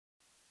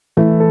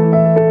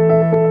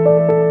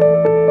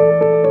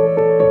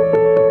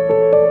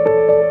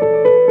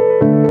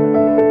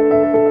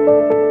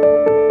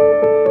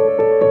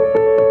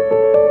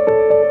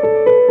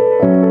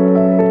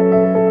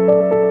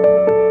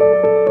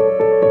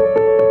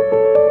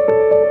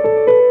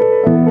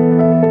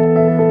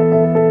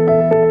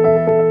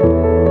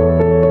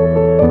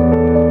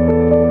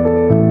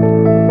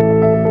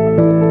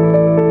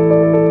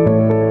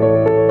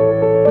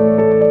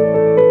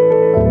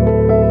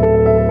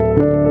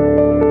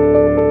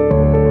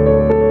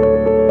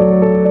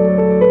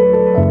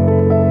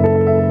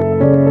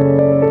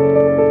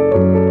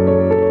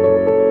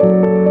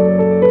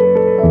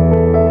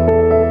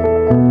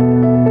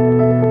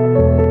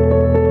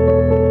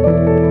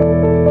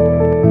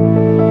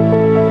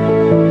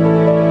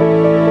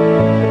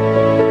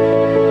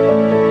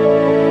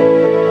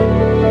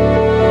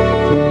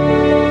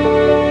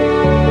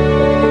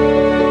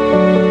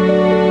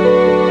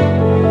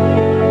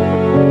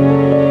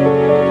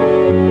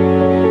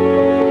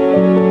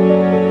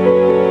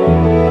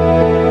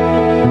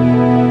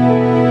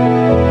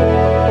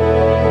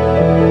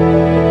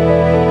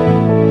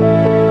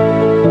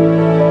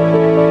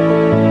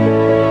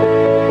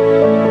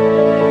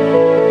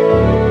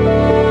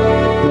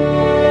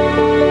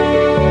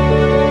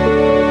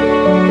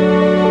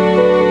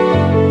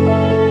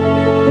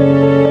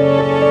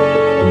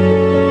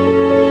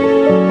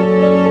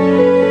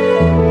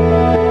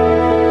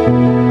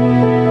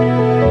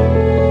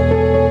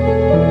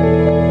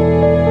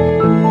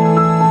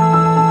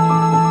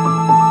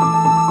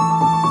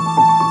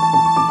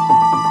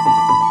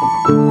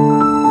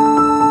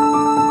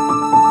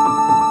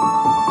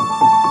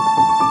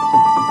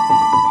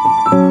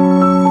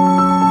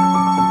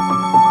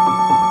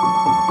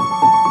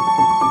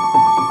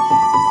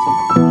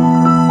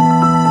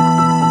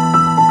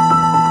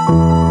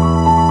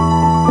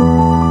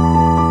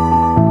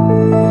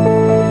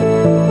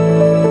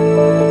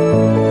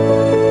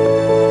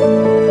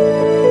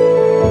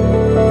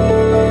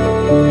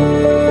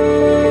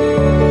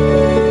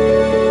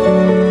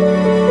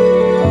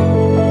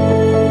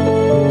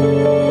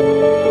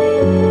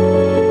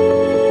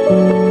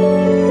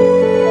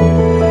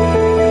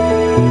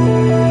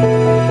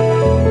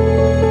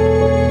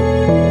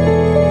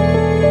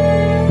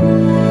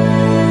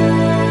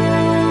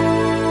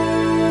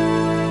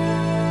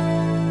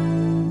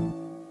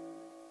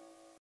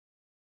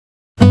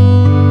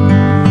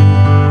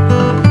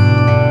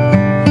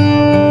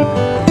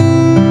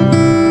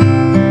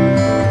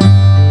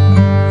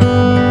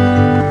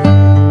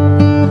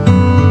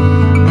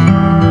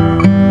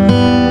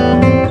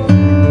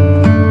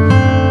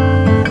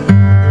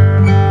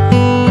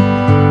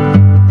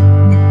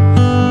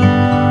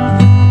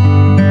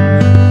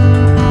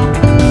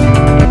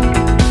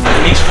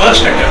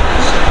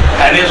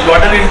and he has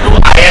gotten into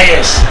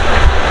IIS,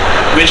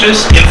 which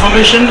is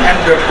Information and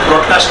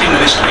Broadcasting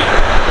Ministry.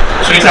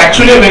 So it's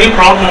actually a very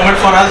proud moment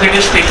for us. It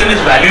has taken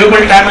his valuable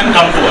time and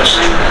come to us.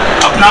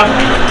 अपना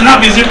इतना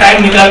busy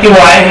time निकाल के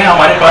वो आए हैं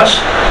हमारे पास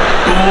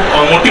to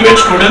motivate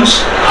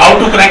students how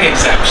to crack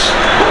exams.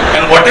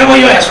 And whatever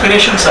your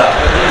aspirations are,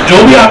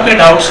 जो भी आपके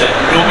doubts हैं,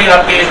 जो भी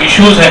आपके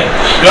issues हैं,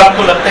 जो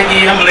आपको लगता है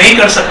कि हम नहीं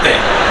कर सकते,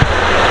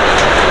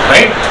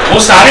 right? वो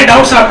सारे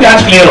doubts आपके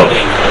आज clear हो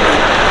जाएंगे.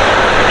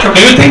 So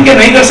do you think कि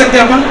नहीं कर सकते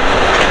अपन?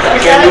 We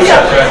can do it.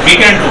 We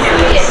can do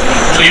it.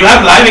 So you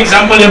have live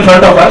example in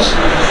front of us.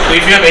 So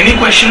if you have any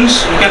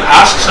questions, you can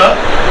ask sir.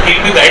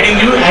 He'll be guiding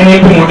you and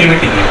he'll be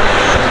motivating you.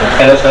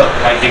 Hello sir,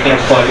 I'm taking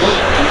for you.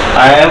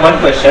 I have one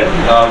question.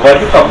 Were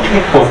you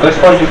completely focused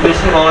for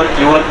UPSC or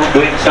you were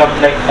doing some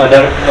like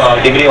other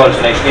degree also,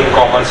 like in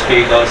commerce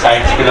field or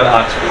science field or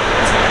arts field?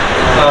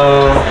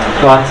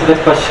 To answer that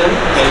question,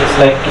 I just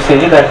like to say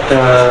that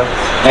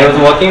I was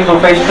working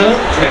professional,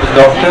 I was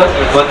doctor, I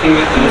was working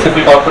with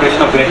Municipal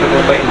Corporation of Greater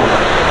Mumbai,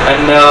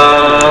 and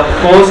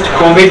post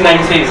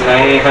COVID-19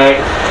 I had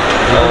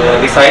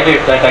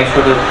decided that I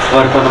should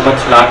work on a much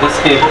larger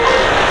scale,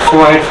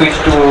 so I had switched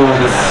to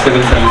this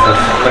civil services.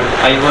 But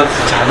I was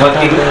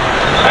working,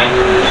 and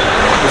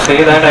to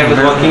say that I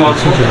was working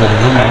also,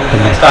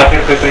 and I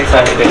started preparing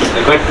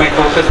simultaneously, but my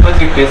focus was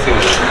UPSC.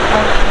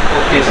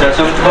 Okay sir,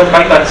 so but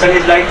my concern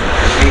is like,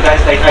 you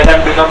guys, like as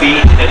I'm doing a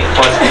BE engineering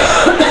first year,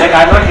 like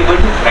I'm not able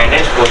to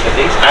manage both the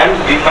things. I'm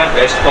doing my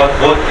best for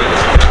both things.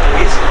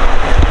 It's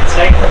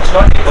like it's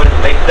not able to,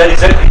 like the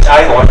result which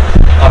I want,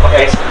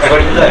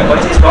 according to the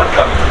efforts, is not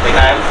coming. Like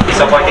I am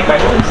disappointing my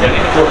own self.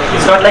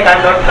 It's not like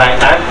I'm not trying,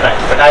 I'm trying,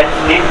 but I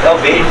need a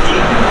way to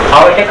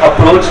how I can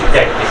approach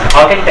that,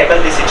 how I can tackle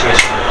this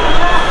situation.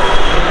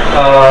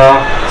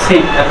 See,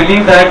 I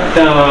believe that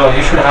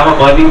you should have a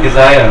burning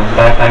desire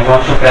that I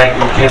want to crack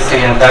UPSC,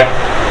 and that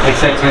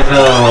itself is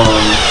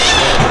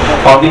a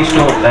founding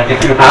stone. That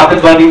if you have a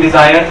burning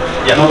desire,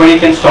 nobody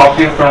can stop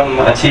you from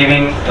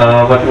achieving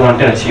what you want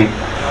to achieve.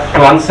 To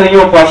answer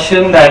your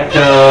question that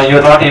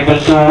you're not able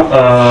to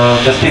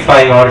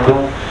justify or do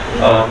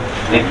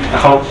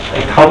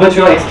how much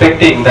you are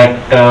expecting, that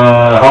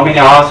how many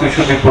hours you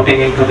should be putting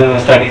into the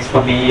studies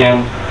for BE.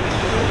 And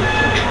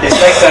it's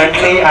like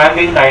currently I'm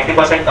doing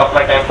 90% of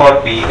my time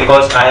for BE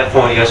because I have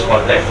 4 years for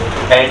that.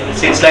 And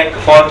since like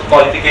for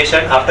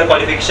qualification, after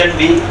qualification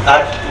we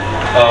are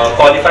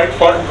qualified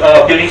for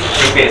during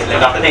UPSC,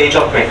 like after the age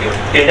of 20.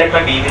 Till that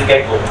my BE will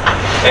get over.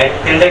 And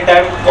till that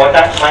time, what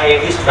my aim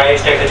is, my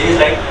strategy is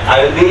like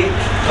I will be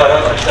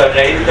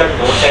ready with the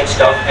notes and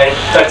stuff, and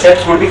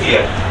concepts would be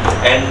clear.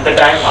 And the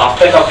time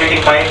after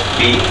completing my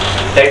BE,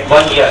 that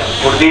 1 year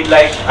would be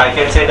like, I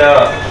can say,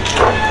 the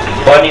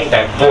burning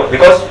time more,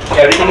 because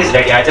everything is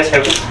ready. I just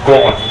have to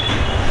go on.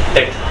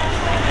 That.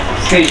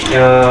 See,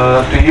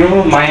 to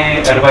you,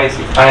 my advice,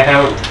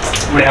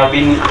 would have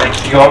been at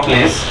your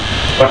place.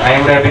 What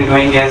I would have been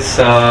doing is,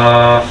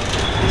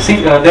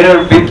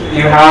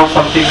 you have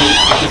something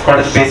which is called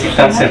as basic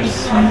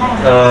concepts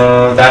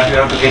that you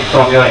have to get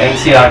from your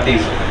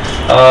NCRTs.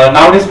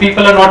 Nowadays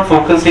people are not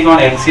focusing on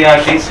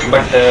NCRTs,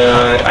 but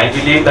I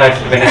believe that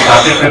when I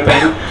started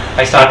preparing,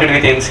 I started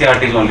with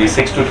NCRTs only,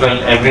 6 to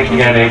 12,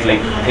 everything I read,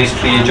 like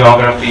history,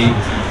 geography,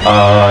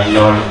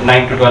 your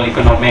 9 to 12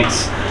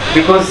 economics,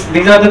 because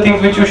these are the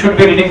things which you should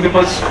be reading,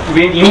 because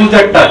we lose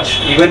that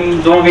touch,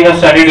 even though we have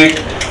studied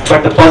it.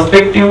 But the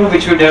perspective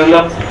which you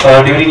develop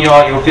during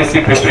your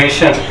UPSC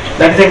preparation,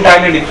 that is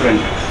entirely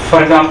different.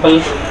 For example,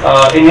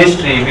 in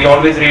history, we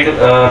always read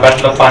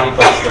Battle of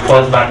Panipat, the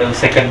first battle,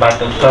 second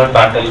battle, third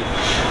battle.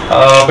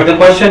 But the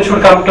question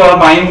should come to our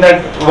mind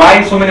that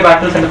why so many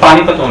battles at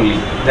Panipat only?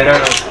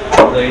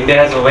 India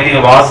has a very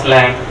vast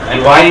land,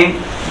 and why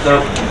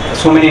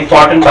so many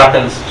important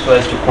battles, so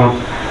as to quote,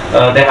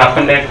 they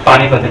happened at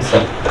Panipat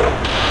itself.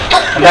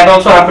 And that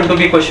also happened to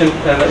be questioned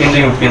in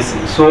the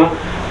UPSC. So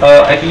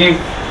I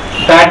believe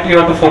that you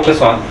have to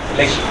focus on,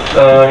 like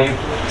you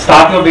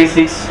start your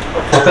basics,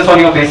 focus on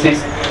your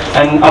basics,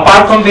 and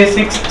apart from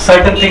basics,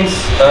 certain things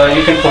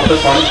you can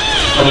focus on,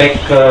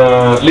 like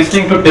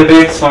listening to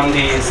debates on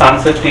the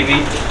Sansad TV.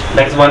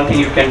 That is one thing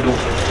you can do.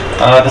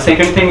 The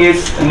second thing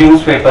is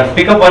newspaper.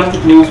 Pick up one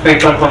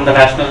newspaper from the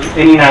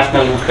any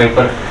national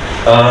newspaper,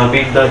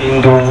 be it the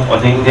Hindu or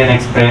the Indian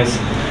Express.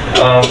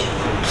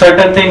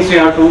 Certain things you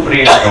have to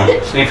read it on.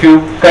 So if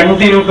you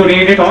continue to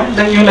read it on,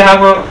 then you will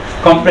have a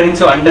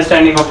comprehensive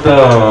understanding of the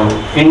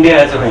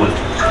India as a whole.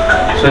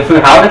 So if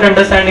you have that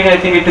understanding, I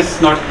think it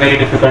is not very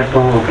difficult to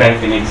crack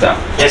an exam.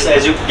 Yes,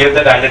 as you give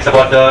the guidance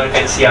about the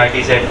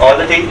NCRTs and all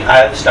the things,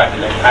 I have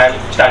started. Like I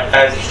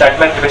have started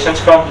my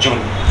preparations from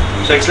June.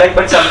 So it's like,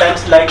 but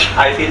sometimes like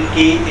I feel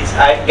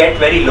I get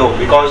very low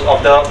because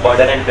of the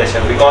burden and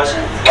pressure, because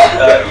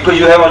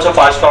you have also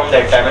passed from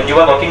that time and you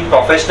were working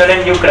professional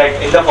and you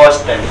cracked in the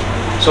first time.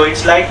 So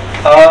it's like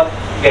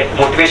get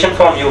motivation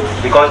from you,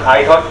 because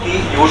I thought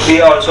you would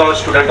be also a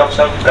student of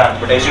some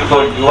branch, but as you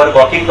told, you are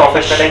working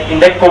professional and in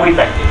that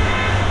COVID-19,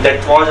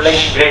 that was like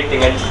great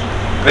thing, and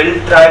will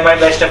try my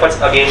best efforts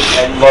again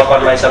and work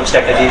on my some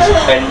strategies.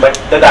 But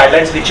the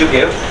guidelines which you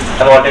gave,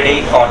 I'm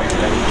already on it.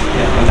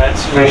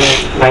 That's very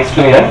nice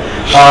to hear.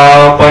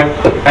 But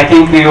I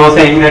think you were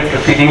saying that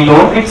feeling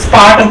low, it's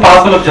part and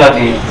parcel of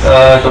journey.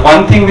 The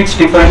one thing which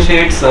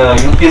differentiates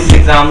UPSC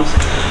exams,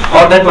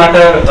 or that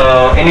matter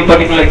any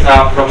particular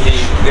exam from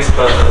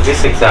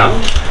this exam,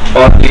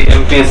 or the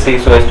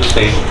MPSC, so as to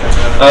say,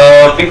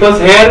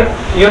 because here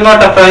you're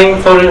not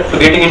applying for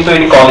getting into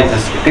any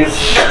colleges. It is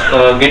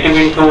getting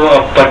into a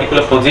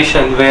particular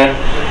position where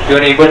you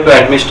are able to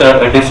administer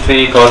a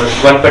district or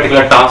one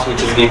particular task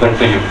which is given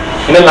to you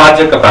in a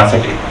larger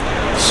capacity.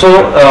 So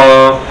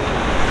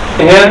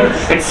here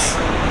it's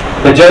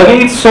the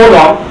journey is so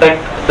long that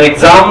the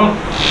exam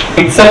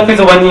itself is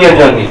a 1 year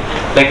journey.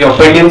 Like your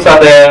prelims are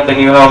there, then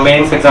you have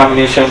mains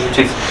examination, which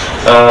is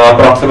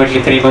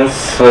approximately 3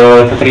 months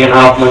to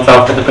 3.5 months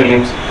after the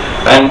prelims,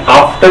 and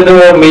after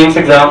the mains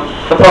exam,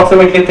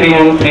 approximately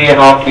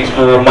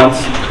 3.5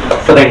 months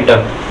for the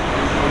intern.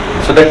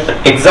 So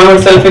that exam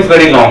itself is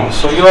very long.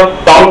 So you are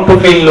bound to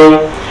feel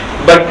low,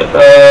 but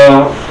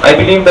I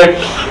believe that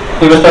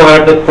you must have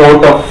heard the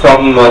quote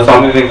from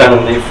Swami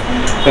Vivekananda.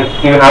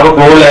 If you have a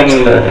goal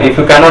and if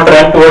you cannot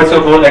run towards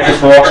your goal, at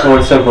least walk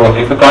towards your goal.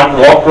 If you can't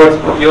walk towards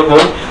your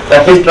goal,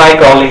 at least try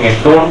crawling it.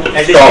 Don't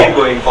stop. Keep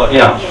going for it.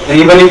 Yeah.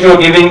 Even if you are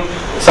giving,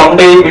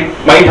 someday it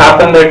might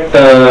happen that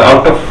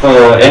out of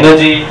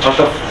energy, out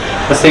of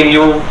say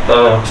you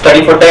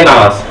study for 10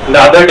 hours, the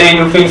other day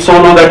you feel so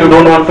low that you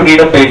don't want to read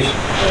a page.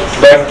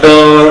 But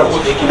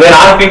there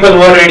are people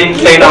who are reading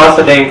 10 hours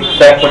a day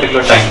that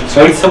particular time.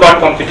 So it's about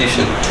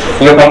competition.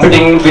 You are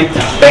competing with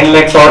 10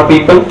 lakhs or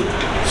people.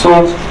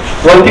 So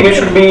one thing you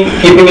should be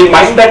keeping in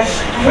mind that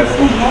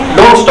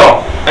don't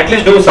stop. At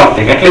least do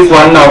something. At least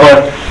 1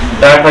 hour.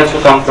 That has to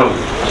come from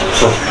you.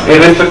 So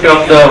irrespective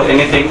of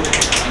anything,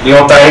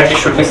 your priority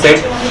should be set.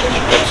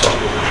 That's all.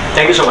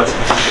 Thank you so much.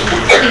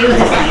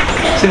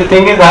 See, the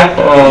thing is that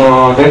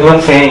there is one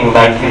saying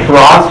that if you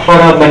ask for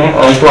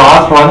if you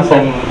ask once,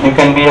 and you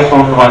can be a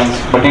fool once,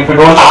 but if you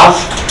don't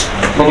ask,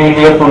 then you will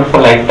be a fool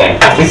for lifetime.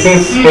 This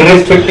is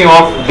irrespective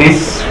of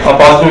this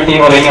opportunity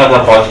or any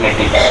other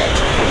opportunity.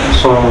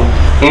 So,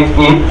 if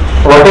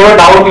whatever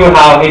doubt you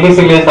have, any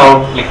silly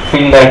doubt, like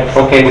feel that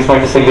okay, this might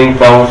be silly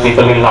doubt,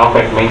 people will laugh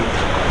at me,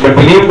 but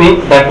believe me,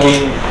 that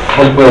will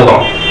help you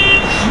along.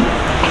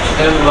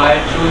 Why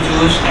to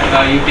choose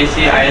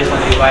UPSC IS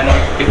only? Why not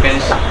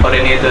defense or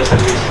any other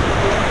service?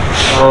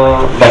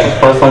 That is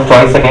personal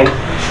choice again.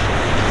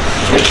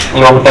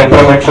 Your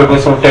temperament should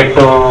be suited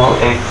to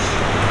it.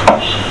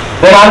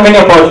 There are many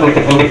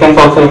opportunities. In defense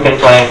also you can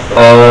try.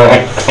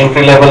 At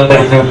entry level there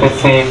is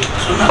UPSC,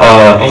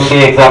 ND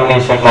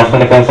examination,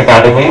 National Defense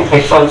Academy.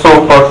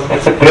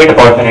 It's a great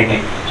opportunity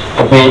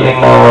to be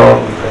in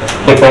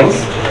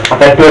defense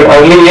at your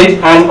early age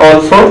and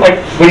also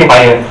at very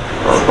higher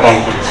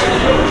rankings.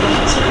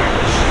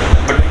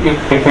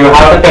 If you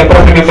have the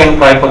temperament, you can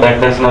try for that.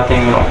 There's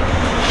nothing wrong.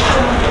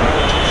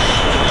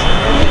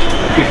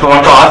 If you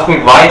want to ask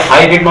me why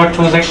I did not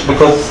choose it,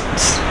 because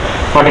it's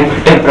not in my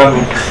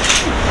temperament.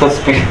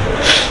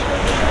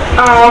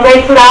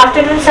 Very good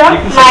afternoon, sir.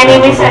 My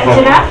name is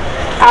Sanjana.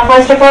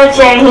 First of all,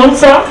 Jai Hind,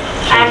 sir.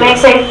 I'm an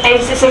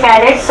NCC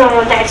cadet, so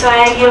that's why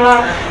I give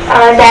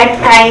that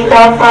kind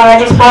of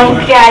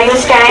responsibility. I will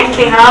stand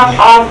behalf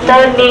of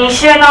the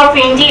nation of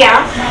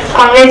India.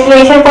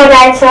 Congratulations for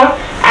that, sir.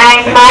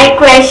 And my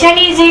question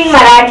is in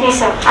Marathi,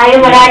 sir. Are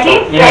you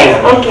Marathi? Yeah, right?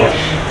 yeah. Okay.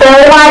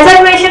 तर माझा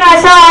question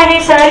असा आहे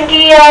sir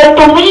की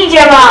तुम्ही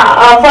जेव्हा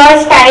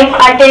first time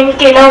attempt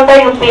केलं होतं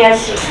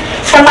UPSC,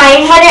 तर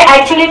माइंडमध्ये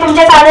ऍक्च्युली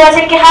तुमच्या चालू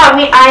असेल की हा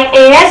मी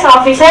IAS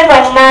ऑफिसर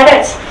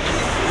बनणारच,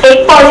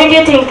 एक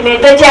पॉझिटिव्ह थिंकने.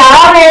 तर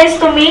ज्या वेळेस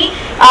तुम्ही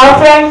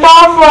फ्रंट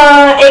ऑफ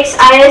एक्स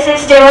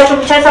ISS जेव्हा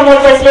तुमच्या समोर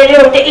बसलेले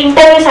होते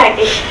इंटरव्ह्यू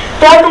साठी,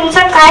 तर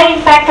तुमचा काय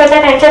इम्पॅक्ट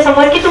होता त्यांच्या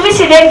समोर की तुम्ही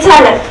सिलेक्ट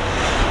झालात?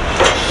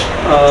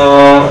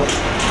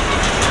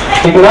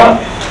 ठीक ना,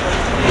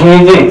 ही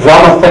जी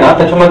एक्झाम असते ना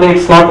त्याच्यामध्ये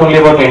it's not only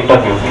about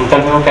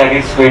interview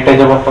carries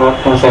weightage about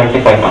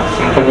 275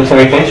 marks. इंटरव्ह्यूचं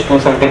weightage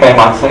 275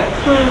 marks आहे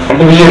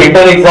आणि तुझी जी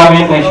रिटर्न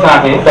एक्झामिनेशन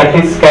आहे that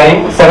is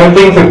carrying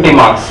 1750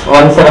 marks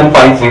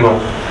 1750.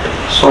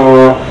 So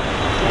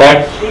that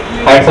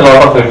ads a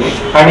lot of weightage.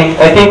 आणि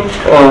आय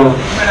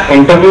थिंक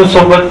इंटरव्ह्यू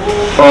सोबत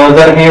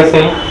जर हे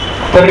असेल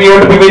तर you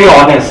have to be very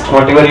honest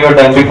what ever you are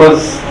done,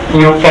 because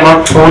you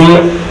cannot fool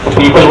the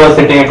people who are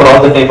sitting across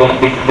the table.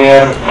 They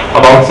are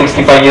about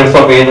 65 years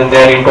of age and they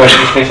are into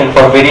administration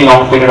for a very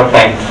long period of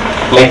time.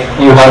 Like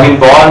you have been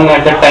born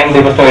at that time,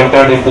 they must have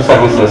entered into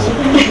services.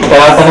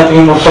 त्याला त्यांना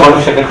तुम्ही मूर्ख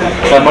बनवू शकत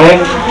नाही. त्यामुळे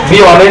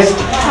be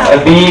honest,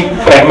 B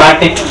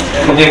प्रॅग्मॅटिक,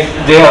 म्हणजे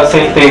जे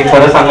असेल ते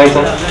खरं सांगायचं.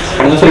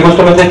 आणि दुसरी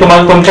गोष्ट म्हणजे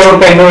तुम्हाला तुमच्यावर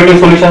काही इनोव्हेटिव्ह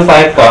सोल्युशन्स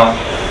आहेत का,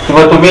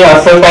 किंवा तुम्ही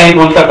असं काही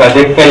बोलता का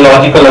जे काही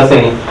लॉजिकल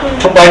असेल,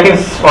 तर दॅट इज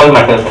ऑल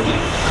मॅटर्स.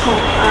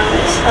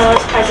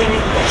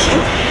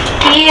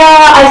 की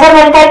असं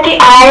म्हणतात की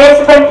IAS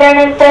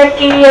बनल्यानंतर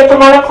की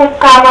तुम्हाला खूप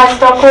काम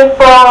असतं,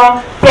 खूप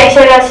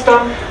प्रेशर असतो,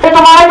 तर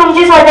तुम्हाला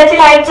तुमची स्वतःची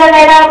लाईफ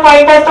जगायला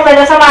पॉईंट असतो का?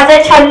 जसं माझा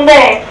छंद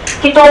आहे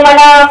की तो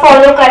मला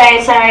फॉलो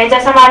करायचा आहे.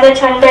 जसं माझा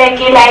छंद आहे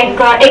की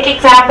लाईक एक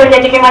एक्झाम्पल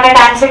देते की मला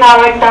डान्सिंग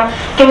आवडतं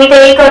की मी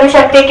तेही करू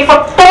शकते की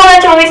फक्त मला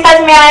 24 तास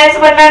मी IAS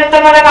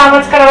बनल्यानंतर मला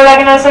कामच करावं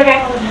लागेल असं काय?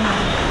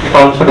 It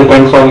also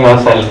depends on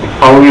yourself,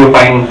 how you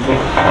find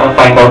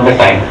out the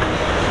time.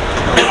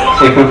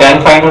 So if you can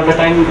find out the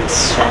time,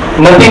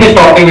 nothing is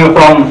stopping you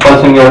from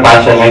pursuing your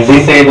passion at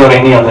this age or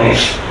any other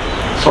age.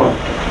 So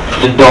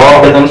the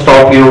job doesn't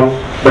stop you,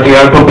 but you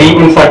have to be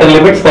in certain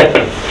limits that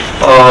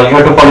you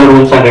have to follow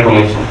rules and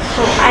regulations.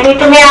 आणि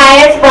तुम्ही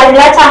IAS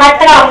बनलाच आहात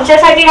तर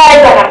आमच्यासाठी काय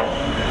करा?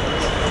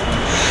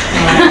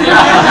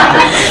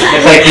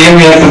 Yes, I came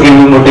here to give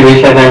you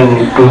motivation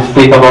and to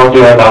speak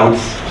about your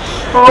doubts.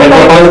 That's the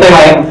first time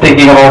I am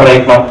thinking about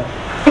right now.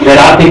 There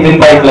are things in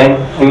pipeline.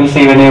 We will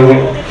see when you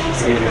will.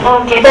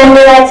 Okay,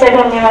 धन्यवाद sir,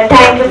 धन्यवाद.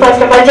 Thank you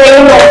first of all. जय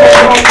Hind.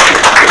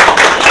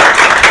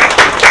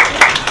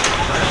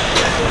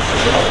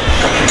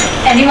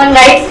 Anyone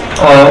guys?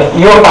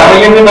 You are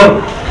familiar with the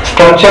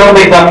structure of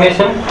the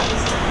examination?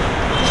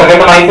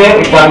 सगळ्यांना माहिती आहे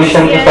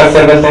examination चे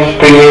structure कसं आहे?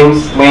 Prelims,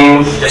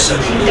 mains,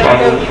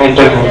 and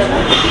interviews.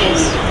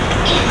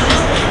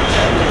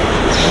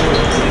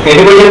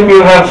 Anybody if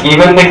you have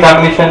given the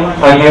examination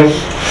earlier?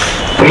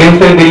 Prelims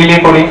पे दिलेली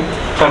आहे कोणी?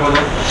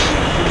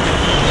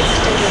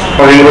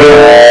 Or anybody?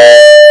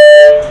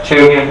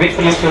 Which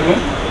prelims you did?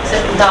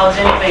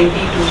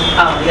 2022.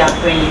 Yeah,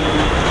 22.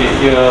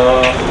 Okay.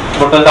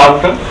 What was the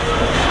outcome?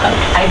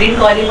 I didn't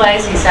qualify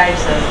CSAT,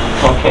 sir.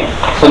 Okay.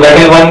 So that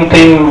is one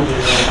thing.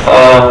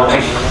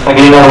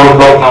 Again, a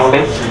roadblock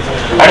nowadays.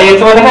 आणि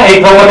याच्यामध्ये ना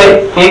exam मध्ये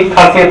एक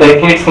खासियत आहे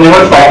की it's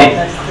never static.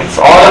 It's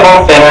all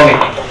about dynamic.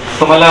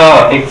 तुम्हाला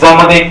exam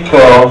मध्ये एक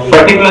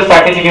पर्टिक्युलर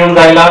स्ट्रॅटेजी घेऊन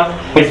जायला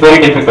it's very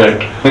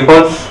difficult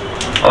because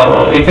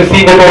if you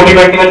see the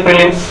 2021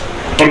 prelims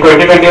in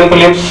 2021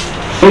 prelims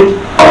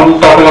I'm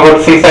talking about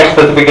CSAT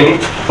specifically.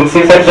 In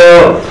CSAT the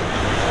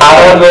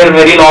hours were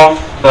very long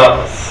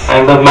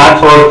and the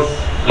maths was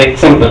like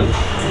simple.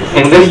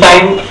 In this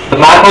time the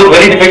math was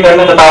very difficult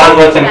and the hours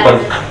were simple.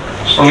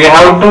 So you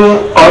have to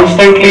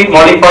constantly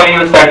modify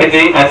your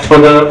strategy as per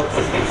the.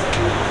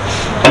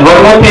 And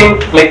one more thing,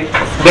 like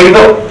there is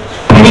a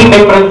big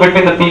difference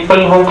between the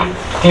people who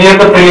clear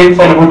the prelims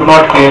and who do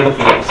not clear the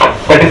prelims.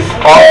 That is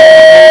all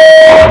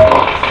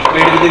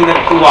made within the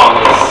 2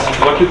 hours.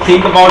 What you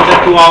think about the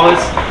 2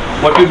 hours,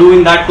 what you do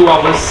in that 2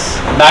 hours,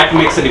 that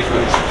makes a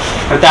difference.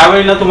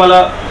 त्यावेळेला तुम्हाला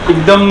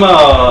एकदम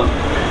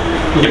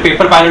म्हणजे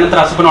paper पाहिल्यानंतर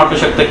असं पण वाटू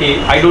शकतं की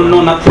I don't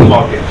know nothing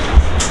about it,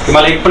 की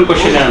मला एक पण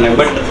क्वेश्चन येणार नाही.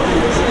 But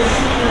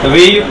the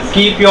way you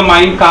keep your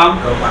mind calm,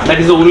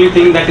 that is the only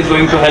thing that is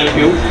going to help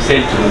you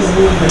sail through.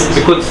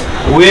 Because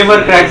whoever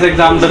cracks the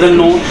exam doesn't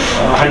know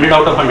 100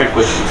 out of 100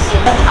 questions.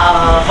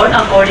 What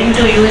according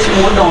to you is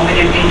more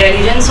dominant,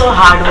 intelligence or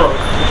hard work?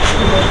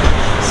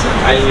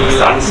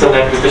 I'll answer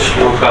that with a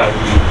shloka.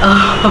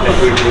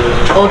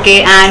 Okay,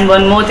 and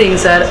one more thing,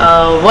 sir.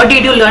 What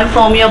did you learn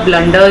from your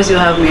blunders you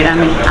have made? I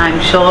mean,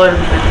 I'm sure.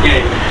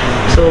 Yeah.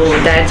 So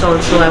that's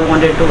also I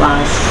wanted to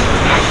ask.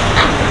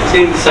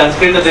 In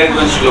Sanskrit there is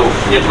one shloka,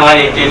 यथा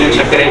एकेन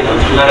चक्रेण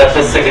न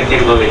रथस्य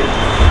गतिर्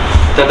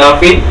भवेत्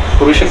तदापि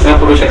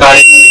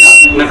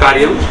पुरुषकार्येण न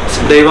कार्यं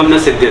दैवं न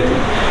सिद्ध्यति.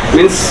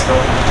 Means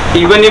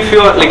even if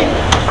you are like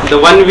the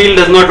one wheel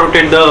does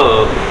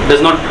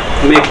not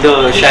make the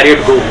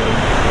chariot go.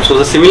 So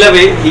the similar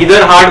way,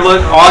 either hard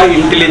work or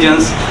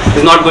intelligence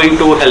is not going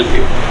to help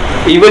you.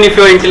 Even if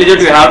you are intelligent,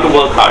 you have to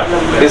work hard.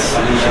 This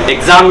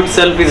exam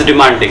itself is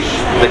demanding,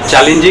 like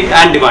challenging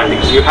and demanding.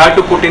 You have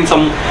to put in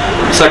some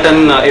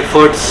certain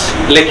efforts.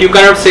 Like you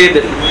cannot say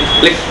that,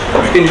 like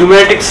in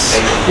humanities,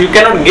 you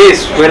cannot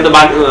guess where the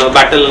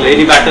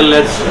any battle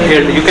is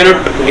held. You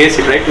cannot guess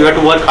it, right? You have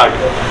to work hard,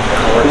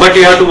 but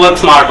you have to work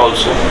smart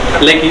also.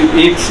 Like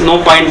it's no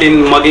point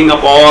in mugging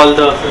up all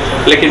the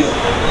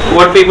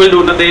what people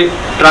do, that they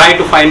try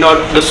to find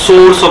out the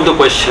source of the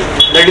question.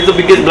 That is the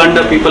biggest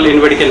blunder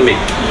anybody can make.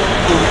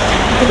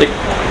 Like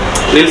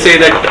they'll say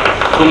that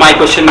through my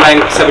question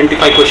bank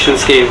 75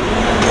 questions came.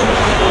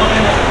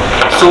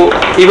 So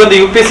even the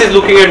UPSC is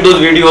looking at those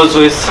videos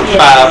who is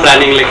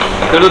planning, like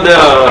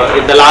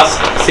in the last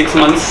 6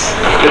 months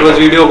there was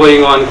video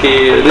going on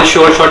ki this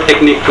short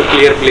technique to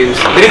clear prelims.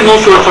 There is no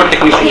short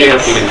technique to clear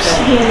prelims.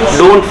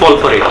 Don't fall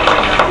for it.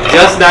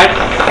 Just that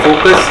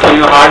focus on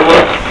your hard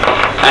work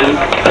and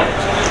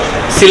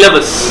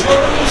syllabus.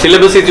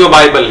 Syllabus is your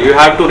Bible. You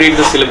have to read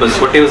the syllabus.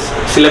 What is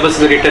syllabus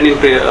is written in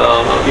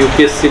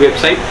UPSC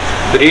website.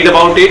 Read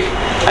about it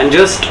and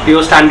just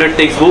your standard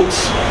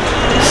textbooks.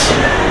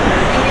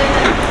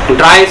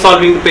 Try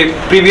solving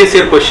previous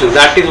year questions.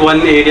 That is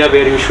one area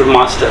where you should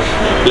master.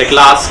 Like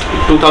last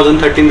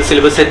 2013 the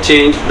syllabus had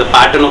changed, the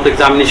pattern of the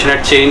examination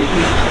had changed.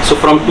 So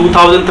from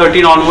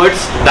 2013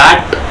 onwards,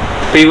 that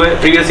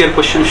previous year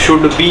question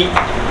should be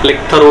like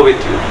thorough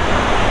with you.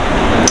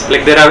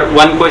 Like there are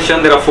one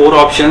question, there are 4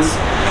 options.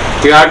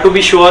 You have to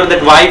be sure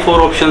that why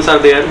 4 options are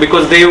there,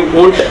 because they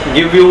won't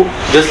give you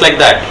just like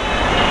that.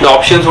 The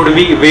options would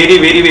be very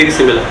very very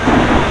similar.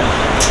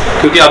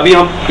 क्योंकि अभी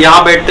हम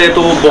यहाँ बैठते हैं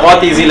तो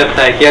बहुत easy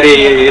लगता है कि अरे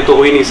ये तो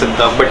हो ही नहीं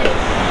सकता. But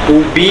to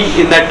be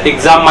in that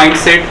exam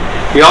mindset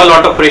you have a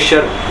lot of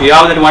pressure, you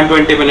have that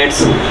 120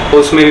 minutes,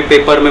 उसमें भी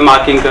paper में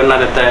marking करना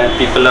रहता है,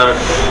 people are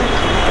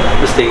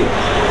this thing.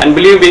 And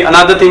believe me,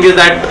 another thing is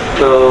that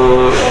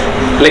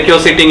like you're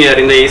sitting here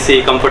in the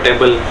AC,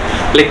 comfortable,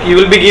 like you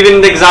will be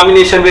given the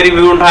examination where you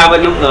won't have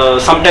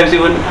sometimes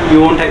even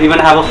you won't even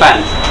have a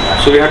fan,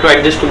 so you have to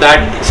adjust to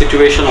that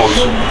situation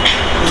also.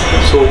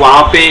 So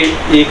वहाँ पे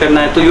ये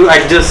करना है, तो you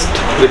adjust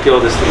with your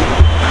this thing.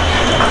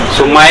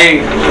 So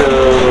my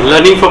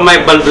learning from my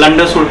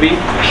blunders would be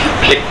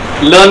like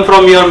learn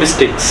from your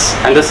mistakes,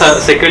 and the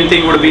second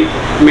thing would be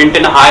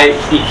maintain a high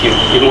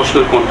EQ,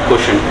 emotional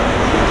quotient.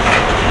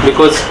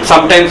 Because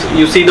sometimes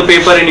you see the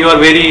paper and you are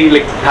very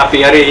like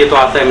happy, अरे ये तो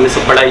आता है, मैंने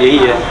सब पढ़ा यही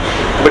है,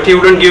 but he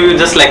wouldn't give you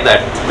just like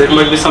that. There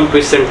must be some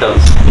twists and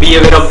turns. Be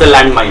aware of the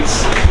landmines.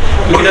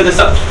 Because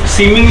the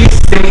seemingly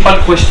simple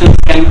questions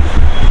can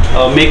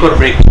make or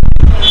break.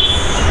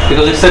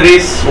 Because it's a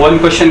race, one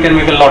question can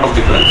make a lot of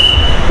difference.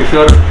 If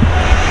you are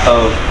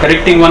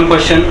correcting one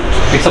question,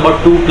 it's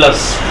about 2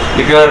 plus.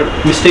 If you are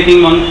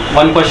mistaking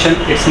one question,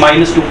 it's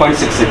minus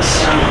 2.66.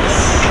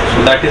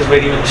 So that is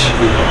very much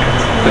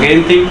important.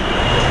 Again thing,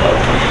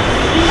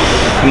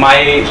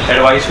 my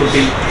advice would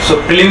be,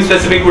 so prelim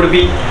specific would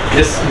be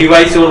just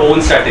devise your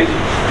own strategy.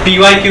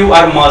 PYQ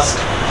are must.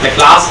 Like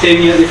last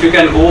 10 years, if you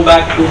can go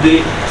back to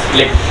the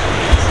like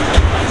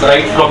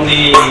right from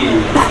the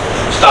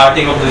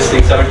starting of this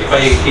thing,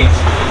 75, 80,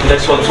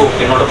 that's also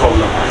okay, not a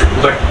problem.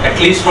 But at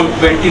least from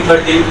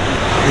 2013,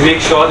 make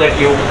sure that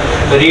you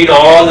read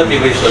all the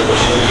previous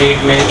questions, be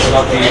it mains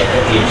or the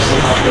leaves.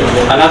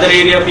 Another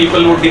area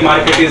people would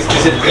demarcate is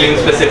this is prelim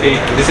specific,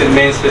 this is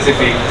main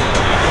specific.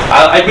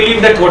 I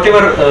believe that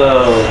whatever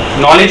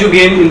knowledge you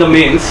gain in the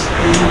mains,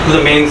 to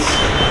the mains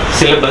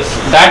syllabus,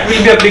 that will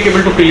be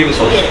applicable to prelims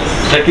also.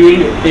 That you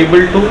will be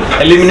able to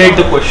eliminate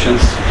the questions,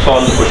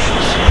 solve the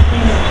questions.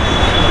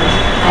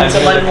 And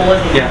so one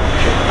more thing.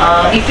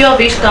 Yeah. If your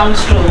wish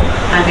comes true,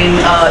 I mean,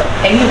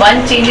 any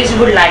one changes you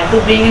would like to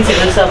bring in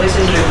civil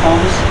services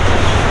reforms?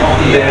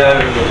 There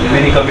are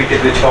many committees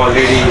which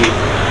already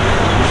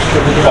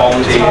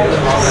formed the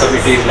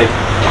committees like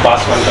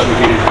past one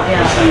committee.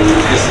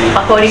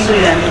 Yeah. According to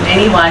you, I mean,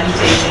 any one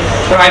change?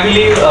 So I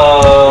believe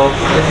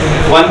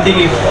one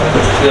thing if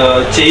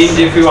change,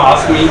 if you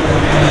ask me,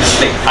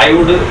 like I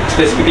would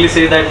specifically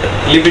say that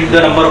limit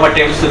the number of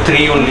attempts to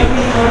 3 only,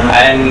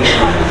 and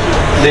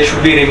they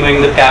should be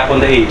removing the cap on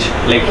the age.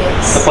 Like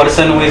the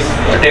person who is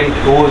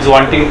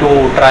wanting to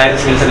try the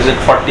civil service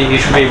at 40, he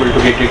should be able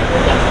to get it.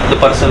 The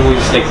person who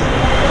is like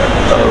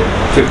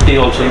 50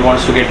 also, he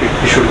wants to get it,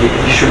 he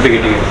should be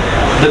getting it.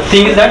 The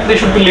thing is that they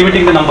should be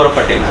limiting the number of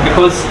attempts,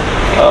 because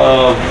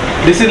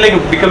this is like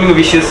becoming a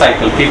vicious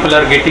cycle. People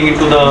are getting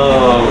into the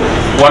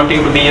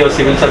wanting to be a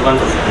civil servant,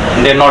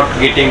 they're not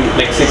getting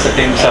like 6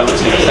 attempts, 7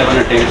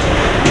 attempts.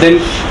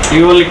 Then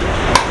you are like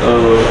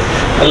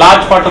a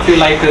large part of your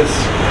life is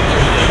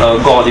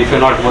gone if you're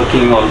not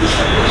working all this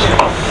time.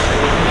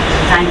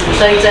 Thank you.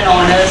 So it's an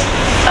honor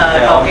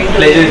talking to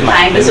you.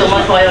 Thank you so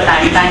much for your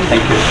time.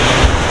 Thank you.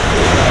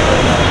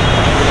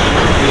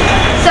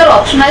 Sir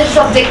optional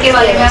subject के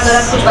बारे में अगर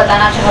आप कुछ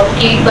बताना चाहो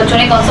कि बच्चों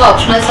ने कौन सा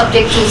ऑप्शनल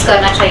सब्जेक्ट चूज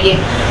करना चाहिए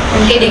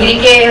उनके डिग्री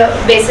के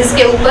बेसिस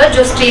के ऊपर,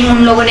 जो स्ट्रीम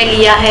उन लोगों ने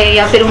लिया है,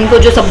 या फिर उनको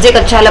जो सब्जेक्ट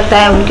अच्छा लगता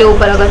है उनके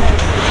ऊपर? अगर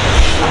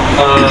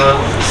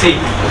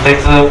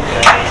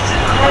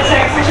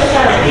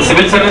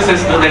civil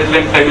services, there is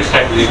like 5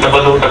 strategy,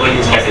 double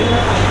strategy.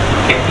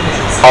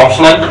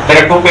 Optional, there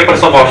are 2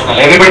 papers of optional.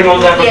 Everybody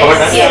knows that?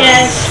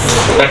 Yes.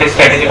 That is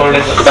strategy called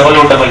as double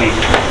O.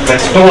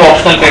 There's 2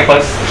 optional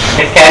papers.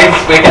 It carries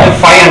weight of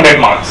 500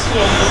 marks.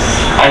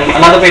 And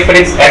another paper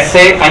is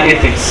essay and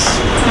ethics.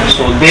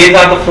 So these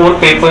are the 4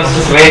 papers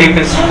where you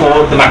can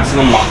score the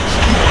maximum marks.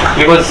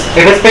 Because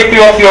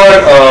irrespective of your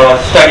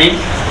study,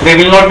 there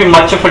will not be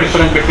much of a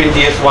difference between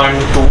GS 1,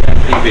 2 and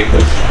 3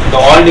 papers.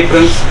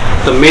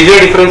 The major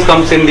difference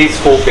comes in these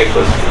 4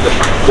 papers.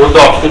 Both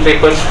the optional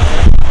papers,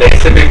 the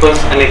essay papers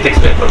and ethics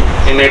paper.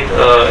 In it,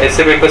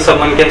 essay paper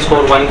someone can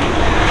score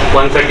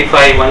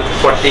 135,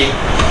 140,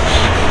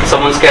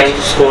 someone can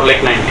score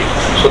like 90.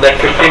 So that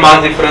 50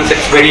 marks difference,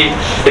 it's very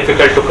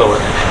difficult to cover.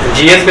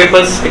 GS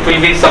papers, it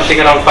will be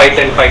something around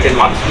 510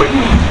 marks. But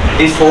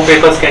these 4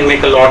 papers can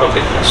make a lot of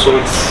difference. So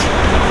it's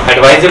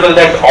advisable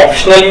that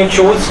optional you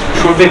choose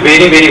should be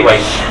very, very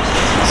wise.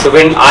 So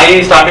when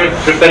I started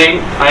preparing,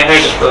 I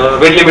had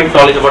very limited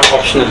knowledge about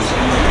optionals.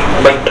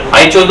 But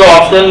I chose the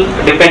optional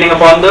depending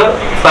upon the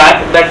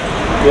fact that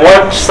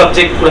what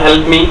subject would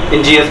help me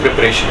in GS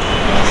preparation.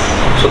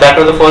 So that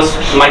was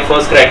my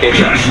first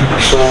criteria.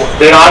 So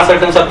there are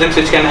certain subjects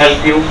which can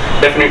help you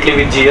definitely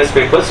with GS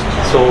papers.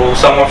 So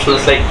some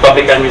optionals like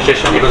public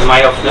administration, it was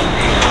my optional.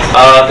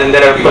 Then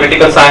there are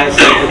political science,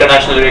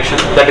 international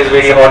relations, that is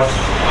very hot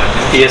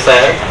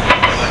PSI.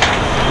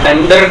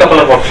 And there are a couple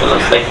of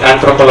optionals like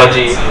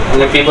anthropology,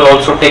 and then people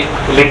also take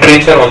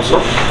literature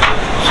also.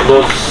 So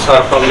those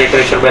are from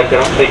literature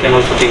background, they can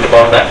also think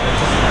about that.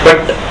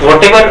 But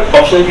whatever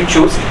option you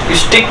choose, you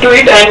stick to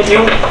it and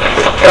you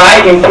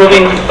try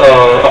improving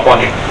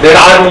upon it. There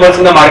are rumors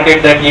in the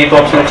market that ये तो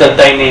option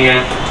चलता ही नहीं है.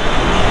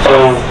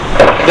 So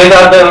these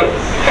are the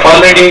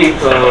already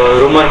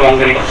rumor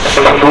mongering,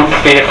 so you don't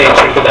pay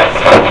attention to that.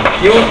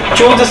 You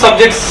choose the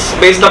subjects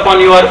based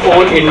upon your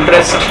own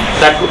interest,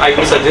 that I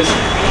would suggest.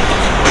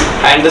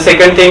 And the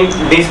second thing,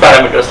 these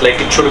parameters,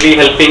 like it should be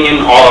helping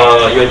in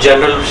your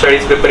general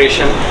studies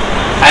preparation,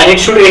 and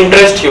it should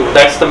interest you.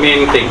 That's the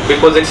main thing,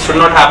 because it should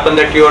not happen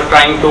that you are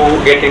trying to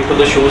get into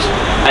the shoes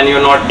and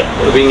you're not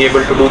being able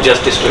to do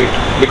justice to it.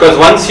 Because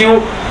once you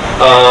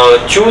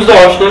choose the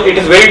optional, it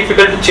is very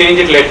difficult to change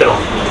it later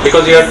on,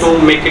 because you have to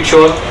make it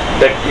sure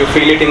that you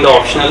fill it in the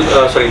optional,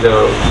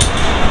 the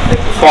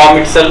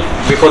form itself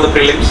before the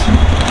prelims.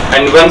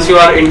 And once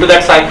you are into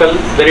that cycle,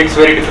 then it's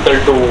very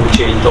difficult to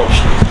change the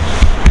optional.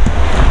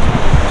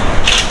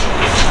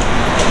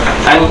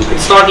 And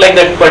it's not like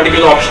that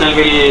particular optional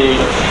will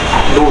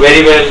do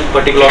very well,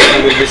 particular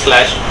optional will be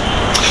slashed.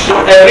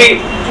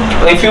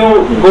 If you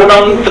go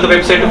down to the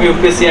website of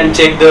UPSC and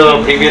check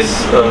the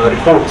previous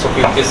reports of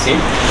UPSC,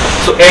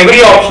 so every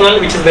optional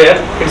which is there,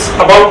 it's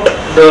about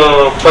the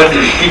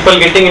people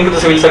getting into the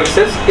civil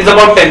services is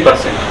about 10%,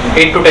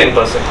 8 to 10%.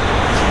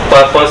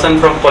 Per person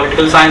from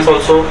political science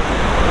also,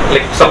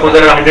 like suppose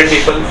there are 100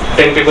 people,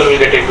 10 people will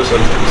get into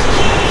civil services.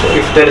 So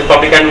if there is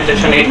public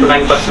administration, 8 to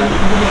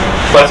 9%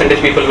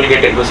 people will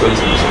get into civil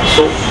services.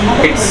 So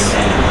its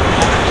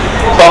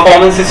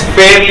performance is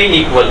fairly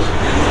equal,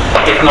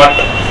 if not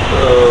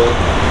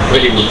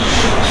very good.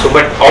 So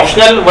but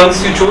optional,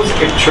 once you choose,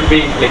 it should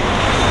be like,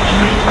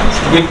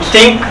 you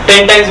think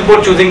 10 times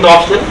before choosing the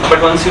optional, but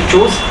once you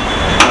choose,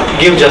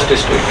 give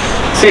justice to it.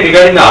 See,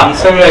 regarding the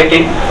answer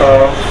writing,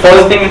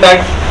 first thing is that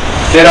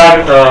there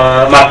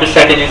are market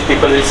strategies.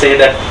 People will say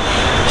that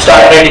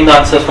start writing the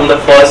answers from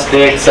the first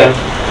day itself.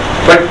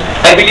 But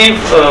I believe,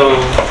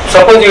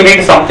 suppose you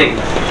read something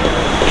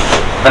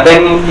and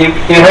then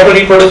you have to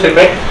reproduce it,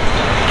 right?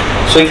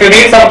 So if you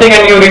read something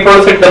and you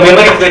reproduce it, the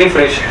memory is very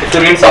fresh. If you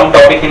read some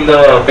topic in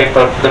the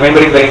paper, the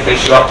memory is very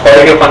fresh. Your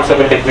quality of answer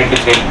will definitely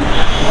change.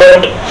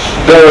 But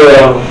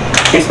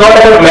it's not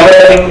about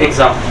memorizing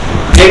exam.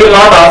 They will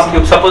not ask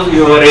you, suppose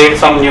you read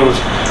some news,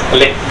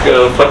 like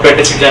for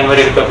 26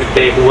 January Republic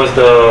Day, who was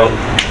the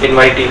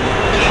invitee,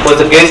 was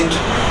the guest?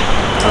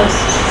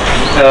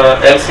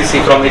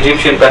 LCC from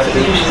Egyptian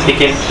president. He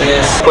came.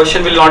 Yes.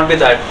 Question will not be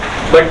that,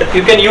 but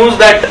you can use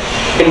that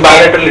in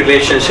bilateral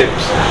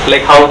relationships,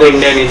 like how the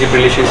India and Egypt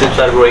relationships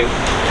are growing.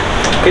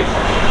 Okay,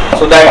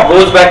 so that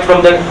goes back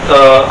from the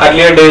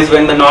earlier days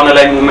when the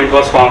non-aligned movement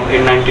was formed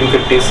in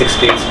 1950s,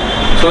 60s.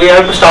 So we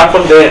have to start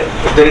from there.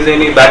 If there is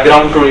any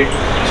background to it,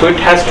 so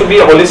it has to be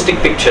a holistic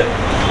picture.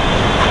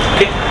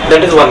 Okay,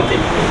 that is one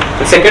thing.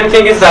 The second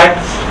thing is that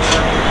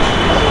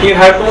you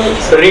have to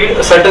read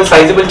a certain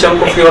sizable chunk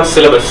of your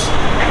syllabus.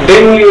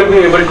 Then you will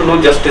be able to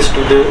do justice to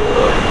the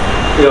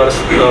your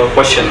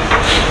question.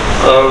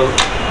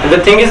 The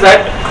thing is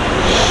that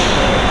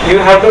you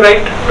have to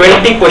write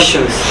 20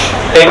 questions,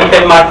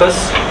 10 markers,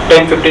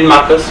 10-15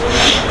 markers,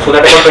 so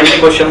that about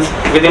 20 questions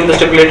within the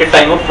stipulated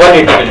time of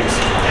 180 minutes.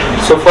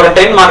 So for a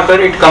 10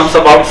 marker it comes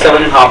about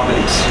 7.5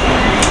 minutes,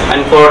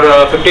 and for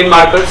 15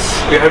 markers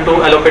you have to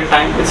allocate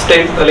time, it's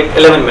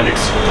 11 minutes.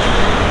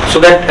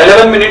 So that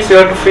 11 minutes you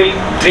have to fill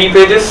 3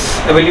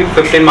 pages, I believe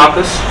 15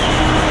 markers.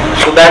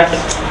 So that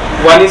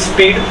one is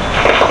speed.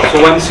 So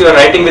once you are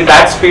writing with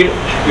that speed,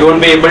 you won't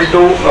be able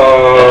to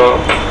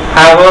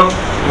have a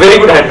very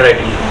good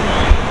handwriting.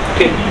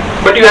 Okay,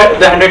 but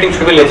the handwriting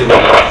should be legible.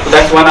 So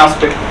that's one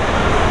aspect.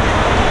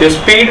 Your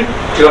speed,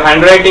 your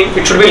handwriting,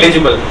 it should be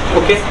legible.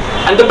 Okay,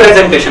 and the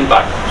presentation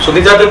part. So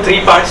these are the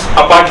 3 parts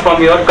apart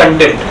from your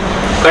content.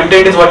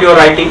 Content is what you are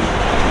writing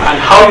and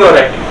how you are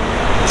writing.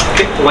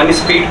 Okay, one is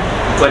speed,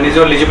 one is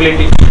your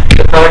legibility,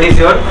 the third is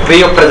your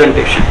way of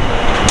presentation.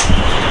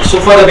 So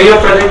for the way of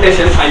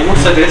presentation, I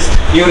would suggest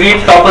you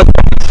read toppers,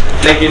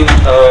 like in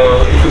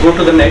if you go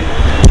to the net,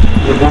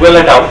 you Google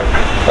it out,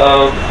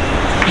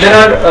 there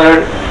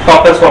are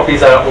toppers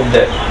copies are out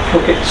there.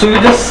 Okay, so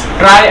you just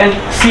try and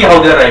see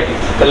how they are writing.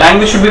 The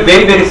language should be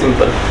very, very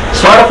simple.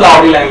 It's not a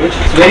flowery language,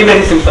 it's very,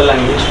 very simple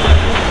language.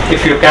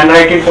 If you can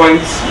write in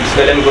points, it's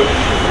well and good.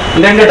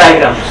 And then the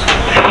diagrams.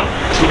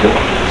 Okay,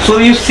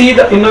 so you see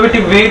the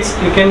innovative ways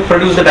you can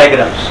produce the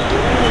diagrams.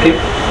 Okay,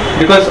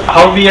 because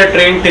how we are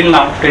trained till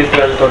now, till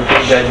 12th or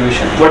till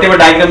graduation, whatever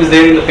diagram is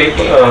there in the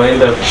paper,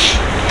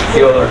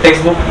 your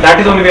textbook, that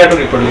is only we have to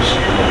reproduce.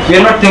 We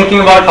are not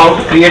thinking about how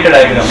to create a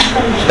diagram.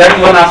 So that is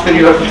one aspect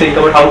you have to think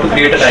about, how to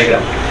create a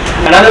diagram.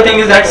 Another thing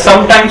is that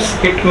sometimes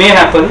it may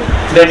happen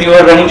that you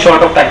are running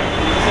short of time.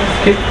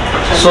 Okay,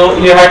 so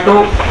you have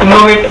to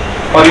innovate,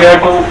 or you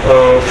have to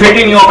fit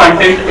in your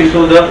content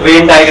into the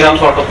Venn diagram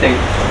sort of thing,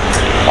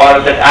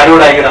 or that arrow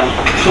diagram.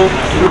 So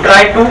you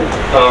try to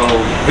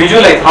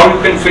visualize how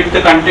you can fit the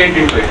content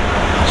into it,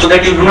 so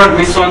that you do not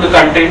miss on the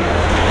content.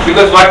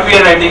 Because what we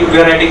are writing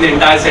the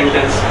entire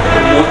sentence.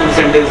 Most of the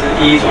sentences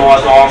is,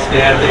 was, of,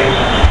 there, then.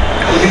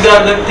 These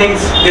are the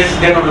things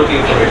they are not looking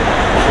for it.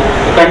 So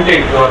the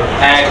content, your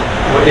act,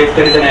 if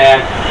there is an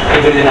act,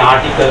 if there is an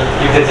article,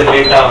 if there is a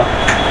data,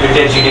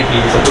 Indian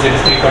GDP, suppose it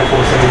is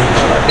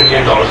 $3.47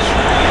 trillion.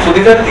 So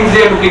these are the things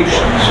they are looking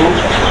for. So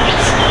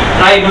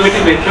try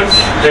innovative methods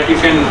that you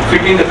can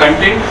fit in the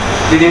content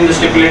within the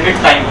stipulated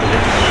time.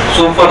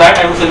 So for that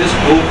I would suggest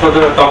go for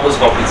the toppers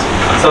copies.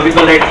 Some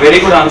people write very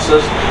good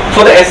answers.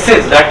 For the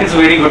essays, that is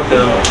very good.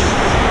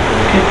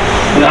 Okay.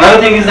 And another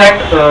thing is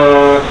that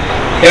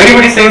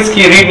everybody says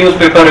ki read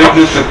newspaper,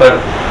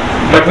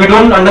 but we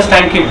don't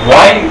understand ki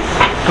why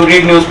to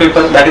read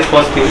newspaper. That is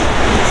first thing.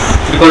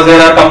 Because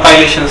there are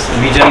compilations,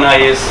 Vision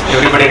IS,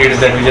 everybody reads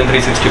that, Vision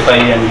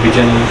 365 and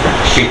Vision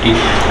PT.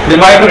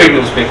 Then why to read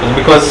newspapers?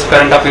 Because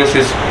current affairs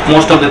is,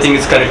 most of the thing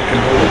is corrected.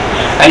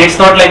 And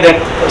it's not like that,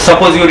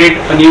 suppose you read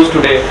a news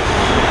today,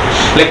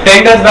 like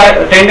 10 days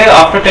back,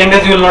 after 10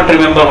 days you will not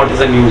remember what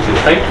is the news,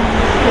 right?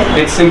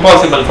 It's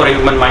impossible for a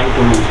human mind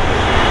to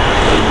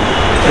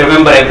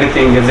remember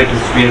everything as it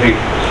is we read.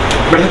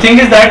 But the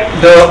thing is that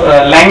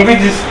the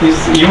language is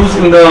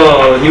used in the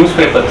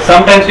newspaper.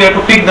 Sometimes you have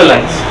to pick the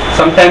lines.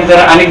 Sometimes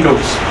there are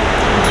anecdotes.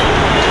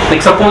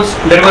 Like suppose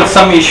there was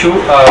some issue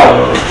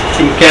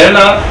in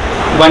Kerala,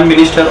 one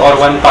minister or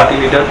one party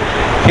leader,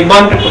 he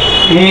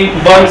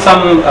burned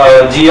some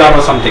GR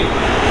or something.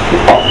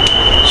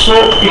 So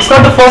it's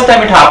not the first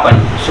time it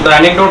happened. So the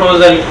anecdote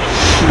was that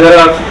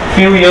there are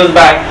few years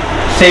back,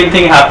 same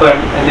thing happened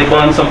and they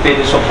burned some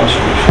pages of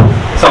constitution,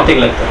 something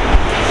like that.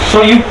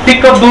 So you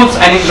pick up those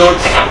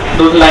anecdotes,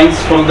 those lines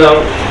from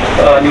the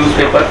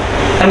newspaper,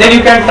 and then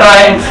you can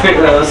try and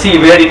see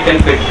where it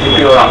can fit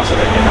into your answer.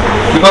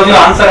 Because your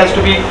answer has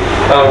to be,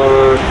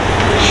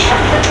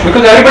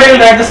 because everybody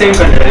will write the same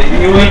content.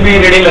 You will be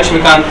reading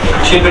Lakshmikant,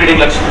 she'll be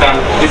reading Lakshmikant,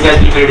 this guy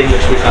will be reading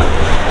Lakshmikant.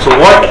 So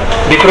what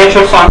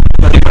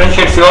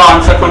differentiates your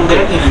answer from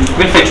there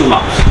will fetch you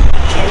marks.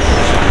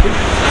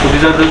 So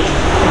these are the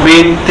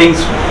main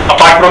things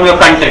apart from your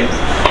content.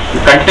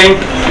 The content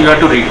you have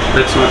to read.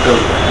 That's not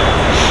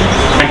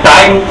and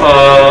time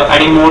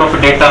adding more of a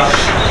data.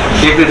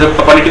 If there is a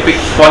quality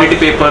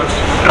paper,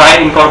 try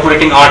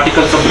incorporating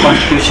articles of the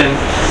Constitution.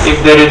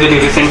 If there is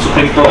any recent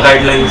Supreme Court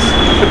guidelines,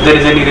 if there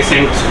is any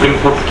recent Supreme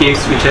Court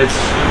case which has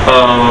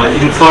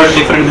inferred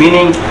different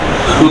meaning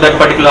to that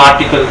particular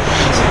article.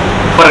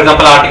 For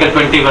example, Article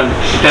 21,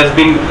 it has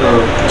been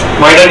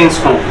widened in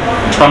scope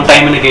from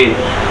time and again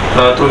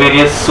through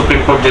various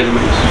Supreme Court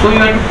judgments. So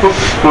you have to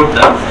put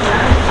that.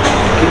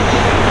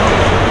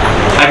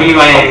 I believe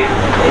I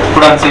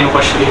could answer your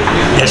question.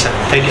 Yes, sir.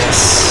 Thank you.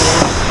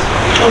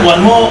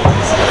 One more,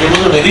 it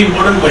was a very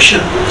important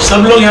question.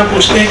 सब लोग यहाँ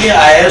पूछते हैं कि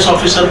IAS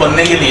officer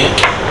बनने के लिए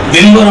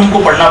दिन भर हमको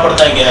पढ़ना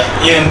पड़ता है क्या?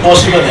 ये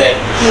इम्पॉसिबल है।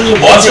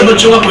 बहुत से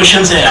बच्चों का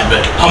क्वेश्चन है यहाँ पे।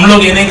 हम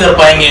लोग ये नहीं कर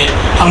पाएंगे।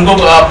 हमको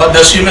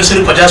 10वीं में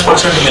सिर्फ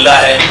 50% मिला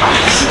है।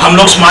 हम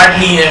लोग स्मार्ट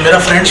नहीं है। मेरा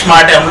फ्रेंड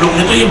स्मार्ट है। हम लोग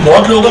नहीं। तो ये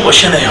बहुत लोगों का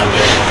क्वेश्चन है यहाँ पे।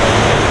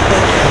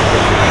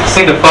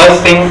 See, the first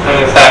thing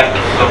is that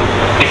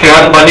if you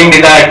have the burning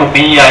desire to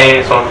be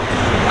IAS or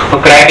to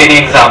crack any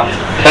exam,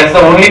 that's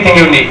the only thing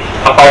you need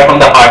apart from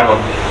the hard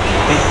work.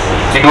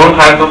 You don't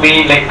have to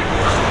be like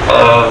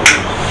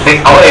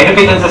our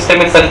education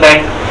system is such that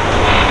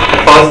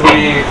first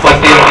year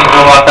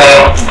जो आता है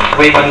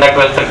वही बंदा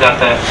 12th तक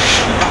जाता है.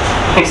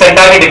 It's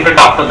entirely different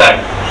after that.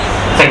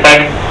 It's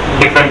entirely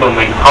different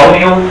domain. How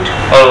you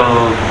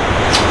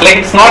like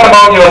it's not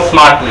about your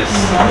smartness.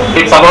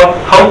 It's about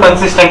how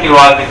consistent you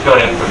are with your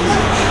efforts.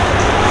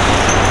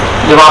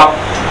 जब आप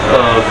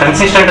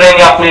consistent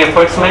रहेंगे अपने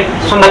efforts में,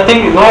 so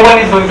no one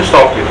is going to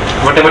stop you.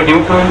 Whatever you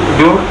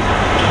do,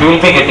 you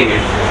will be getting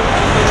it.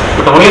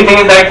 But the only thing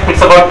is that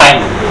it's about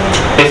time.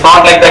 It's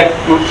not like that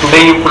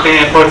today you put in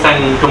efforts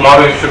and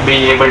tomorrow you should be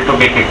able to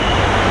get it.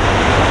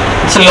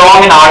 It's a long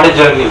and hard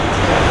journey.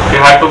 You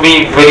have to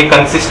be very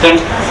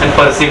consistent and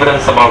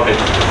perseverance about it.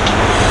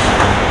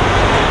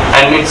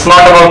 And it's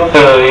not about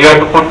you have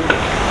to put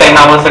 10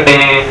 hours a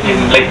day in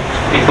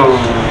into.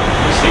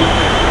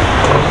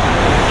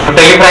 To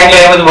tell you frankly,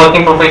 I was a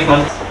working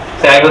professional.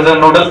 So I was a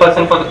nodal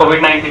person for the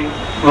COVID-19.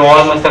 We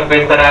all must have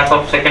faced the wrath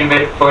of second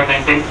wave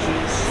COVID-19.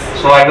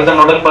 So I was a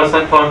nodal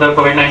person for the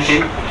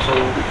COVID-19. So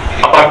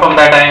apart from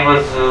that, I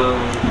was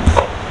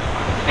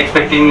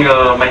expecting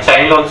my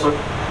child also.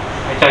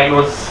 My child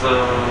was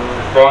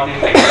born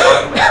in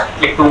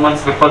like 2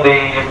 months before the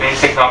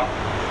mains exam.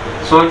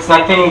 So it's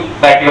nothing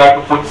that you have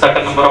to put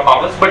certain number of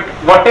hours, but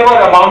whatever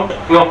amount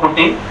you are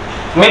putting,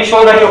 make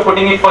sure that you are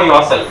putting it for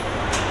yourself.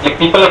 Like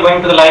people are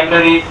going to the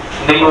library,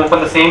 they will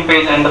open the same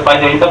page, and by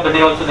the end of the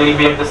day also they will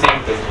be at the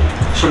same page.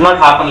 Should not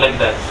happen like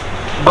that.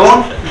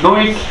 Don't do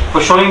it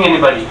for showing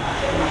anybody.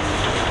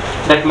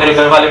 That मेरे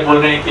घर वाले बोल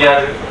रहे हैं कि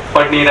यार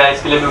पढ़ नहीं रहा है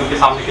इसके लिए मैं उनके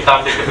सामने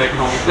किताब लेके बैठा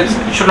हूँ.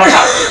 It should not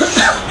happen.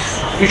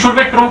 You should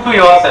be true to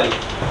yourself.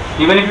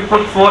 Even if you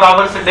put 4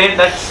 hours a day,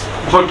 that's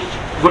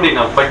good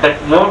enough. But that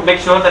make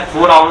sure that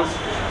 4 hours,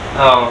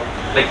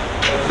 like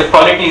the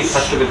quality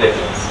has to be there.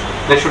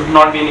 There should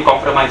not be any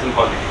compromise in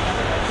quality.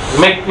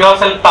 Make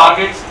yourself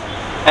targets,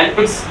 and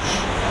it's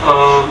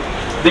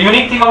the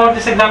unique thing about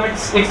this exam.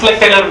 It's like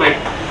tailor-made.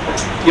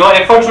 Your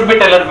effort should be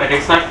tailor-made.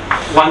 It's not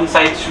one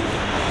size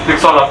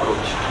fits all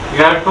approach.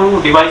 You have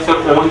to devise your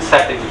own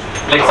strategy.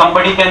 Like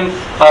somebody can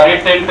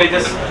read 10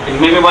 pages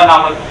in maybe 1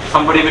 hour.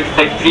 Somebody will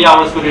take 3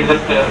 hours to read the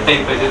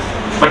 10 pages.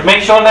 But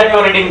make sure that you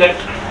are reading that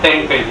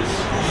 10 pages.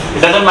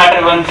 It doesn't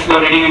matter once you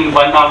are reading in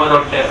 1 hour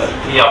or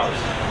 3 hours.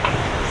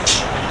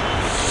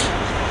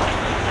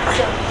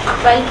 So,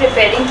 while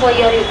preparing for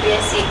your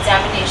UPSC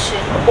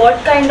examination,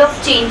 what kind of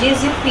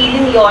changes you feel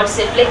in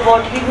yourself? Like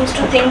what you used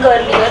to think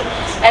earlier,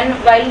 and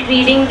while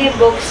reading the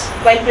books,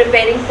 while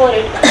preparing for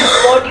it,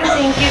 what you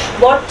think?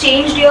 What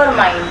changed your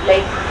mind?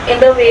 Like in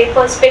the way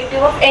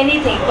perspective of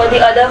anything for the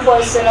other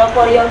person or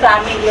for your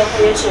family or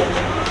for your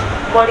children.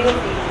 What do you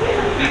feel?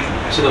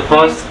 So the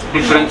first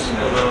difference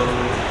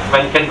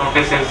one can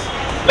notice is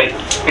like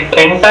it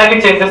entirely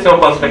changes your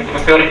perspective.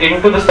 If you are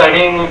into the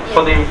studying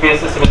for the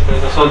UPSC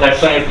semester, so that's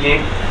why I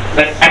believe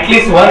that at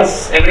least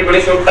once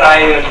everybody should try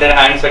their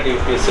hands at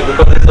UPSC,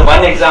 because it's the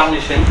one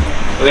examination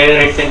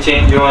where it can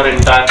change your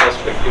entire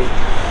perspective.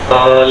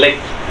 Like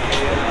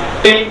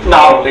till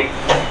now, like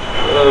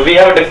we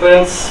have a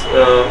different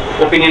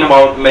opinion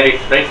about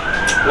merit, right?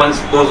 Once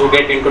those who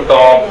get into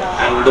top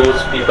and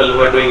those people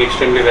who are doing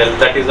extremely well,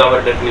 that is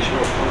our definition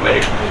of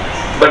merit.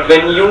 But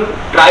when you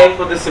try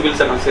for the civil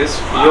services,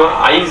 your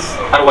eyes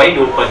are wide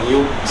open.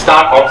 You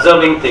start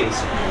observing things.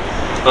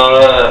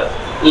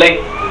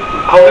 Like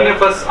how many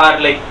of us are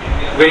like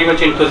very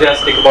much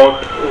enthusiastic about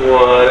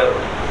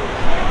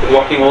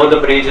walking over the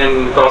bridge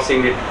and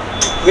crossing it?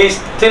 We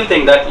still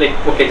think that like,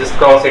 okay, just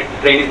cross it,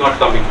 train is not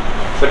coming.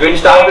 But when you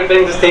start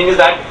preparing, this thing is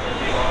that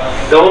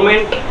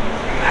government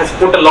has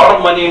put a lot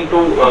of money into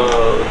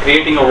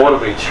creating a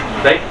overbridge,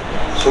 right?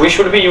 So we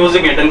should be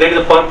using it, and there is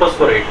a purpose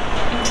for it.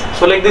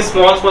 So like these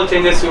small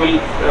changes you will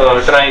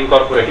try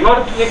incorporating,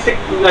 or it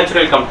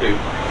naturally come to you.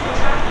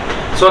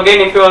 So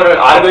again, if you are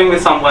arguing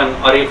with someone,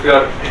 or if you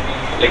are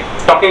like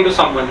talking to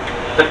someone,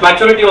 that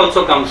maturity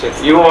also comes in.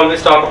 You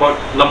always talk about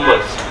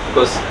numbers,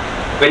 because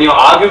when you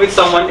argue with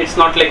someone, it's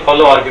not like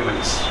hollow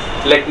arguments.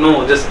 Like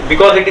no, just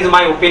because it is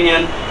my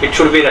opinion, it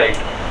should be right.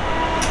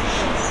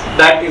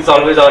 That is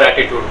always our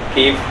attitude.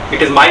 If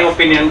it is my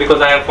opinion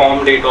because I have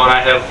formed it, or I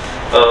have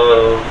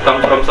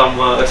come from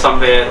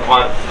somewhere,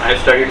 or I have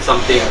studied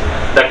something,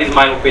 that is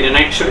my opinion.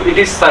 It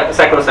is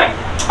sacrosanct.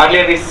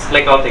 Earlier is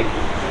like our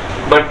thinking.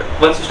 But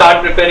once you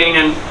start preparing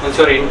and once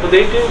you are into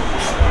it, you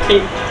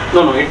think,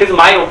 no, it is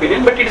my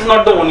opinion, but it is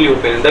not the only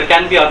opinion. There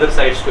can be other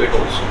sides to it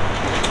also.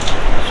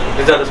 So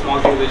these are the small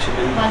things which you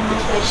can. One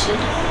more question.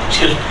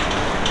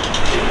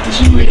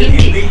 Excuse me.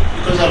 Hindi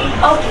because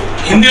Okay.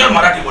 Hindi or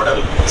Marathi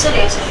whatever.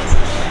 चलिए.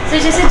 So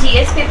जैसे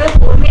GS paper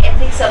 4 में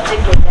ethics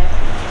subject होता है,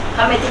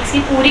 हम ethics की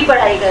पूरी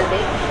पढ़ाई करते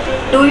हैं.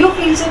 डू यू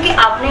फील सो कि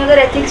आपने अगर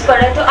एथिक्स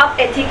पढ़ा है तो आप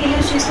एथिकली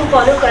उस चीज़ को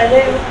फॉलो कर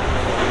रहे हो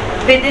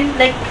विद इन,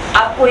 लाइक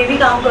आप कोई भी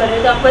काम कर रहे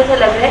हो तो आपको ऐसा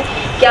लग रहा है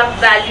कि आप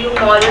वैल्यू,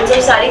 मॉरल्स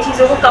और सारी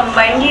चीज़ों को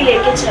कंबाइंडली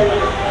लेके चल रहे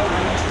हो?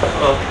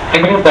 I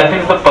believe that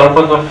is the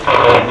purpose of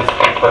this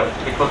paper,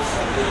 because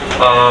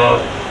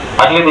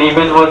earlier the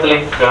image was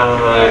like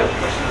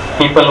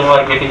people who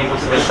are getting into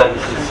civil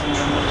services,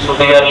 so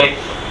they are like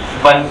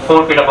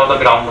 4 feet above the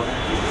ground.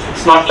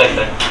 It's not like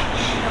that.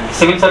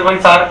 Civil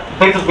servants are,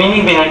 there is a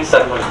meaning behind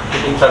servant,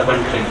 getting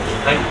servant trained,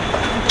 right?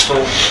 So,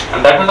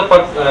 and that was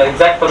the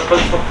exact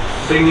purpose of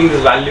bringing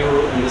this value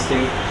and this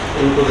thing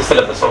into the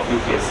syllabus of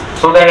UPSC,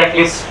 so that at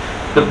least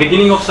the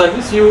beginning of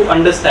service you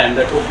understand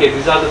that okay,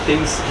 these are the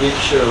things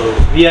which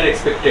we are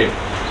expected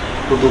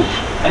to do,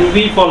 and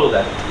we follow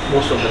that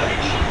most of the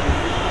time.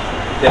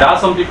 There are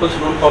some people who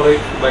don't follow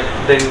it, but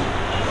then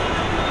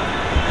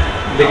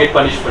they get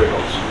punished for it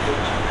also.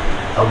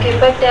 Okay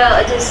but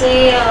जैसे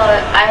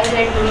I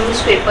read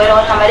newspaper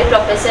और हमारे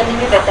professor ने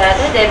भी बताया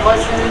था there was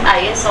an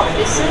IAS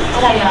officer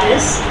और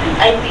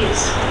IPS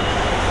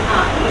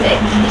हाँ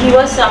he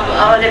was some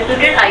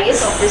reputed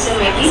IAS officer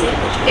may be.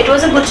 It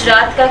was a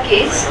Gujarat का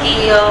केस कि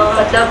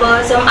मतलब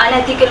सम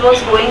unethical was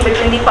going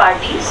between the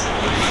parties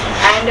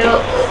and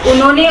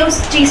उन्होंने उस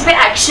चीज़ पे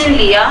एक्शन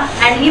लिया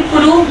and he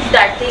prove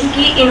that thing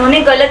कि इन्होंने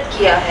गलत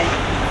किया है.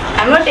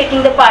 I am not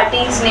taking the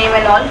parties name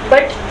and all,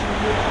 but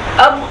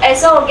अब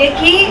ऐसा हो गया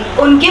कि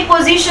उनके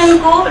पोजीशन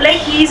को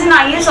like he is an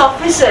IAS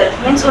officer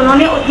means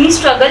उन्होंने उतनी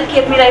स्ट्रगल की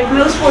अपनी लाइफ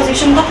में उस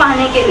पोजीशन को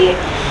पाने के लिए,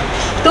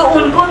 तो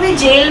उनको भी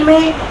जेल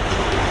में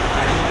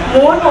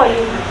मोर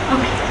वॉल्यूम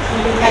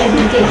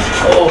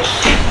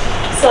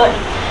सॉरी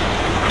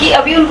कि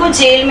अभी उनको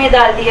जेल में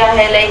डाल दिया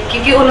है लाइक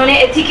क्योंकि उन्होंने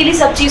एथिकली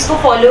सब चीज़ को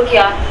फॉलो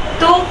किया.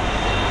 तो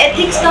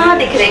एथिक्स कहाँ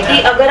दिख रहे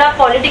कि अगर आप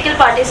पॉलिटिकल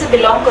पार्टी से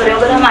बिलोंग कर रहे हो,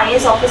 अगर हम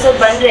IAS ऑफिसर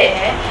बन रहे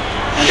हैं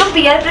तो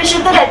पीआर प्रेशर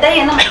तो रहता ही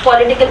है ना,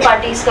 पॉलिटिकल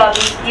पार्टीज का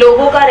भी,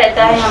 लोगों का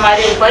रहता है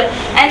हमारे ऊपर,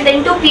 and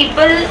then to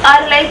people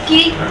are like कि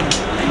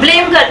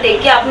ब्लेम करते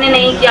कि आपने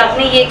नहीं किया,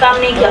 आपने ये काम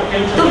नहीं किया.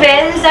 तो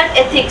where is that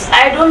ethics?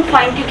 I don't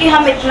find, क्योंकि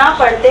हम इतना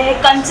पढ़ते हैं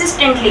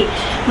कंसिस्टेंटली,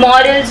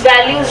 मॉरल्स,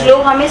 वैल्यूज लोग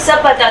हमें सब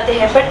बताते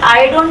हैं, बट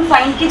आई डोंट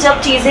फाइंड कि जब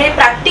चीज़ें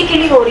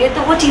प्रैक्टिकली हो रही है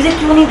तो वो चीज़ें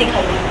क्यों नहीं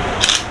दिखाई देती?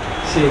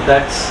 See,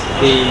 that's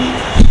the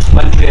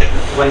one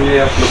way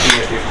of looking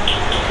at it.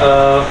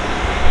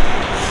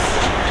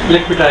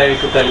 Let me try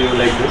to tell you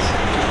like this.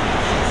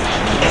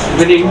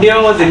 When India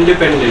was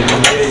independent,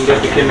 India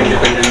became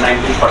independent in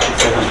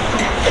 1947.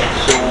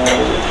 So,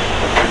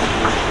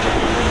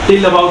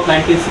 till about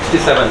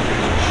 1967,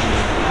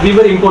 we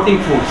were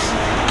importing foods.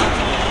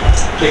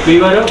 like we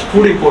were a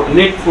food importer,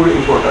 net food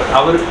importer.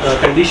 Our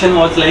condition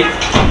was like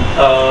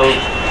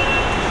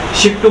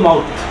ship to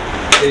mouth,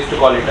 they used to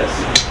call it as,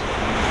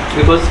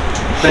 because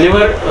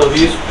whenever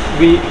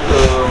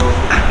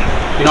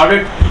in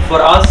order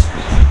for us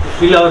to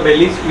fill our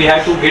bellies, we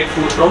had to get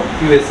food from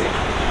USA.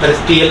 That is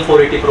TL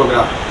 480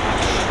 program.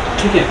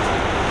 Okay.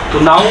 So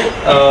now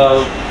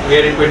we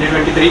are in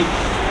 2023.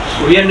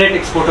 We are net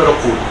exporter of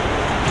food.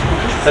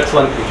 That's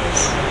one thing.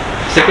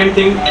 Second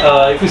thing,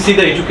 if you see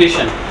the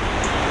education,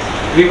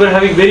 we were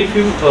having very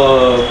few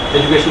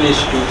education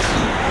institutes,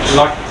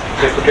 not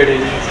reputed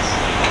in.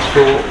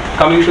 So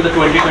coming to the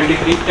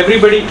 2023,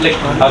 everybody, like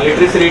our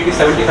literacy rate is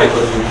 75%.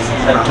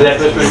 That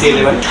was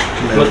 2011.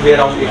 It must be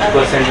around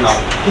 80% now.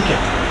 Okay.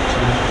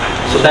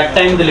 So that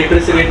time the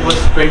literacy rate was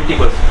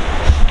 20%.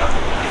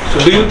 So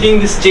do you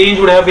think this change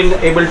would have been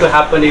able to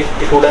happen if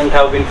it wouldn't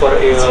have been for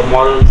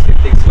morals,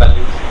 ethics,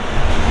 values?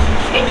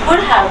 It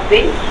would have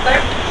been,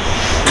 but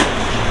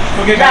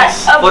Okay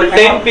guys, for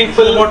 10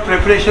 people, about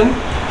preparation,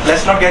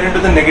 let's not get into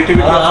the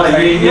negativity of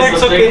society. Yeah,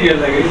 it's okay.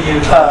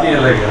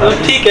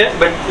 ठीक है,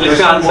 but let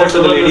me answer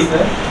to the lady.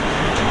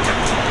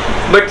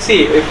 But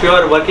see, if you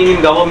are working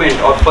in government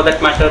or for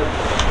that matter,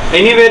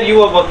 anywhere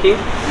you are working,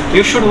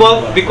 you should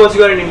work because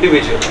you are an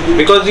individual,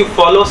 because you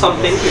follow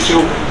something, if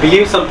you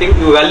believe something,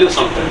 you value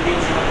something.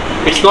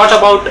 It's not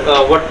about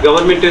what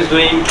government is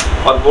doing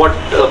or what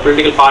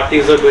political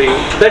parties are doing.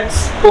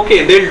 That's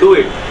okay, they'll do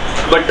it.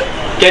 But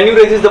can you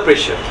resist the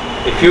pressure?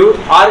 If you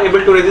are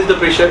able to resist the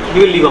pressure,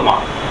 you will leave a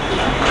mark.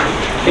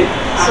 Okay?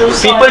 So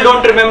people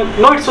don't remember.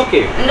 No, it's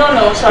okay. No,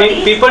 sorry.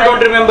 People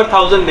don't remember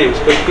 1,000 names,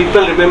 but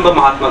people remember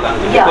Mahatma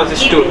Gandhi because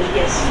it's true.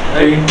 Yes.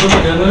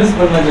 journalist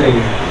बनना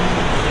चाहिए.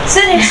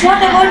 Sir, it's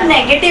not about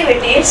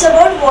negativity. It's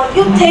about what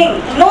you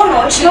think. No,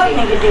 it's not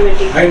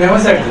negativity. I never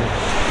said that.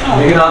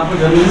 लेकिन आपको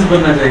journalist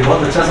बनना चाहिए.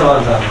 बहुत अच्छा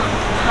सवाल था.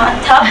 हाँ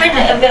था,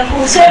 but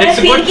whosoever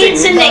feel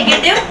it's a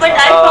negative, but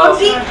I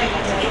found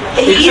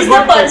he is the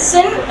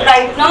person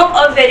right now,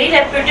 a very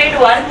reputed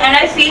one, and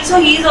I feel so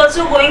he is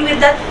also going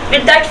with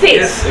that phase.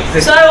 Yes,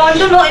 exactly. So I want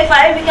to know if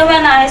I become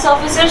an IAS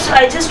officer, so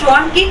I just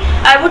want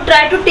I would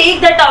try to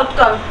take that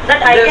outcome,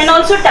 that I can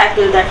also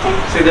tackle that thing.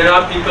 See, there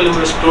are people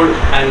who stood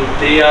and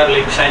they are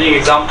like shining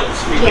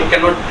examples. People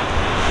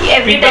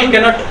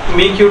cannot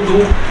make you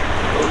do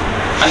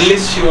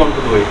unless you want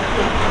to do it.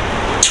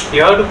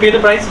 You have to pay the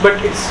price,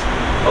 but it's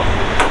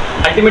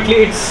ultimately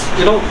it's,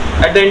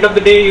 at the end of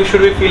the day you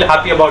should feel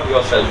happy about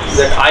yourself,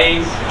 that I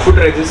could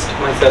resist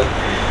myself,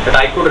 that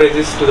I could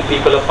resist to the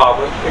people of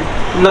power.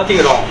 Nothing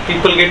wrong.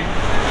 People get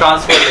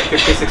transferred like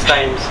 56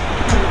 times,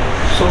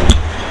 so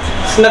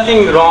it's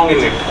nothing wrong in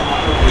it.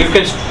 You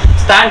can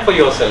stand for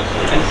yourself,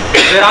 and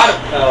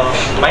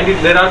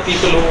there are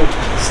people who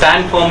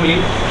stand firmly,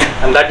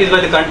 and that is why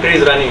the country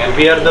is running, and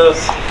we are the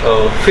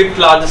 5th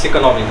largest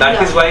economy.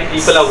 That is why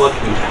people are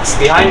working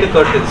behind the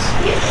curtains.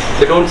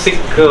 They don't seek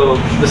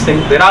this thing.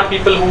 There are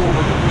people who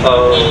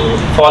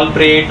fall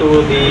prey to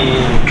the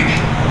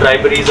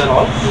briberies and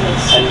all,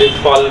 and they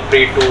fall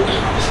prey to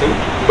this thing.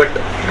 But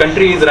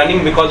country is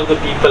running because of the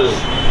people.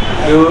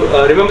 You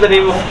remember the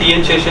name of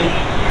T.N. Session?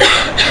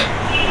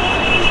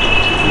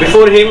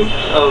 Before him,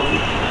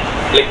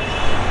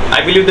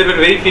 I believe there were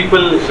very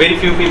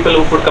few people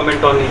who could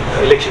comment on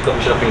the Election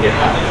Commission of India,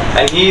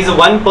 and he is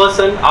one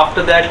person.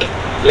 After that,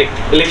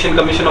 Election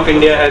Commission of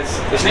India has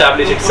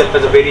established itself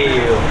as a very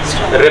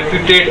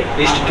reputed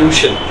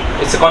institution.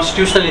 It's a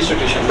constitutional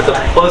institution, but the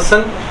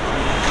person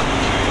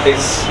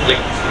is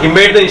he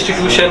made the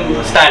institution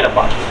stand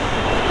apart.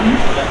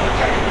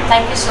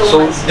 Thank you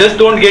so much. So just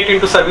don't get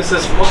into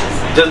services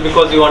just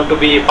because you want to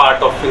be a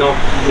part of,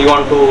 you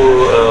want to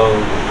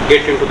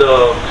get into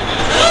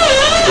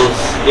those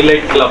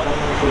elite club.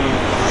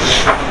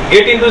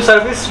 Get into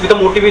service with the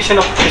motivation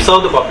of to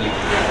serve the public.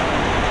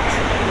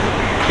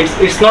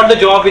 It's not the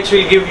job which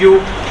will give you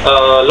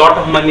a lot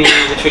of money,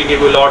 which will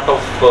give you a lot of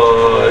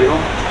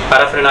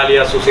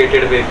paraphernalia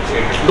associated with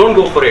it. Don't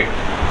go for it.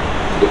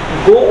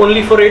 Go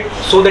only for it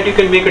so that you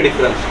can make a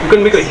difference. You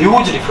can make a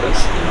huge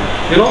difference.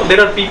 There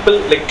are people,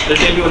 I'll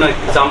tell you an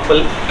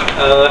example.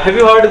 Have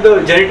you heard of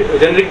the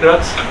generic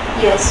drugs?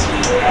 Yes.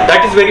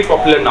 That is very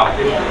popular now.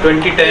 In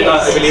 2010,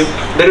 I believe,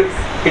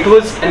 it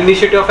was an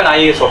initiative of an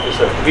IAS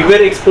officer. We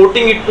were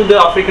exporting it to the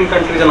African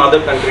countries and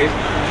other countries,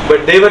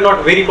 but they were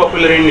not very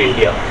popular in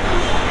India.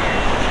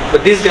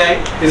 But this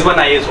guy is one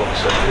IAS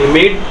officer. He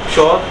made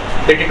sure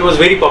that it was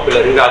very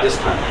popular in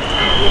Rajasthan.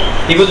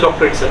 He was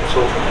doctor itself,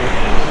 so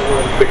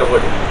a bit of a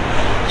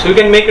difference. So you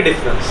can make a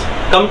difference.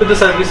 Come to the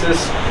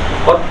services,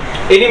 or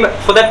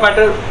for that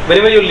matter,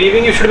 whenever you're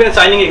leaving, you should be a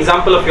shining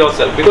example of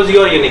yourself, because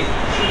you are unique.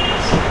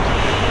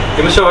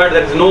 You must have heard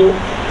there is no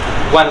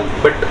one,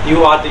 but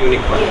you are the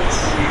unique one.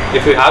 Yes.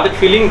 If you have that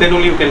feeling, then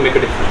only you can make a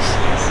difference.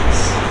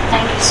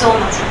 Thank you so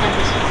much.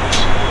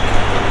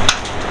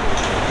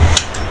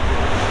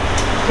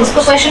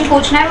 जिसको question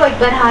पूछना है वो एक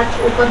बार हाथ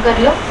ऊपर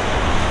कर लो.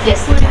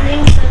 Yes. Good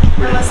evening sir.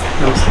 नमस्ते.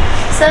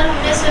 Sir,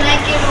 हमने सुना है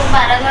कि लोग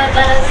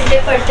 12 घंटे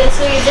पढ़ते हैं,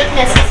 so is it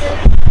necessary?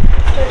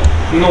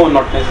 No,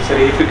 not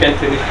necessary. If you can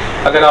finish,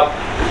 अगर आप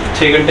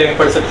 6 घंटे में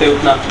पढ़ सकते हैं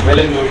उतना वेल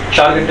एंड गुड,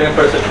 4 घंटे में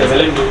पढ़ सकते हैं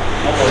वेल एंड गुड,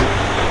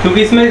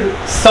 क्योंकि इसमें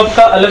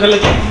सबका अलग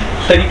अलग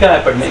तरीका है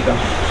पढ़ने का,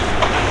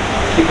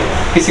 ठीक है।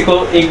 किसी को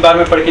एक बार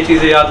में पढ़ के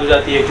चीज़ें याद हो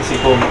जाती है, किसी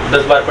को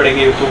 10 बार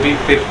पढ़ेंगे तो भी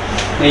फिर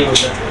नहीं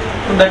होता,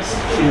 तो that's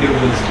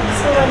individual.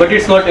 But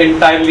it's not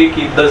entirely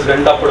कि 10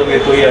 घंटा पढ़ोगे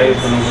तो ही IAS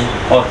बनोगे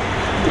और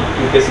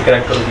UPSC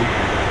क्रैक करोगे।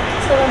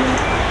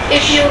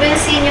 If you will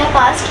see in your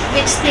past,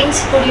 which things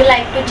would you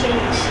like to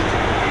change?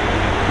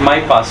 My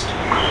past?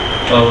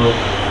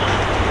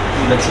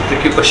 That's a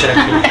tricky question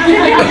actually.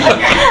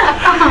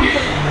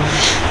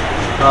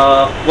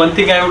 One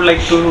thing I would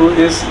like to do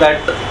is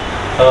that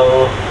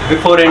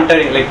before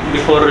entering, like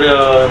before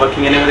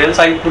working anywhere else,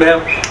 I could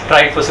have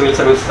tried for civil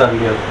services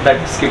earlier.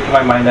 That skipped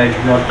my mind. I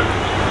did not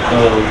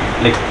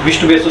like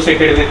wish to be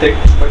associated with it,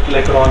 but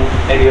later on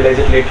I realized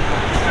it later,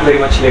 very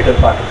much later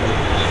part of it.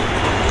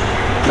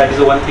 That is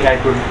the one thing I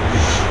could.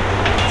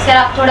 Sir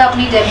आप थोड़ा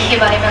अपनी journey के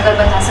बारे में अगर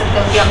बता सकते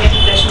हो कि आपने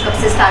प्रिपरेशन कब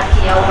से स्टार्ट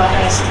किया हुआ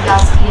है,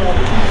 लास्ट ईयर,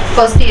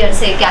 फर्स्ट ईयर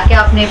से क्या क्या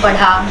आपने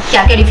पढ़ा,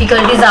 क्या क्या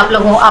डिफिकल्टीज आप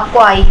लोगों आपको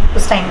आई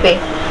उस टाइम पे,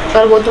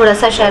 और वो थोड़ा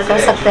सा शेयर कर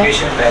सकते हैं।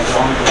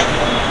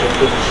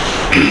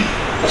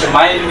 अच्छा,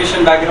 my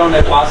education background,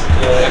 I passed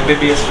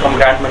MBBS from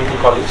Grant Medical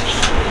College.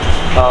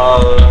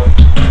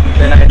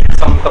 Then I did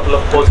some couple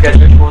of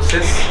postgraduate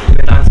courses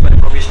to enhance my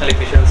professional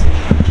efficiency,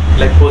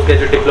 like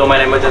postgraduate diploma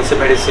in emergency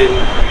medicine.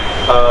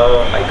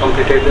 I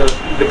completed a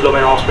diploma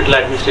in hospital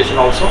administration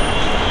also.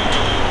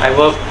 I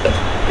worked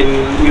in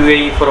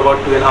UAE for about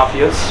 2.5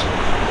 years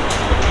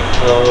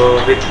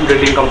with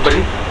drilling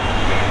company.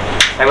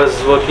 I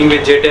was working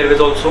with Jet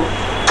Airways also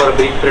for a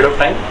brief period of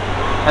time,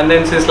 and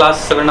then since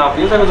last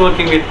 7.5 years I was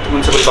working with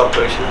municipal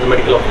corporation as a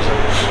medical officer.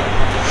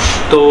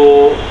 So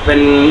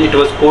when it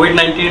was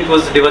COVID-19, it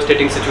was a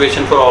devastating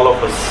situation for all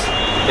of us,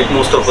 like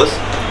most of us.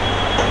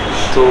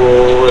 So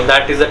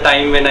that is the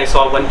time when I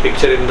saw one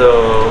picture in the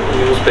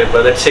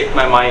newspaper that shook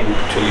my mind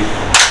actually.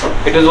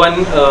 It was one,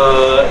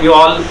 you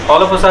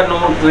all of us are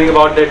knowing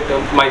about that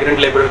migrant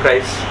labor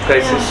crisis.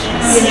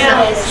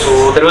 Yes.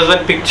 So there was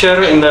one picture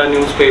in the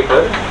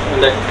newspaper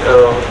that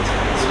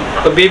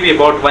a baby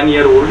about 1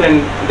 year old,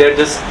 and they're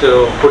just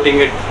putting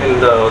it in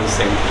the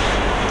thing.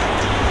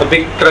 A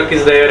big truck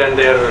is there and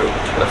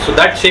so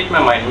that shook my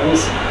mind.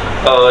 Means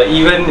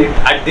even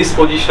at this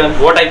position,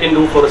 what I can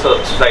do for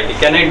society?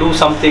 Can I do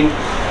something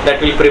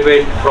that will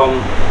prevent from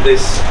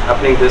this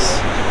happening?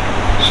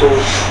 So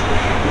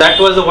that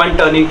was the one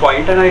turning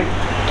point, and I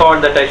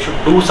thought that I should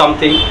do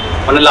something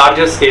on a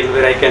larger scale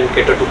where I can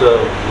cater to the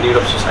need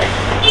of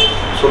society.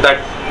 So that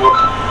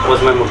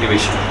was my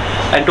motivation.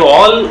 And to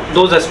all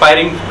those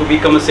aspiring to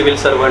become a civil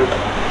servant,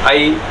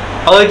 I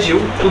urge you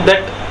to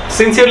that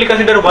sincerely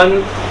consider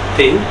one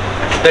thing,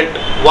 that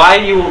why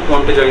you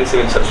want to join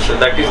civil services.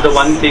 That is the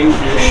one thing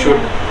you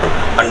should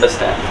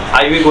understand.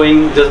 Are you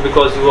going just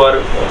because you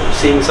are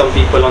seeing some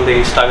people on the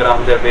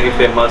Instagram, they are very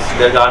famous,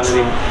 they are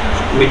garnering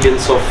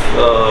millions of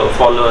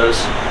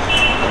followers,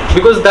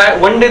 because that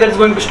one day that's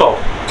going to stop,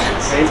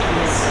 right?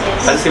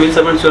 As civil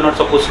servants, you are not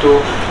supposed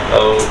to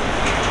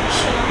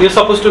you're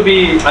supposed to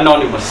be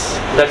anonymous.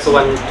 That's the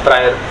one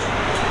prior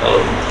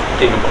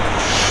thing about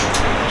it.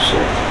 So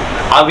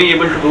are we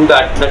able to do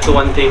that? That's the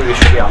one thing we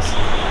should be asking.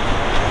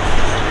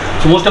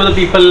 So most of the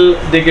people,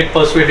 they get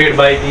persuaded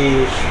by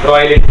the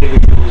royal entry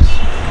videos.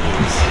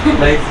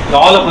 Like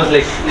all of us,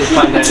 like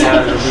find that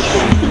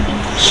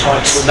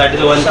so that is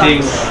the one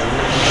thing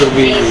to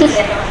be.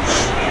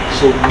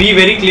 So be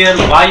very clear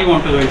why you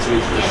want to join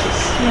civil services.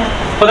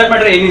 For that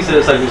matter, any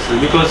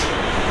services, because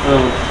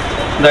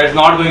that is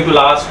not going to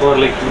last for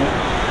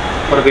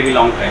for a very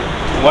long time.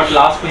 What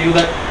lasts for you,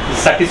 that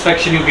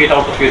satisfaction you get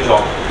out of your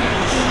job.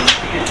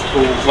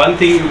 So one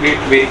thing you get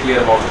very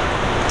clear about.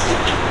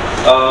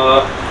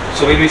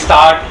 So when we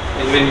start,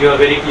 and when you are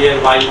very clear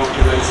why you want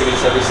to join civil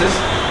services,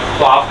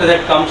 so after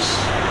that comes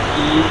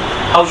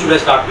how should I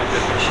start my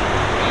preparation?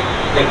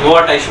 Like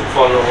what I should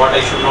follow, what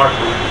I should not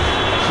do.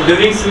 So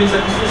during civil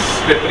services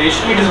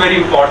preparation, it is very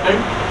important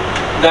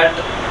that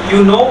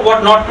you know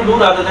what not to do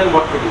rather than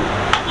what to do.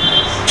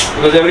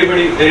 Because there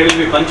will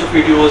be a bunch of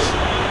videos,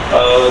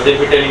 they'll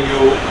be telling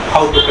you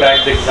how to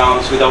crack the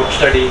exams without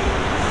studying.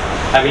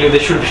 I believe they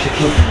should be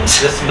taking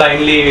just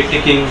blindly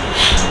ticking.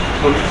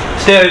 So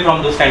stay away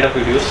from those kind of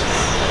videos.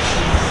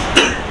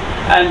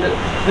 And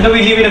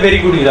we live in a very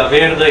good era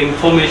where the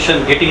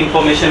getting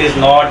information is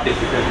not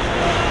difficult.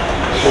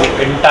 So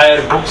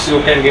entire books you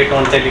can get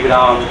on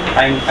Telegram.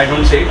 I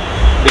don't say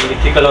being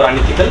ethical or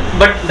unethical,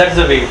 but that's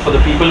the way for the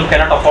people who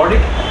cannot afford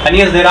it. And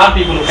yes, there are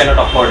people who cannot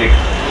afford it.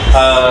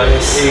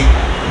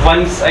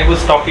 Once I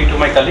was talking to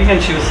my colleague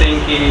and she was saying,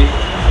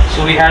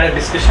 so we had a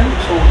discussion.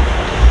 So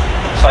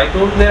I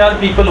told there are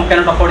people who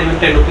cannot afford even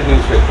 10 rupees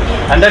newspaper,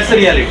 and that's the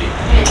reality.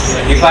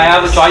 If I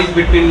have a choice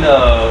between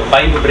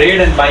buying a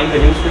bread and buying a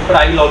newspaper,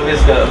 I will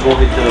always go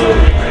with the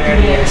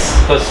bread.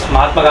 Because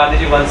Mahatma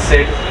Gandhi once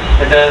said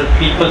that there are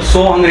people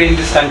so hungry in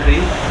this country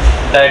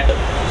that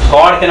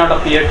God cannot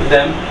appear to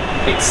them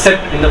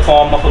except in the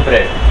form of a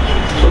bread.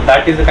 So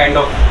that is the kind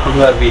of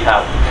hunger we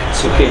have.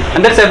 Okay,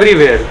 and that's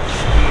everywhere.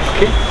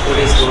 Okay.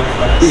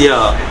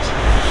 Yeah.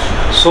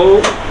 So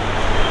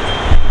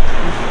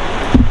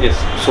yes,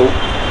 so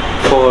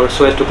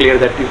as to clear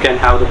that, you can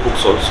have the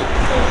books also.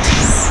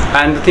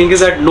 And the thing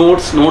is that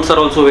notes are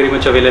also very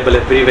much available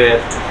everywhere.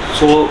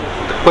 So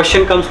the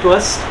question comes to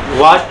us,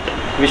 what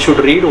we should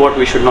read, what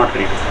we should not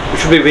read. We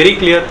should be very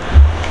clear.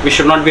 We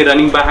should not be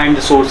running behind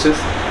the sources.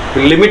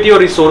 Limit your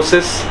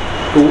resources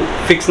to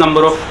fixed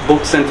number of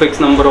books and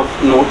fixed number of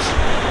notes.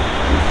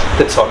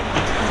 That's all.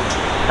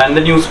 And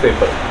the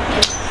newspaper.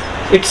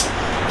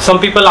 Some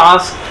people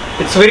ask,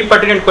 it's a very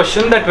pertinent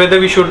question that whether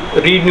we should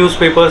read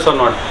newspapers or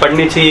not.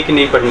 पढ़ने चाहिए कि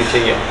नहीं पढ़ने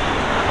चाहिए.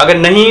 अगर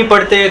नहीं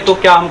पढ़ते तो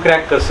क्या हम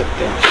क्रैक कर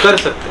सकते हैं? कर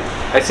सकते हैं.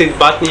 ऐसी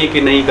बात नहीं है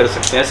कि नहीं कर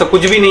सकते हैं. ऐसा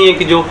कुछ भी नहीं है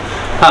कि जो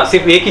हाँ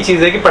सिर्फ एक ही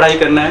चीज़ है कि पढ़ाई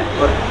करना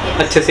है और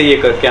अच्छे से ये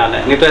करके आना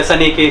है. नहीं तो ऐसा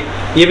नहीं कि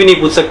ये भी नहीं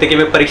पूछ सकते कि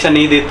मैं परीक्षा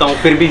नहीं देता हूँ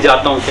फिर भी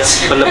जाता हूँ क्या,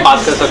 मतलब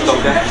पास कर सकता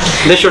हूँ क्या.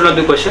 This should not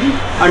be question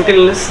until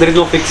unless there is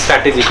no fix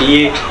strategy कि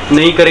ये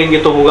नहीं करेंगे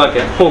तो होगा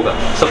क्या. होगा,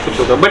 सब कुछ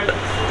होगा, but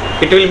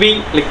it will be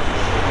like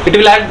it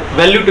will add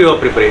value to your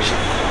preparation.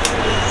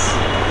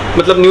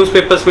 मतलब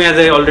न्यूज़पेपर्स में, as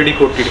I already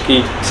quoted, कि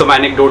some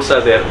anecdotes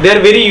are there. They are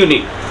very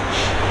unique.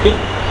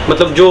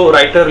 मतलब जो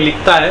राइटर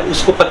लिखता है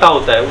उसको पता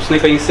होता है, उसने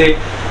कहीं से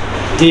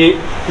ये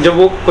जब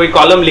वो कोई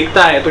कॉलम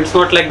लिखता है तो it's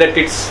not like that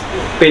it's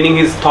penning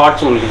his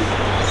thoughts only,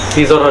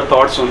 his or her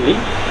thoughts only.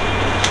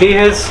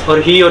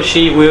 He or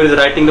she whoever is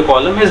writing the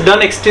column has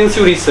done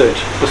extensive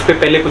research. उस पर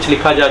पहले कुछ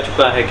लिखा जा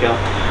चुका है क्या,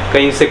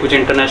 कहीं से कुछ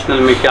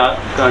इंटरनेशनल में क्या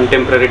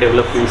कंटेम्प्रेरी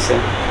डेवलपमेंट्स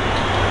हैं.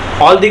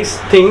 All these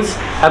things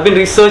have been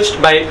researched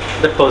by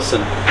the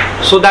person,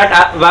 so that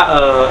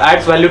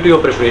adds value to your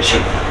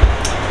preparation.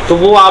 तो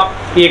वो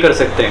आप ये कर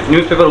सकते हैं,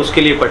 न्यूज़पेपर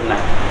उसके लिए पढ़ना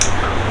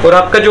है. और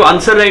आपका जो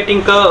आंसर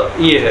राइटिंग का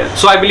ये है,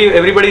 so I believe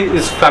everybody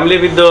is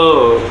familiar with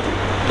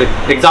the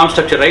exam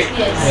structure, right?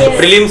 Yes. So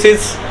prelims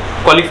is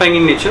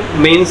qualifying in nature,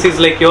 mains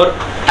is like you're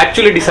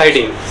actually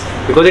deciding,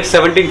 because it's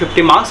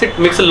 1750 marks, it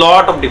makes a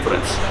lot of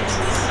difference.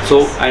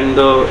 So and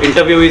the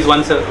interview is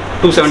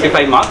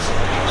 275 marks.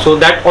 So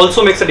that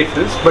also makes a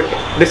difference, but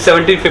this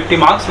 1750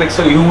 marks makes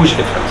a huge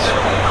difference.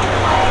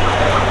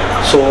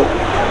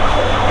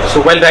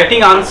 So while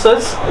writing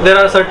answers, there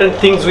are certain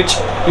things which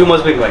you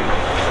must be knowing.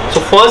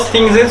 So first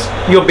things is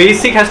your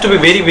basic has to be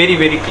very, very,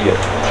 very clear,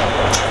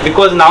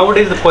 because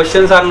nowadays the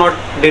questions are not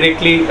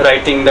directly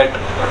writing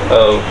that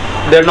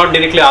they are not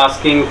directly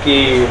asking ki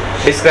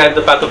describe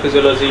the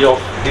pathophysiology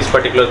of this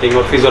particular thing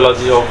or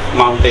physiology of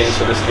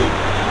mountains or this thing.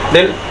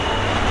 Then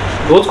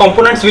those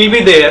components will be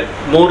there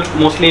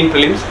mostly in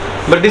prelims,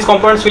 but these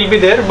components will be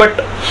there, but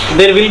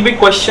there will be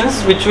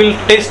questions which will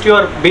test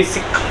your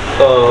basic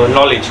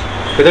knowledge,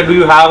 whether do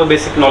you have a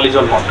basic knowledge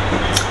or not.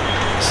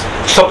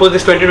 Suppose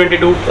this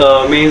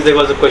 2022 means there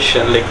was a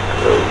question like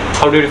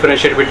how do you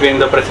differentiate between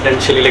the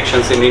presidential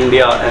elections in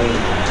India and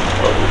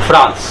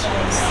France.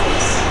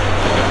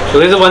 So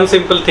there is one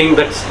simple thing,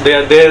 that's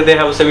they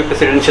have a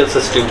semi-presidential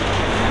system.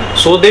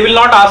 So they will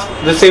not ask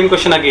the same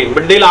question again,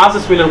 but they'll ask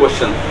a similar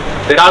question.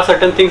 There are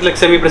certain things like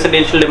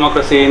semi-presidential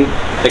democracy in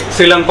like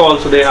Sri Lanka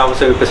also they have a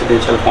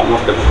semi-presidential form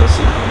of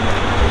democracy.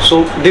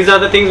 So these are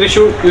the things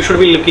you should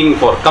be looking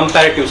for,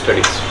 comparative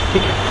studies.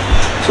 Okay.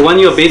 So one,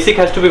 your basic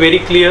has to be very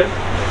clear,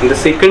 and the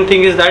second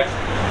thing is that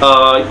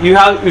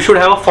you should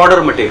have a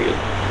fodder material.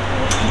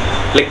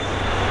 Like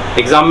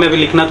exam में भी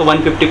लिखना तो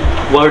 150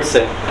 words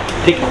है,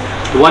 ठीक है.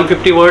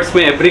 150 words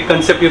में every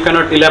concept you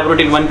cannot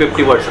elaborate in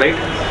 150 words, right?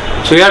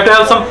 So you have to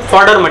have some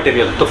fodder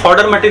material. तो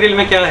fodder material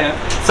में क्या है?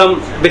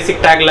 Some basic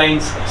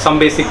taglines, some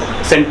basic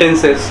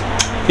sentences.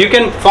 You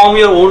can form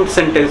your own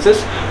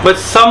sentences, but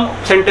some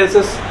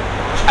sentences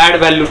add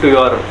value to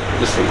your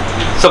this thing.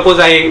 Suppose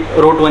I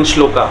wrote one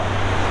shloka.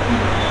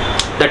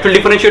 That will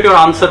differentiate your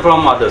answer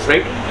from others,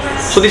 right?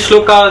 So the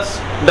shlokas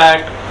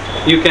that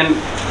you can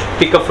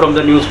pick up from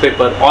the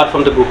newspaper or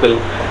from the Google.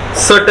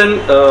 Certain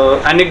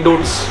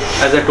anecdotes,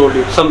 as I told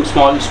you, some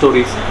small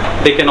stories,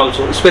 they can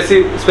also,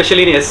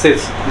 especially in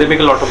essays, they make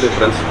a lot of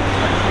difference.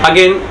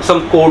 Again,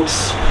 some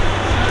quotes,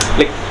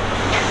 like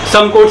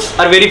some quotes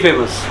are very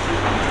famous.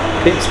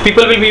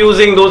 People will be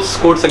using those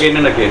quotes again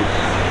and again.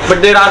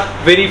 But there are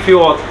very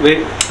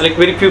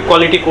few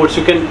quality quotes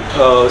you can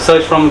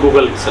search from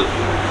Google itself,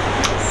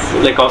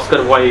 like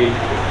Oscar Wilde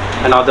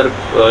and other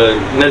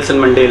Nelson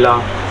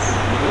Mandela.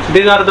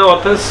 These are the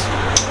authors.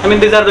 I mean,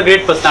 these are the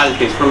great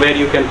personalities from where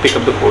you can pick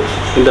up the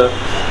quotes in the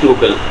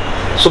Google.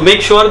 So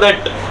make sure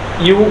that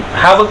you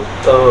have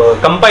a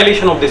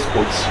compilation of these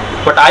quotes.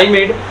 What I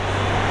made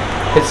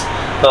is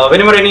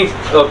whenever any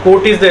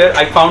quote is there,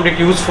 I found it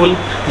useful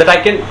that I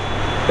can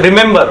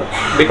remember,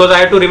 because I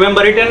have to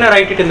remember it and I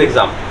write it in the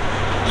exam.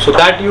 So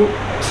that you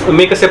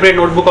make a separate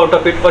notebook out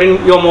of it, or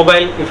in your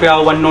mobile if you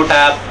have OneNote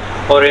app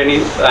or any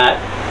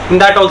in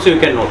that also you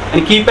can note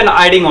and keep an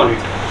adding on it.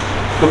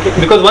 Okay,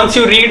 because once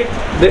you read,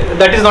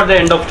 that is not the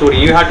end of story.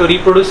 You have to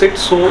reproduce it,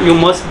 so you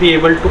must be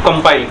able to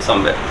compile it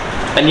somewhere.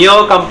 And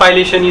your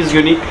compilation is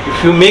unique.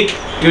 If you make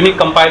unique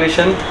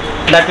compilation,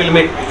 that will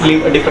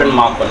leave a different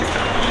mark on it.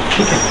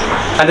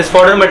 And this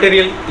fodder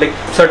material, like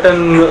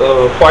certain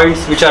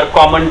points which are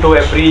common to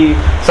every,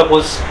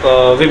 suppose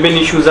women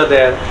issues are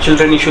there,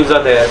 children issues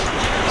are there,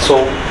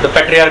 so the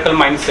patriarchal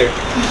mindset,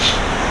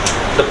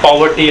 the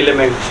poverty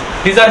element,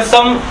 these are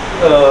some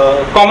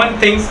common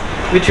things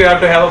which you have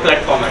to have a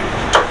platform at.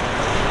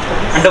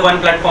 Under one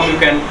platform you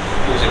can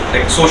use it,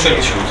 like social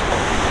issues.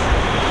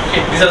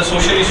 Okay, these are the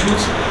social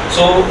issues.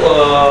 So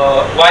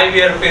why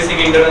we are facing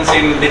ignorance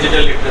in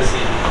digital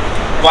literacy,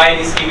 why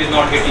any scheme is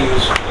not getting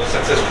used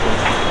successful.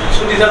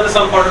 So these are the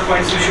some important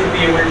points you should be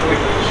able to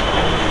introduce.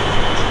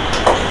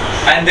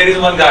 And there is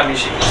one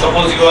garnishing.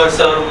 Suppose you are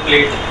served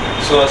plate,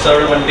 so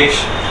served one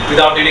dish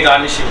without any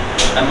garnishing,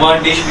 and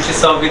one dish which is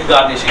served with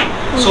garnishing.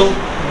 So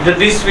the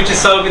dish which is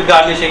served with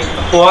garnishing,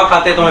 poha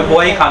खाते हैं तो हमें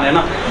पोहा ही खाना है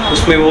ना,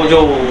 उसमें वो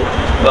जो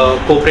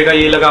कोपरे का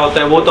ये लगा होता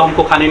है वो तो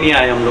हमको खाने नहीं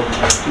आए हम लोग,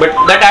 but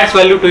that adds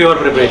value to your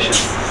preparation.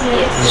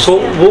 So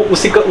वो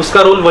उसी का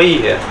उसका रोल वही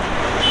है,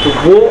 तो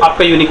वो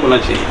आपका यूनिक होना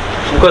चाहिए,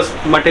 because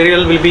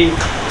material will be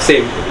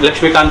same.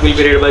 Laxmikant will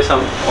be read by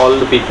some all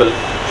the people.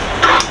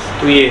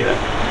 तो ये है,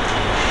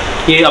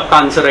 ये आपका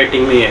आंसर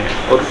राइटिंग में है.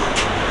 और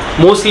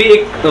मोस्टली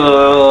एक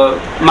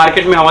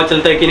मार्केट में हवा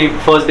चलता है कि नहीं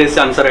फर्स्ट डे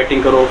से आंसर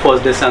राइटिंग करो,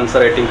 फर्स्ट डे से आंसर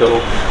राइटिंग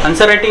करो.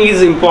 Answer writing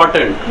is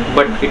important,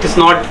 but it is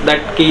not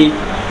that कि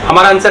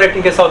हमारा आंसर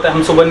राइटिंग कैसा होता है,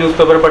 हम सुबह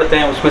न्यूज़पेपर पढ़ते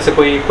हैं, उसमें से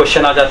कोई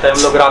क्वेश्चन आ जाता है,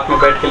 हम लोग रात में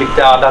बैठ के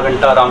लिखते हैं आधा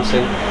घंटा आराम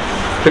से,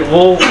 फिर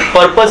वो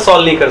पर्पज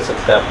सॉल्व नहीं कर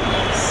सकता है.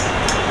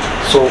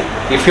 So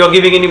if you are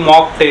giving any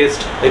mock test,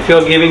 if you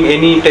are giving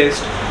any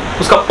test,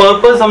 उसका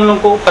पर्पज हम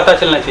लोग को पता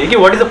चलना चाहिए कि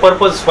what is the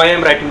purpose why I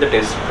am writing the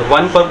test.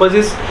 One purpose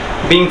is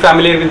being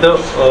familiar with the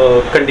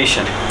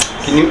condition,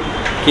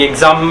 कि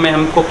exam में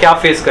हमको क्या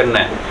फेस करना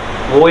है,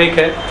 वो एक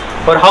है,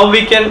 और how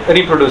we can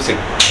reproduce it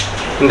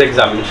in the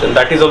examination,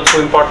 that is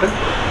also important.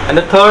 And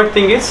the third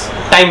thing is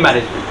time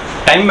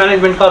management. Time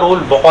management का रोल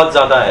बहुत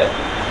ज़्यादा है.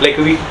 Like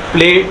we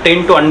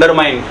tend to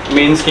undermine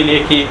mains के लिए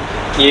कि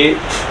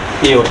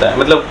ये होता है,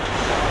 मतलब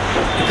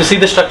if you see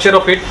the structure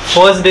of it,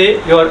 first day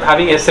you are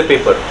having essay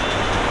paper,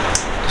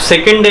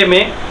 second day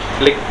में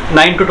like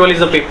 9 to 12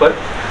 is the paper,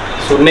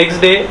 so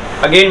next day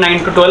again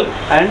 9 to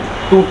 12 and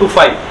 2 to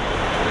 5,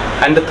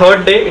 and the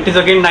third day it is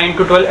again 9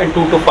 to 12 and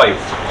 2 to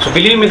 5. So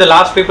believe me, the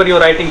last paper you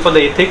are writing for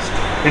the ethics,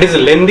 it is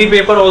a lengthy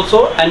paper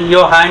also, and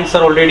your hands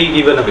are already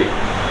given away,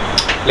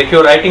 like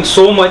you are writing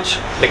so much,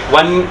 like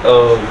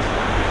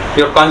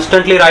you are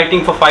constantly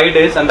writing for 5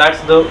 days, and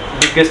that's the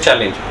biggest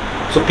challenge.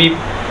 So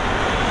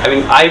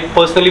I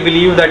personally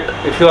believe that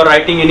if you are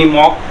writing any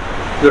mock,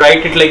 you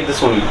write it like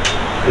this only,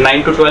 9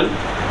 to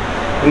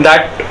 12 in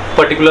that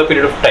particular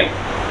period of time.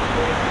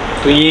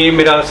 तो ये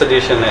मेरा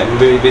suggestion है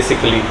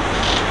basically.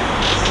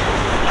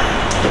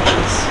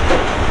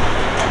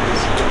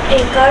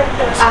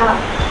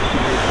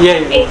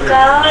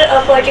 एका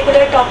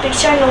particular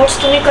टॉपिकच्या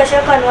notes तुम्ही कशा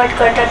convert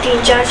करता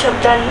 3-4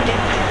 शब्दांमध्ये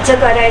जर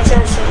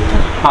करायचं असेल तर?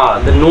 हां,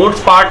 द नोट्स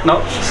पार्ट ना,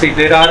 सी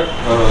there are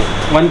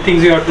one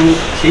things you have to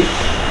सी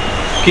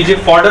की जे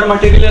फॉर्डर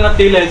मटेरियल आहे ना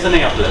ते लिहायचं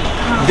नाही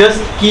आपल्याला, just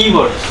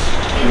keywords.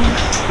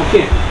 Okay,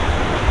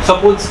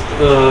 suppose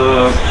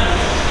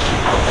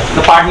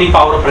the pardoning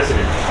power of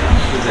president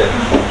is there,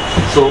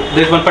 so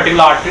there is one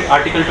particular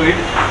article to it,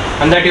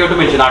 and that you have to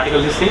mention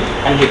article this thing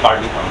and the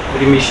pardoning power,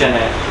 remission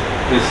है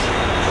this,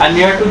 and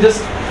you have to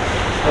just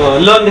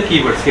learn the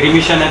keywords.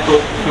 Remission है तो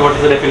what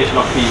is the definition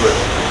of keyword?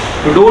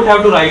 You don't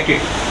have to write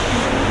it,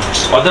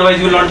 otherwise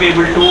you will not be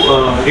able to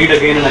read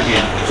again and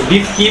again. So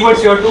these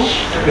keywords you have to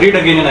read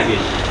again and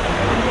again.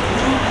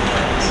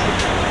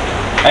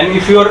 And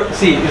if you are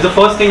is the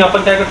first thing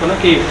अपन क्या करते हैं ना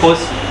कि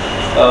first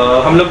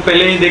हम लोग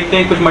पहले ही देखते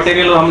हैं कुछ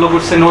मटेरियल और हम लोग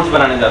उससे नोट्स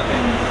बनाने जाते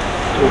हैं.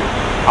 तो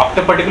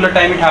after particular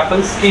time it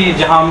happens कि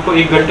जहाँ हमको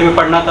 1 घंटे में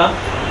पढ़ना था,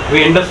 we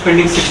and up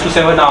spending 6 to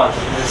 7 hours,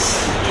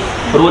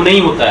 और वो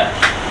नहीं होता है.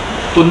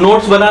 तो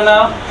नोट्स बनाना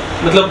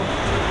मतलब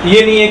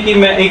ये नहीं है कि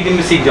मैं एक दिन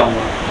में सीख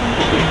जाऊँगा.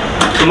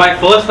 So my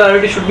first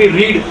priority should be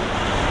read.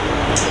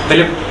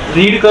 पहले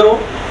रीड करो,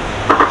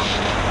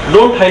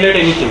 don't highlight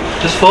anything,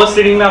 just first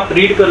reading में आप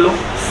रीड कर लो,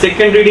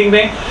 सेकेंड रीडिंग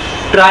में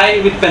ट्राई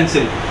विथ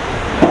पेंसिल.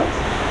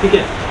 ठीक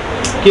है,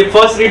 कि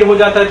फर्स्ट रीड हो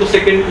जाता है तो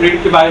सेकेंड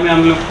रीड के बारे में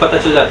हम लोग पता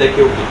चल जाता है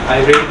कि ओके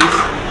आई रेड दिस,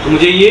 तो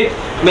मुझे ये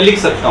मैं लिख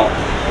सकता हूँ,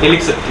 ये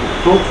लिख सकती हूँ,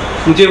 तो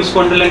मुझे उसको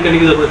अंडरलाइन करने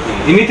की ज़रूरत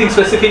नहीं. Anything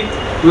specific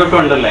you have to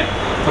underline.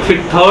 और फिर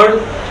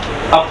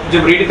थर्ड आप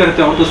जब रीड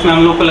करते हो तो उसमें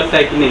हम लोग को लगता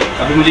है कि नहीं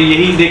अभी मुझे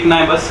यही देखना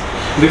है बस,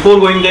 before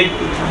going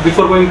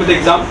to the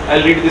exam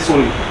I read this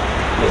only.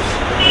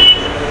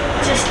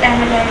 Just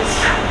analyse.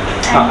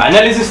 हाँ,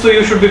 एनालिसिस तो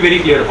you should be very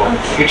clear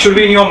about, it should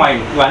be in your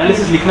mind.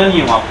 Analysis लिखना नहीं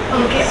है वहाँ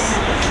पे. Okay,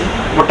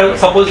 whatever,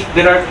 suppose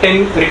there are 10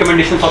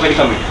 recommendations of any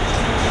committee.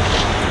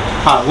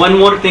 हाँ, one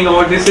more thing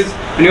about this is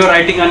when you are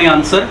writing any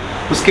answer,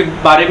 उसके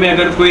बारे में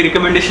अगर कोई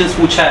recommendations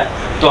पूछा है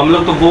तो हम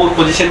लोग तो वो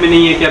पोजीशन में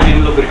नहीं है कि अभी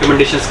हम लोग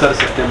recommendations कर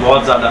सकते हैं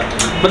बहुत ज़्यादा,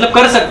 मतलब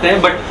कर सकते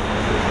हैं but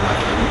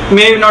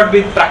may not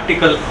be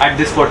practical at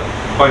this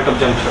point of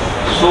juncture.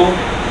 So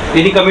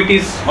any committee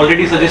is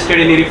already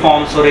suggested any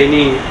reforms or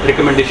any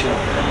recommendation,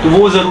 तो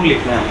वो ज़रूर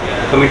लिखना है,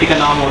 कमेटी का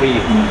नाम और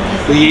ये,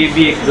 तो ये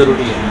भी एक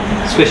ज़रूरी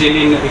है,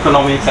 स्पेशली इन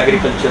इकोनॉमिक्स,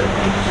 एग्रीकल्चर.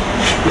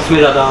 इसमें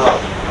ज़्यादा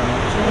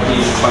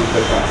पॉइंट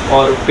करता है,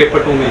 और पेपर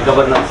 2 में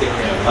गवर्नेंस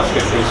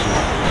एस्पेक्ट है इसमें.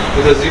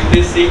 Because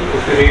UPSC,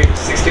 if you read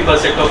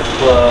 60% of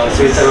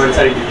civil servants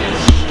are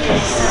engineers.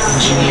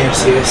 Engineers,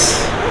 yes.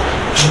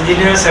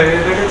 Engineers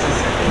सगळीकडेच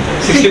असतात.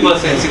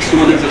 60%,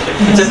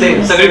 60%. ते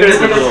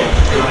सगळीकडेच होतो.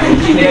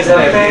 Engineers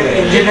are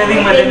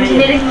engineering मध्ये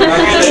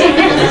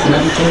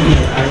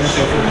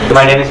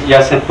My name is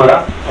Yasir Pura.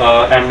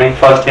 I'm doing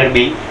first year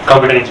B,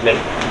 computer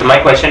engineering. So my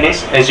question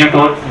is, as you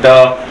told the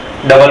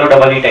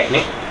EE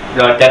technique,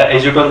 there are,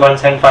 as you told,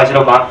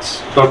 150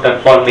 marks total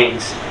for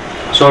mains.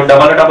 So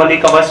EE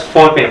covers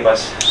 4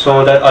 papers.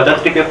 So the other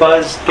 3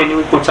 papers, can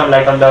you put some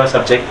light on the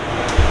subject?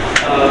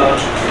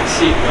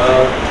 See,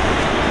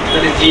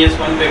 there is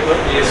GS1 paper,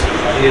 GS2,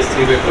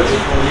 GS3 papers.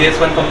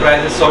 GS1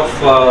 comprises of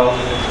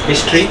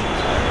history,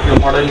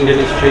 modern Indian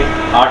history,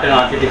 art and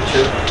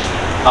architecture,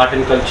 art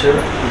and culture,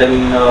 then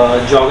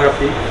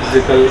geography,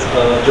 physical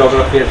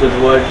geography as well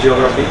as world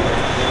geography.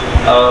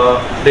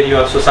 Then you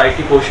have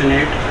society portion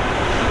 8.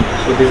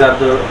 So these are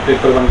the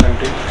paper 1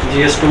 content.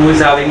 GS2 is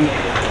having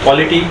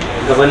quality,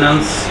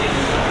 governance.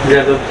 These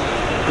are the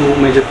 2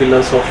 major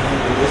pillars of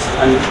this,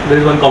 and there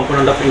is 1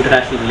 component of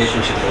international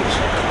relationship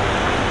also.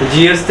 The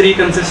GS3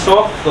 consists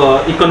of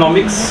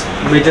economics,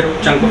 major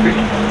chunk of it.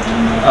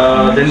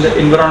 Then the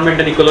environment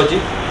and ecology.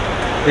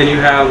 Then you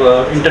have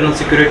internal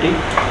security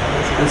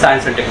and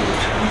science and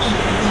technology.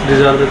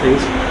 These are the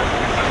things.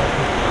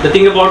 The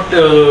thing about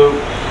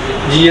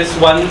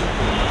GS1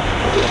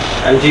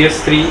 and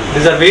GS3,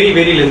 these are very,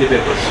 very lengthy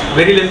papers.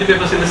 Very lengthy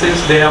papers in the sense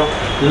they have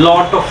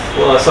lot of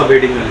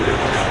subheading in them.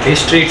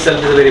 History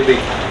itself is very big.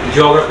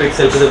 Geography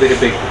itself is very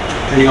big.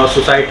 And your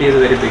society is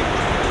very big.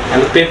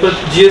 And the paper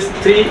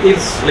GS3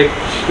 is like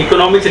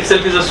economics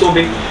itself is so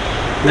big.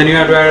 Then you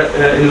have to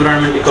add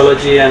environment,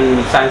 ecology,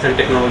 and science and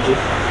technology.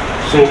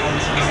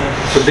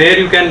 So there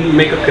you can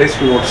make a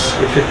crisp notes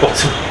if it's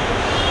possible.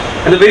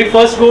 And the very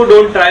first go,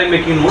 don't try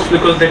making notes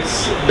because that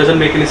doesn't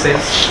make any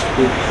sense.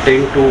 You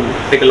tend to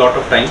take a lot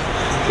of time.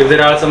 If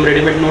there are some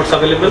ready-made notes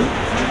available,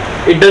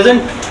 it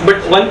doesn't.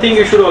 But one thing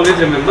you should always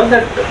remember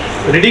that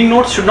reading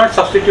notes should not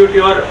substitute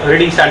your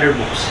reading standard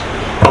books.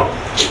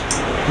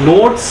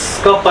 Notes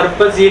का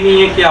purpose ये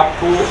नहीं है कि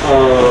आपको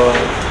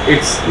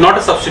it's not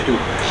a substitute.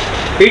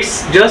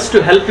 It's just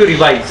to help you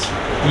revise.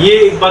 ये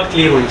एक बात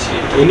clear होनी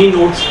चाहिए. Any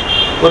notes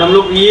और हम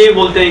लोग ये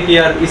बोलते हैं कि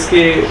यार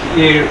इसके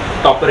ये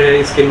टॉपर है,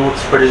 इसके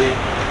नोट्स पढ़ लें.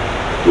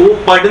 तो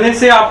पढ़ने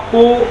से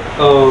आपको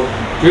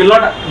you will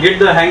not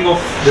get the hang of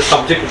the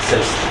subject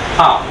itself.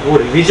 हाँ, वो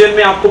रिवीजन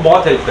में आपको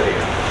बहुत हेल्प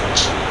करेगा,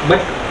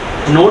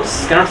 बट नोट्स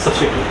कैनॉट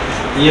सब्स्टिट्यूट.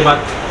 ये बात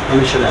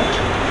हमेशा ध्यान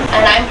रखें.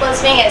 And I'm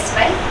pursuing S5.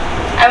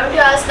 I want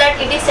to ask that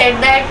it is said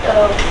that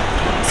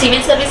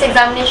civil service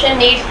examination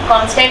needs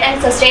constant and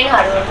sustained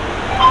hard work.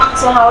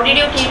 So how did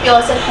you keep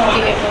yourself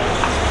motivated?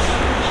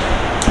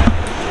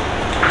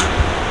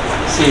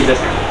 See, the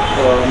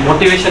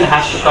motivation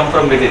has to come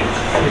from within.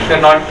 If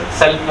you're not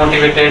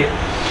self-motivated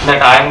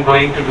that I am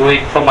going to do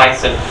it for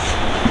myself,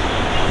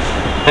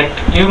 that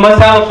you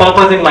must have a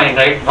purpose in mind,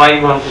 right? Why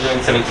you want to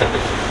join civil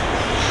service,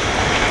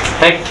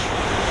 right?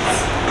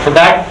 So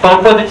that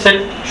purpose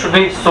itself should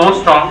be so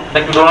strong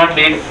that you do not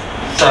need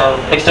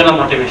external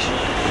motivation.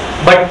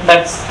 But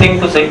that's thing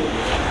to say.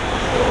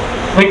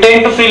 We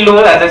tend to feel low,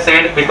 as I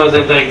said, because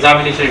the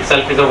examination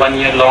itself is a 1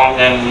 year long,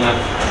 and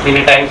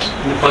many times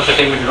the first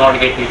attempt we do not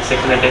get it,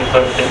 second attempt,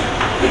 third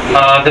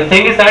attempt. The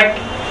thing is that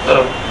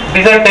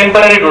these are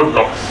temporary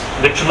roadblocks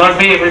that should not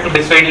be able to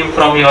dissuade you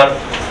from your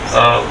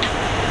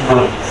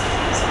goal.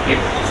 If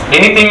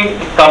anything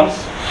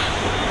comes,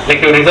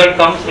 like your result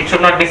comes, it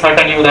should not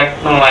dishearten you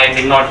that no, I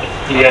did not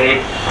clear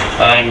it,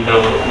 and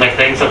my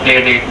friends have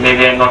cleared it,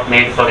 maybe I am not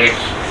made for it.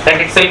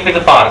 That itself is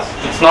a farce.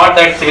 It's not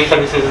that civil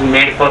services is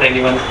made for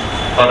anyone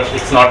or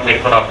it's not made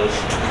for others.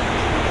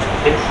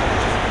 Okay?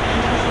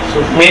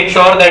 So make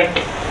sure that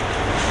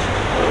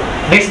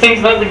these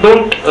things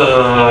don't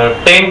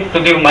tend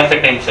to give much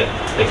attention,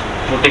 like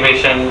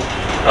motivation,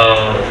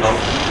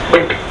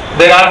 but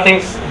there are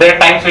things, there are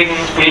times when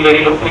you feel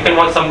very low. You can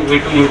watch some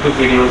YouTube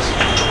videos.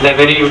 They are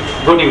very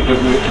good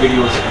YouTube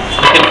videos.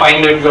 You can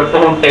find it your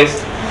own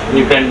test.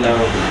 You can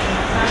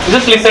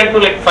just listen to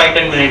like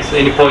 5-10 minutes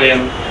any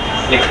poem,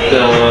 like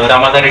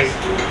Ramadhani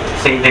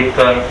Singh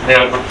Dinkar. There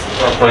are good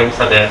poems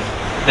are there.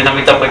 Then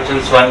Amitabh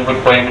Bachchan's one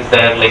good poem is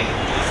there, like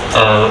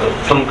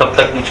Tum Kab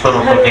Tak Mujhko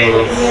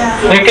Rokoge.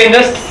 You can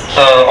just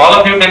all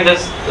of you can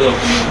just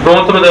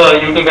go through the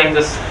YouTube and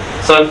just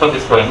search for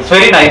this poem. It's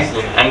very nice,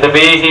 and the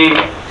way he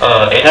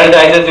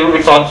energizes you,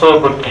 it's also a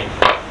good thing.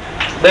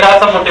 There are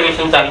some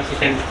motivation channels you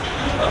can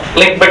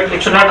like, but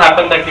it should not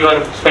happen that you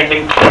are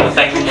spending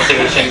time on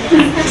motivation.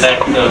 That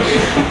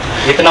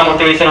इतना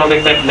motivation हो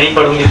गया कि नहीं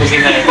पढ़ूंगी तो भी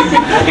मैं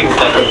मोटी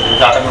होता है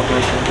ज़्यादा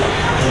motivation.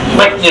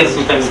 But yes,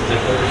 you can.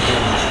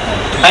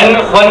 And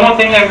one more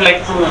thing I would like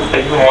to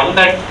tell you all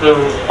that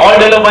all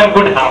develop one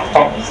good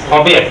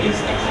hobby at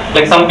least.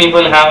 Like some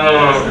people have a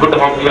good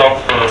hobby of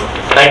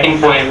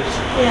writing poems.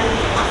 Yeah.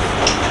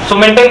 So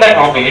maintain that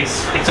hobby.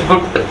 It's a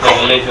good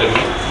knowledge,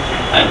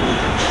 and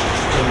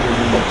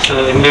So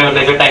in your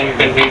leisure time you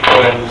can read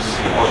poems.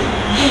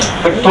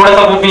 But थोड़ा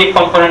सा वो भी एक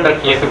component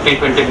रखिए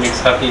 15-20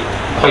 minutes का कि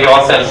for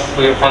yourself,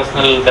 for your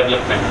personal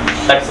development.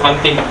 That's one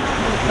thing.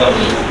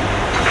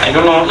 I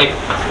don't know, like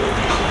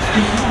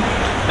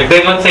there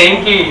is one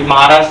saying कि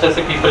Maharashtra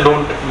से people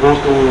don't go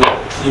to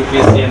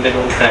UPSC and they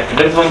don't crack.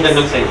 There is one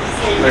general saying,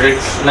 but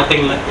it's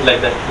nothing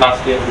like that.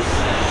 Last year was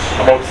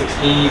about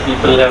 60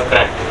 people have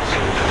cracked it. So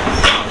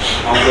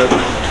now the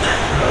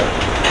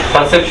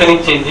perception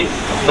is changing.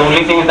 The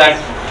only thing is that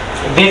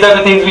these are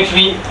the things which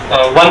we,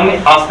 one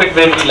aspect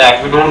where we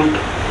lack. We don't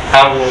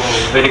have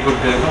very good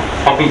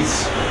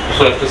hobbies,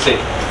 so as to say.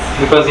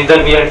 Because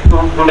either we are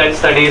too good at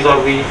studies or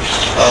we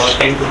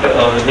tend to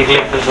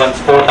neglect this one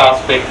sport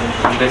aspect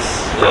in this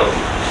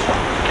hobby.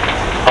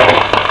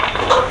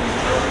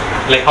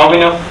 Like how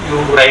many of you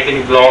write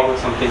any blog or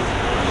something?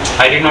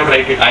 I did not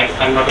write it.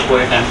 I'm not a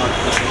poet. I'm not.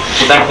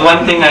 So that's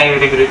one thing I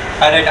regret.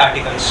 I write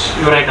articles.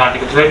 You write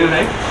articles. Where do you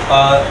write?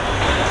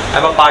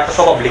 I'm a part of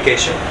a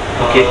publication.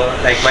 Okay.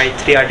 Like my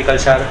 3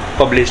 articles are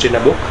published in a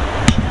book.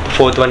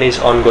 4th one is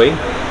ongoing.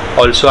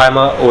 Also, I'm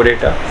a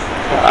orator.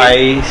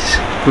 I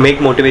make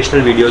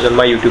motivational videos on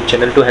my YouTube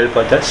channel to help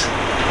others.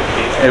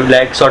 I'm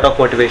like sort of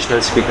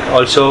motivational speaker.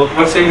 Also,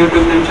 What's your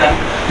YouTube name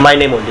channel? my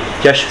name only,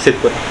 Yash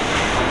Sidpur.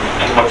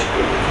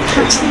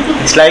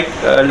 It's like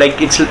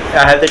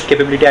I have that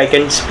capability. I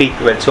can speak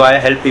well, so I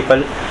help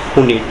people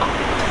who need.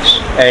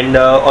 And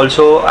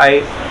also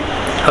I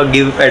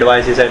give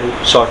advices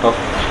and sort of.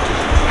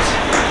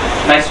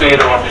 Nice way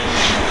about it.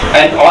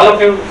 And all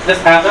of you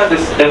just have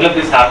develop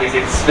this habit.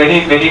 It's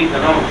very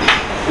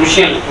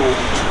crucial to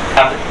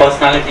have the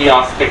personality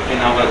aspect in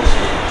our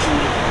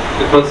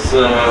because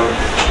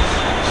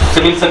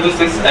civil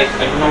services. I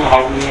don't know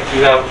how many of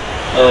you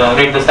have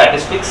read the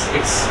statistics.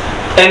 It's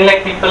 10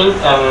 lakh people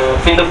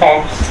fill the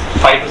forms,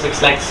 5 to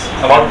 6 lakhs,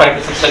 about 5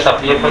 to 6 lakhs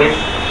appear for it,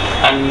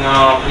 and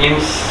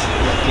prelims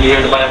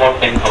cleared by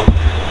about 10,000.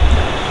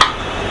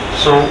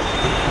 So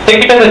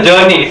take it as a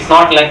journey. It's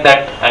not like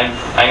that.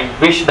 I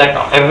wish that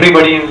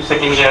everybody who's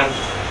sitting here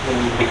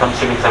will become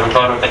civil servant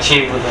or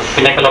achieve the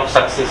pinnacle of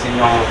success in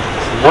your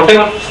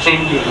whatever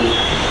stream you do.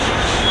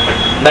 But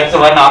that's the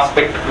one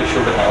aspect we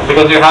should have,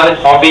 because you have a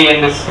hobby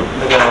and this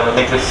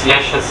like this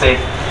Yash has said,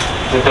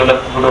 you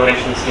develop good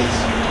oration skills.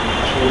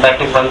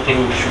 That is one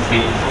thing we should be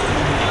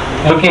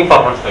looking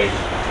forward to it.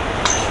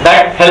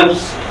 That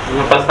helps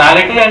your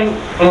personality, and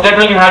in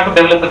general you have to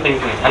develop the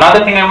thinking.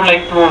 Another thing I would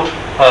like to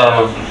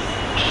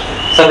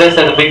suggest,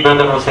 as a big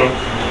brother was saying,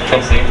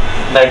 can say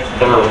that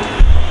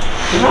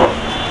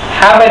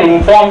have an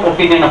informed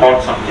opinion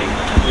about something.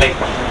 Like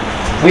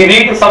we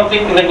read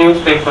something in the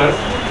newspaper,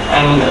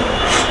 and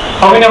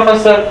how many of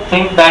us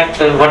think that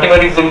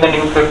whatever is in the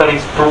newspaper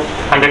is true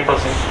 100%?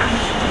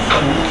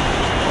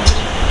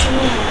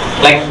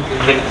 Like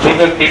when we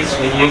were kids,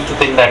 we used to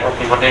think that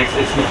okay, but it's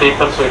in the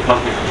paper, so it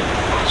must be true.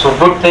 So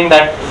good thing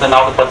that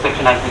now the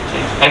perception has been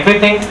changed.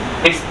 Everything,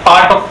 it's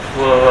part of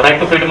right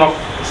to freedom of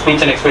speech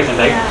and expression,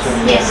 right? So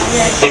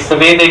Yes. it's the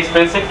way they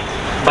express it.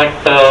 But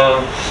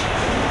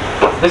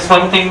this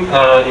one thing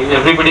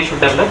everybody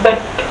should develop,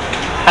 that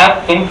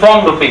have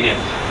informed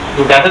opinion.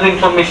 You gather the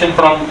information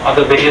from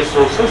other various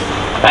sources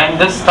and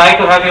just try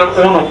to have your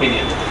own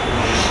opinion.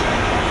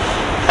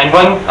 And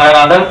one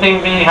other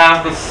thing, we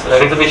have this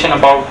reservation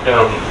about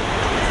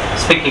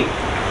speaking.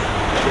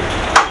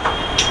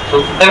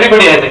 So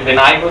everybody has it. When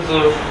I was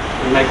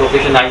in my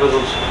profession, I was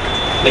also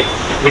like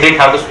we didn't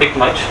have to speak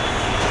much.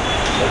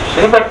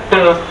 So, but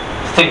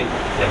still,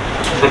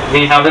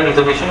 we have the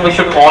reservation. We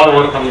should all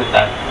overcome with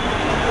that.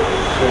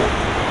 So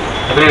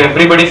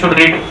everybody should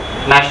read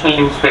national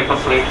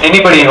newspapers. Right?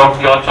 Anybody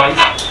of your choice,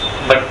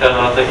 but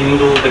the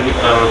Hindu, the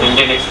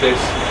Indian Express,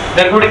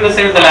 they're good in the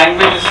sense the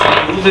language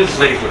is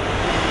very good.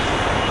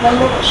 One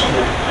more question,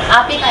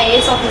 आप एक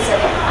IAS officer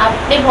हैं,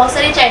 आपने बहुत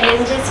सारे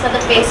challenges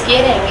मतलब face किए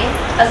रहेंगे.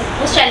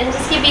 उस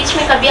चैलेंजेस के बीच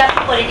में कभी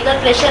आपको पॉलिटिकल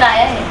प्रेशर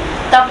आया है,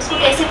 तो आप उसको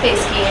कैसे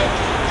फेस किए हैं?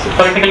 So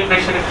political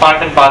pressure is part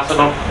and parcel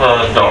of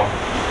job.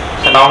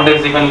 So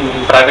nowadays even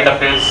in private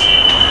affairs,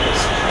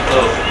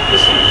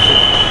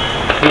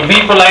 you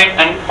be polite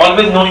and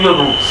always know your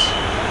rules.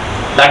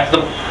 That's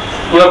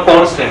your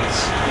core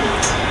strengths.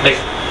 Like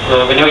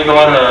whenever you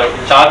are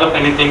in charge of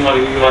anything or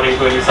you are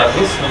into any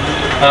service,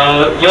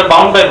 you are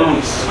bound by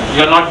rules.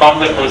 You are not bound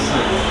by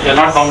person. You are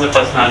not bound by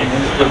personality.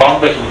 You are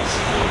bound by rules.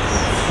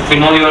 If you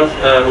know your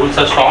rules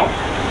are strong,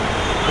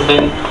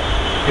 then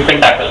you can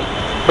tackle.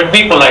 But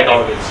be polite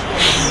always,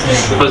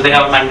 because they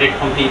have a mandate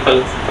from people.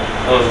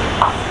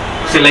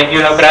 See, like you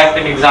have cracked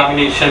an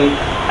examination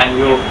and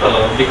you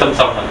become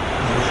someone.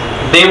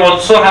 They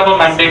also have a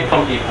mandate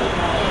from people.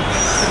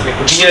 Like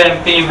be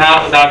an MP, you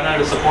have garnered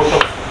the support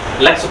of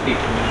lakhs of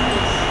people.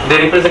 They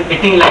represent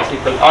 18 lakhs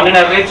people. On an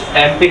average,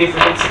 MP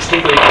represents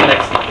 16 to 18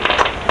 lakhs people.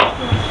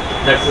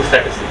 That's the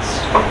statistics.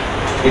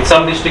 In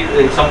some districts,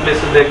 in some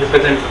places they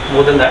represent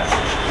more than that,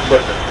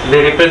 but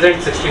they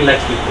represent 16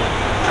 lakhs people.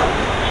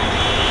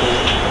 So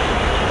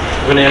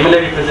when MLA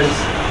represents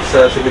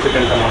a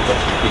significant amount of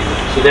people,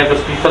 so they are the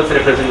people's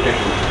representative.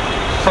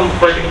 some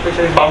political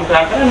pressure is bound to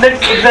happen, and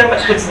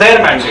it's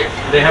their mandate.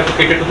 They have to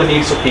cater to the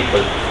needs of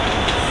people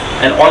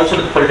and also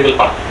to the political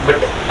party.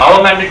 But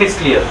our mandate is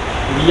clear.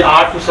 We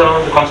are to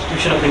serve the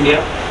Constitution of India,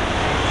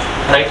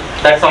 right?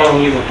 That's our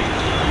only motive.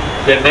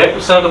 We are there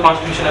to serve the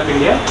Constitution of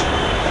India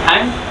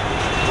and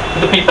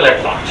the people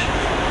at large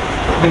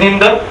within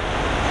the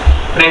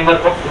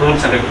framework of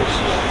rules and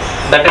regulations.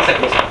 That is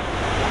sacrosanct.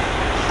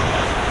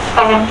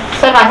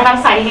 Sir माझं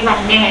नाव सायली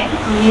मान्य आहे.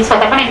 मी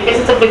स्वतः पण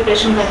एमपीएससीचं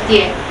preparation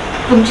करते आहे.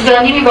 तुमची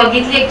journey मी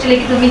बघितली actually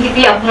की तुम्ही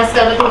किती अभ्यास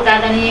करत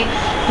होतात आणि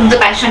तुमचं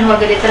पॅशन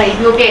वगैरे. तर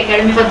IBOP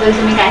अकॅडमीबद्दल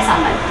तुम्ही काय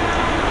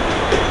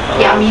सांगाल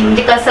की आम्ही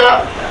म्हणजे कसं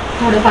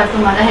थोडंफार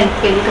तुम्हाला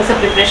हेल्प केली, कसं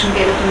प्रिपरेशन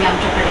केलं तुम्ही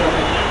आमच्याकडे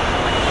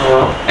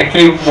वगैरे?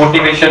 ॲक्च्युली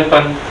मोटिवेशन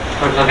पण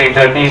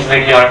journey is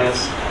very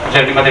आर्डस.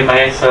 जर्नीमध्ये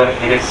Mahesh sir,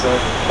 Hiresh sir,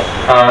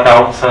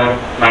 Raut sir,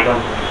 madam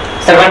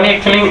सर्वांनी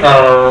actually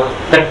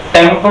the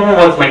tempo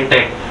was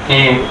maintain की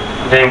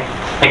म्हणजे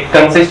एक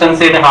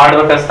कन्सिस्टन्सी आणि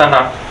हार्डवर्क असताना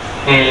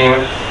की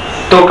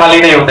तो खाली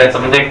नाही होत यायचा.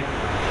 म्हणजे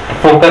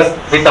फोकस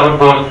विथ अवर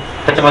गोल.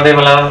 त्याच्यामध्ये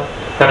मला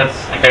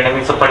खरंच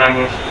अकॅडमीचं पण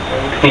आणि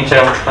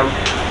टीचर पण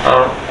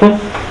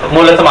खूप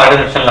मोलाचं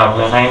मार्गदर्शन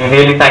लाभलं. I am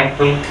really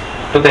thankful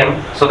to them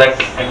so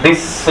that at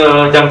this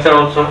junction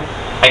also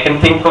I can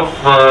think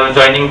of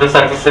joining the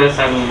services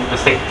and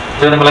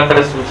ज्यामध्ये मला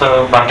खरंच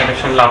तुमचं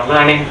मार्गदर्शन लाभलं.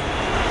 आणि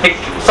एक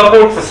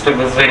support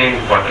system is very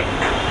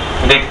important.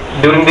 म्हणजे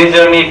ड्युरिंग दिस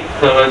जर्नी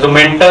जो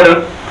मेंटर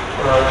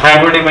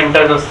हँडवर्डी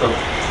मेंटर्स असतो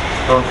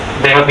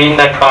they have been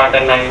that part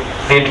and I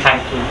really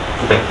thank you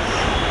to them.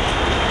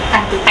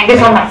 Thank you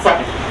so much sir.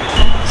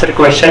 Sir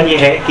question ये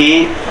है कि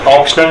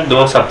ऑप्शनल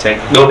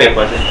दो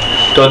पेपर है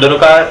तो दोनों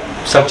का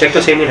सब्जेक्ट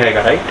तो सेम ही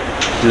रहेगा right?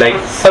 Like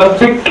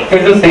Subject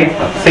is the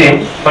same,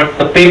 but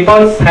the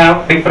papers have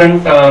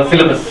different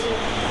syllabus.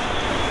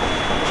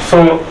 So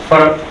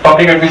for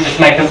public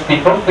administration I can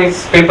speak of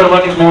this. Paper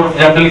 1 is more of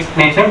generalist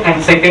nature and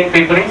second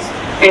paper is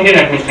Indian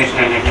administration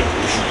related,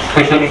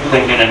 especially to the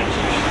Indian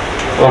administration.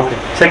 Okay.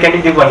 Sir, can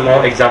you give one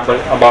more example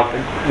about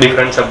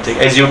different subject?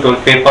 As you told,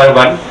 paper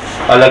 1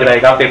 अलग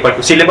रहेगा, paper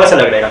 2 syllabus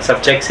अलग रहेगा,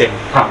 subject same.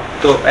 हाँ.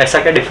 तो ऐसा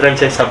क्या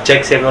difference है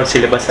subject same और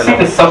syllabus अलग?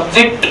 See, the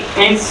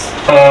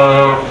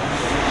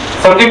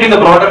subject is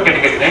a broader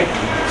category, right?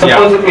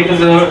 Suppose it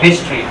is a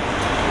history.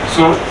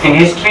 So in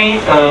history,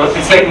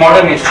 it's like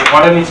modern history.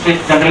 Modern history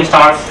generally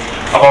starts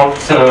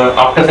about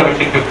after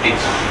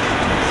 1750s.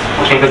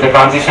 Okay, the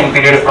transition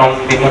period from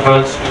the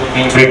Mughals to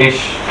the British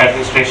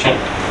administration.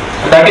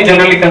 So that is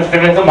generally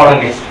considered as a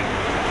modern history.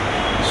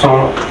 So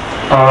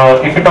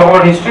if you talk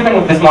about history, then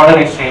this modern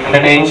history, and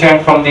then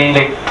ancient from the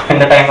in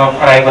the time of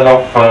arrival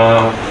of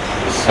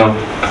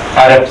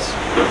Arabs,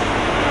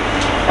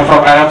 and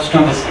from Arabs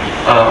to this.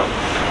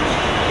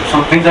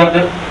 So these are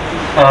the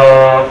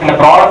in a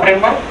broad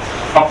framework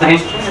of the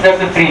history. There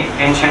are the three: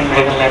 ancient,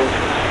 medieval, and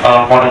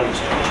modern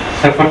history.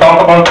 So if we talk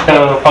about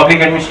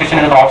public administration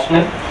as an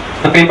optional,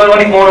 the paper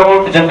 1 is more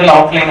about the general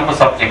outline of a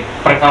subject.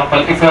 For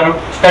example, if you are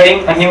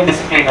studying a new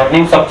discipline or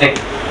new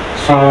subject,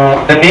 so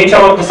the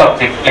nature of the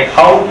subject, like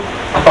how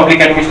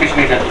public administration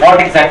is done,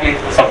 what exactly is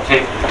the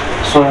subject.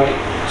 So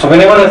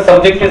whenever a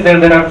subject is there,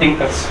 there are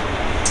thinkers.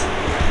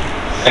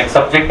 Like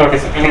subject or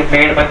discipline is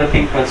made by the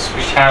thinkers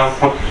which have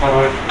put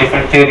forward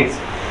different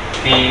theories.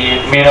 कि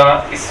मेरा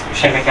इस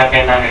विषय में क्या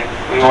कहना है,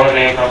 कोई और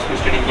रहेगा उसको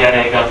स्टडी किया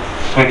रहेगा,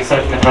 कोई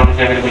रिसर्च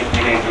मेथोडोलॉजी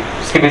अवेलेबल रहेगी,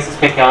 उसके बेसिस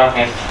पे क्या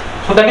है.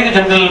 So that is a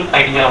general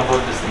idea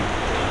about this thing.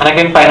 And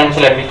again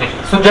financial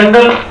administration. So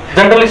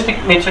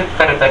generalistic nature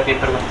का रहता है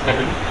paper 1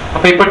 generally.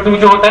 और paper 2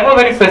 जो होता है वो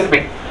very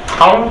specific.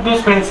 How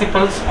those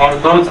principles or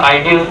those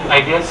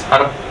ideas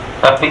are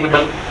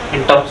applicable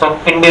in terms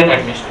of Indian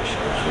administration.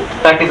 So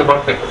that is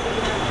about paper.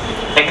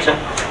 Thank you sir.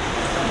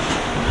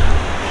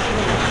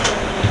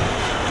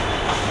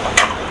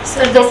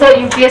 Sir जसं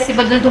UPSC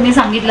बद्दल तुम्ही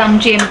सांगितलं,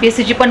 आमची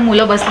MPSC ची पण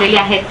मुलं बसलेली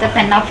आहेत, तर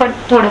त्यांना पण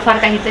थोडंफार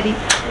काहीतरी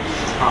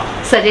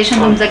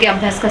सजेशन तुमचं की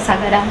अभ्यास कसा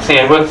करा.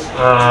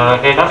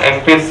 हे ना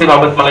MPSC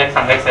बाबत मला एक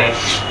सांगायचं आहे.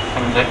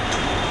 म्हणजे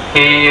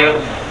की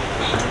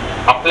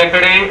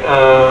आपल्याकडे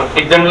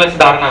एक जनरल अशी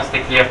धारणा असते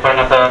की आपण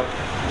आता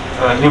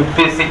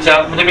UPSCच्या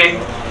म्हणजे मी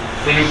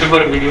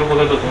युट्यूबवर व्हिडिओ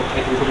बघत होतो,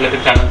 कुठल्या तरी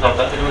चॅनलचा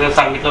होता, त्याच्यामध्ये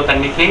सांगितलं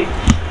त्यांनी की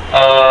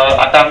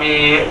आता मी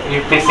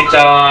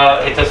UPSCच्या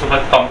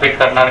याच्यासोबत कॉम्पिट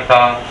करणार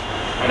का.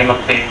 आणि मग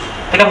ते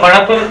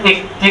मनातून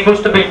एक ती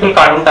गोष्ट बिलकुल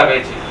काढून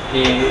टाकायची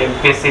की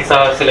MPSCचा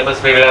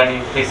सिलेबस वेगळा आणि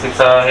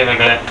UPSCचा हे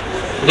वेगळं आहे.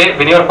 म्हणजे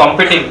वेन यू आर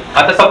कॉम्पिटिंग,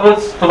 आता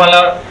सपोज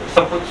तुम्हाला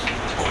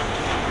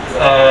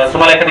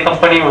एखादी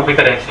कंपनी उभी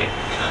करायची,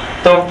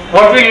 तर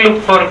what will look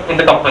for in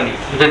the company.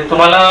 म्हणजे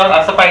तुम्हाला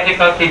असं पाहिजे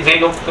का की जे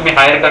लोक तुम्ही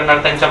हायर करणार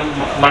त्यांच्या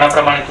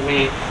मनाप्रमाणे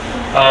तुम्ही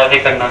हे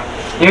करणार.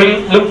 You will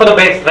look for the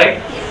best, right?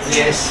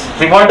 Yes.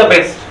 We want the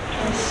best,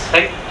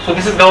 right? So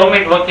this is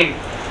government working.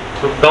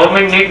 So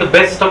government need the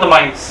best of the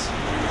minds.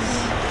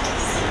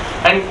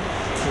 And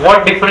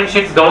what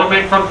differentiates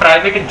government from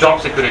private is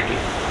job security.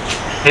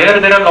 Here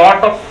there are a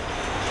lot of,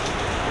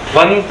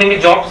 one thing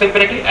is job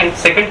security and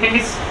second thing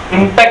is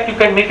impact you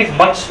can make is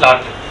much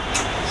larger.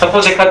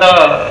 Suppose एखादा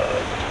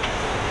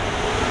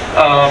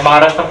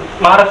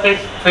Maharashtra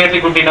is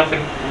fairly good enough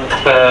in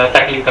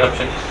tackling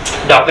corruption.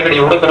 म्हणजे आपल्याकडे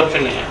एवढं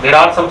corruption नाही आहे. There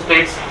are some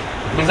states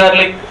this are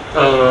like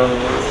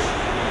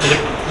म्हणजे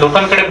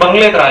लोकांकडे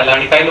बंगलेत राहायला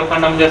आणि काही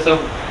लोकांना म्हणजे असं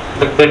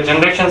the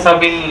generations have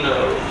been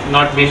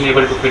not been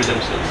able to feed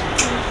themselves.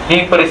 ही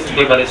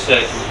परिस्थिती बरेचशी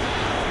आहे.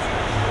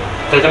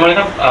 त्याच्यामुळे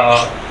ना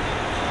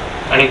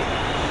आणि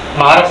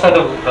महाराष्ट्रात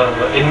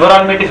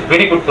environment is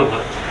very good to work.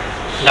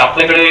 म्हणजे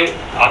आपल्याकडे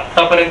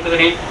आत्तापर्यंत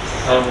तरी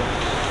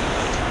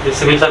जे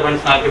सिव्हिल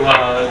सर्वंट्सना किंवा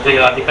जे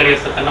अधिकारी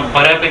असतात त्यांना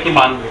बऱ्यापैकी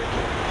मान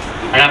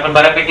मिळतो आणि आपण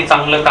बऱ्यापैकी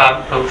चांगलं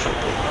काम करू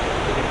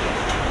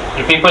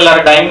शकतो. People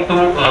are dying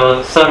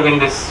to serve in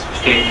this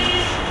state.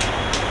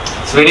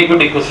 It's very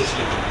good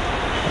ecosystem.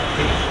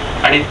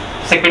 आणि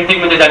सेकंड थिंग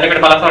म्हणजे ज्याच्याकडे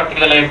मला असं वाटतं की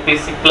त्याला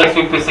MPSC प्लस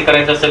UPSC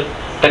करायचं असेल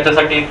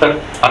त्याच्यासाठी तर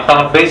आता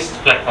हा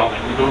बेस्ट प्लॅटफॉर्म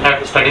आहे. You don't have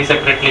to study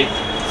separately.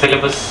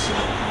 Syllabus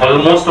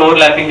almost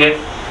overlapping आहे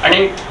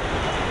आणि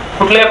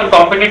कुठल्याही आपण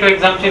कॉम्पिटेटिव्ह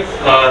एक्झामची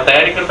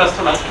तयारी करत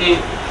असतो ना की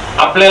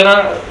आपल्याला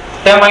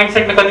त्या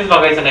माइंडसेटने कधीच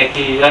बघायचं नाही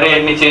की अरे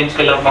यांनी चेंज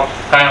केलं मग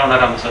काय होणार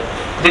आमचं.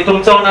 जे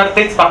तुमचं होणार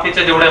तेच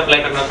बाकीच्या जेवढे अप्लाय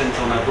करणार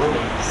त्यांचं होणार.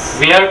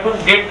 We have to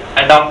get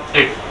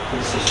adopted to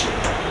the system.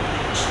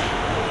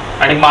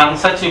 आणि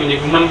माणसाची म्हणजे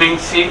ह्युमन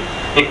बिंगची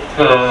एक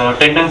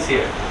टेंडन्सी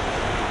आहे.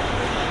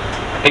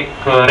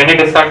 एक रेने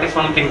डेस्कार्टिस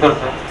म्हणून थिंक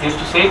करतो यूज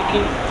टू से की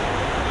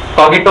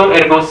कॉगिटो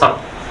Ergo some.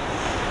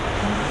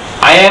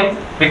 I am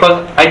because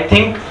I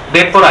think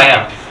therefore I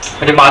am.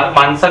 म्हणजे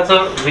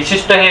माणसाचं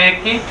विशिष्ट हे आहे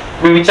की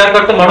मी विचार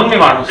करतो म्हणून मी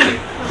माणूस आहे.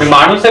 मी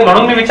माणूस आहे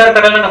म्हणून मी विचार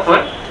करायला नकोय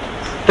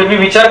तर मी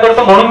विचार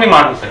करतो म्हणून मी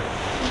माणूस आहे.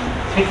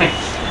 ठीक आहे.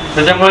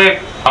 त्याच्यामुळे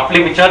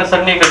आपली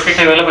विचारसरणी कशी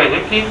ठेवायला पाहिजे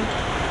की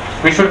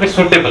वी शुड बी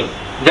सुटेबल.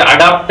 म्हणजे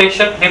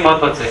अडॅप्टेशन हे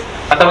महत्वाचं आहे.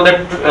 आता उद्या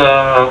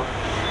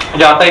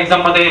म्हणजे आता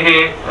एक्झाम मध्ये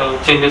हे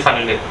चेंजेस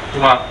आलेले आहेत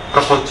किंवा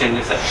प्रपोज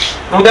चेंजेस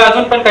आहेत. उद्या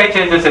अजून पण काही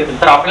चेंजेस येतील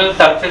तर आपल्याला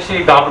त्याच्याशी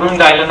घाबरून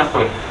जायला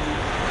नकोय.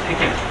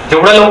 ठीक आहे.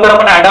 जेवढं लवकर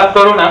आपण अडॅप्ट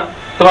करू ना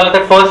तुम्हाला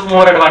ते फर्स्ट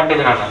मोर ऍडव्हान्टेज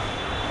राहणार.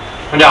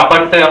 म्हणजे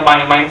आपण ते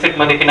माइंडसेट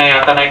मध्ये की नाही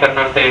आता नाही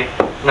करणार ते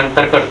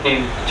नंतर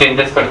करतील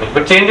चेंजेस करतील.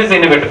 But change is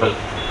inevitable.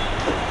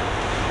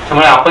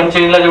 त्यामुळे आपण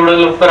चेंजला जेवढं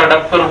लवकर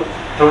अडॅप्ट करू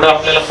तेवढं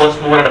आपल्याला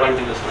फर्स्ट मोर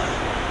ऍडव्हान्टेज असणार.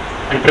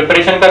 आणि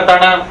प्रिपरेशन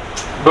करताना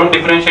डोंट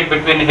डिफरन्शिएट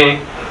बिटवीन हे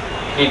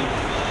की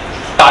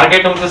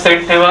टार्गेट तुमचं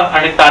सेट ठेवा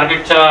आणि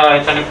टार्गेटच्या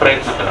याच्याने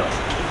प्रयत्न करा.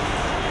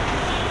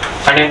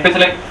 आणि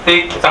एमपीएससीला ते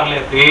चांगले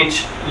आहे. एज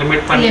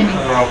लिमिट पण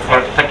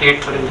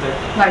 38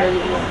 पर्यंत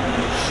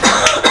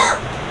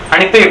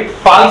आणि ते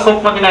फॉल्स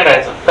होप मध्ये नाही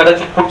राहायचं.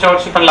 कदाचित पुढच्या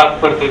वर्षी पण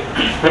लागू करतील.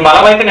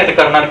 मला माहिती नाही ते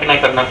करणार की नाही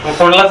करणार.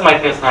 कोणालाच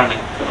माहिती असणार नाही.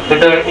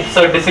 ते तर it's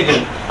a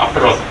decision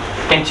after all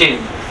can change.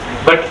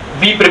 But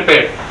B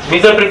prepared. मी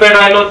जर प्रिपेअर्ड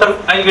राहिलो तर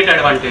आय गेट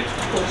ऍडव्हान्टेज.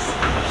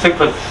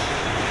 सिम्पल.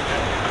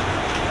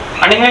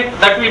 आणि हे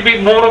that will be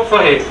more of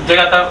हे जे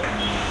आता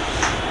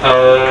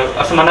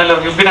असं म्हणायला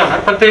योग्य नाही होणार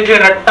पण ते जे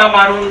रट्टा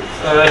मारून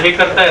हे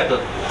करता येतं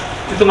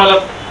ते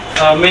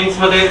तुम्हाला मेन्स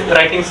मध्ये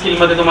रायटिंग स्किल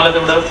मध्ये तुम्हाला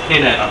तेवढं हे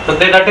नाही ना तर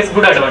दॅट इज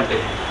गुड ऍडव्हान्टेज.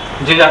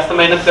 जे जास्त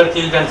मेहनत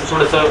करतील ज्यांचं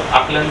थोडंसं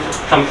आकलन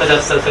क्षमता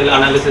जास्त असेल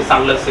अनालिसिस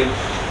चांगलं असेल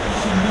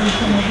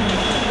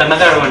त्यांना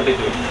ते ऍडव्हान्टेज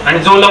होईल. आणि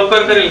जो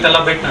लवकर करेल त्याला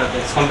भेटणार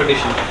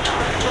competition.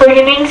 Good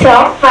evening, sir.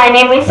 My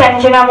name is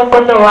Sanjana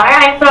Mukundowar. I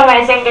am from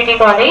SNDT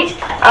College.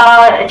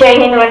 Jai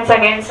Hind once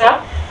again, sir.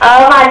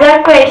 माझा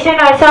क्वेश्चन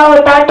असा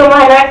होता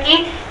तुम्हाला की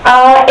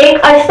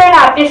एक असतं ना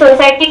आपली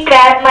सोसायटी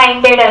क्रॅप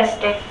माइंडेड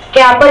असते की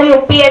आपण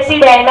UPSC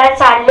द्यायला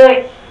चाललोय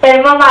तर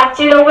मग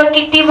मागची लोक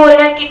किती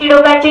बोलणार किती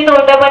लोकांची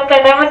तोंड बंद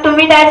करणार. मग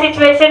तुम्ही त्या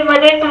सिच्युएशन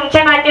मध्ये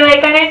तुमच्या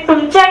नातेवाईकांनी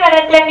तुमच्या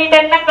घरातल्यांनी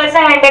त्यांना कसं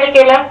हँडल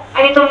केलं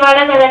आणि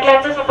तुम्हाला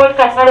घरातल्यांचा सपोर्ट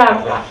कसा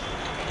लाभला.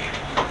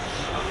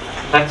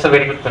 That's a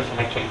very good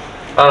question actually.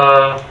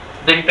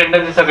 J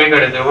tendency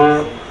सगळीकडे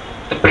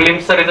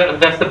प्रिलिम्सचा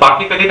रिझल्ट जास्त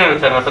बाकी कधी नाही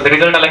विचारणार पण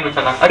रिझल्ट आला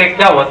विचारणार अरे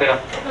क्या हुआ तेरा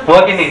हुआ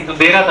कि नहीं तू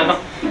दे रहा था ना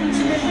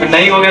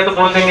नहीं हो गया तो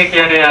बोल देंगे कि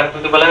अरे यार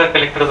तू तो भला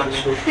कलेक्टर बन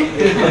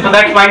गया. So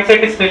that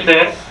mindset is still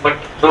there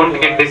but don't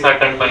get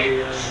disheartened by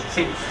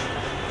see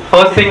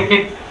first thing ki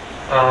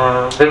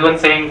there's one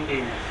saying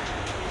ki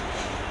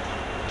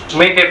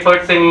make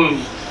efforts in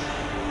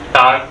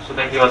dark so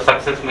that your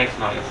success makes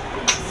noise.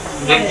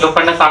 जे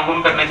लोकांना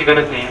सांगून करण्याची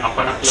गरज नाही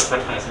आपण आपलं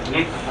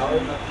करण्यासाठी.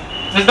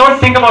 Just don't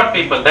think about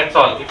people. That's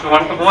all. If you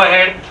want to go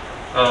ahead,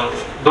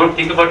 don't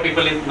think about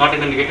people in not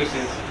in a negative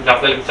sense. म्हणजे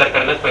आपल्याला विचार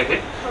करायलाच पाहिजे.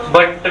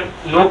 But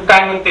लोक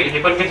काय म्हणतील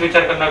हे पण मीच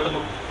विचार करणार तर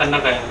त्यांना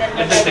काय.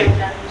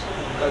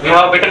 We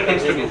have better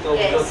things to do.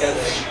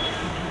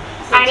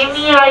 आणि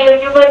मी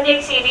युट्यूबवरती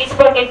एक सिरीज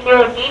बघितली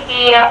होती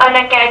ती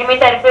अनअकॅडमी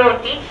तर्फे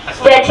होती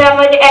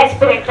ज्याच्यामध्ये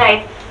ऍस्पिरंट्स आहेत.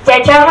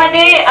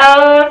 ज्याच्यामध्ये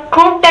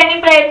खूप त्यांनी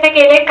प्रयत्न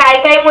केले.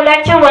 काही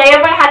मुलांचे वय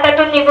पण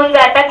हातातून निघून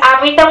जातात.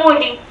 आम्ही तर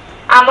मुली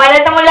आम्हाला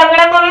तर मग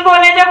लग्न करून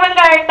कोणाच्या पण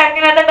काढत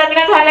टाकेन. आता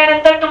लग्न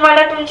झाल्यानंतर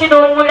तुम्हाला तुमची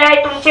 2 मुलं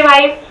आहेत तुमची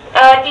वाईफ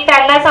ती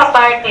त्यांना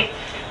सांभाळते.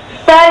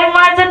 तर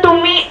मग जर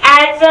तुम्ही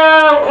ऍज अ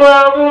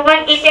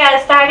वुमन इथे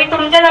असता आणि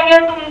तुमच्या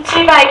जागेवर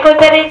तुमची बायको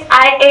जर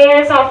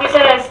IAS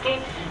ऑफिसर असती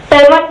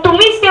तर मग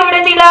तुम्हीच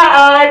तेवढं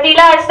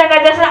तिला असतं का.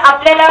 जसं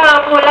आपल्याला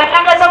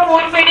मुलांना कसं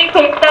फूड फिडिंग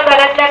भेटतं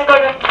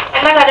घरातल्यांकडून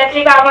त्यांना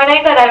घरातली कामं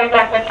नाही करावी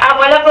लागत.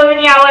 आम्हाला करून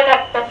यावं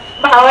लागतं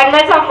भावांना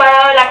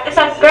सांभाळावं लागतं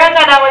सगळं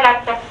करावं लागतं.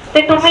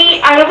 ते तुम्ही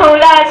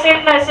अनुभवला असेल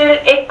नसेल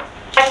एक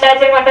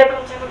अंदाजे मध्ये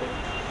तुमच्याकडून.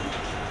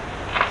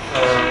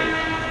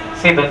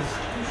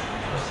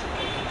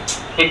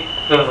 एक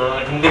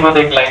हिंदी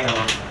मध्ये एक लाइन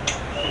है,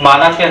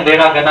 माना कि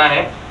अंधेरा घना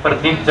है पर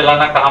दीप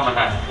जलाना कहाँ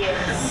मना है.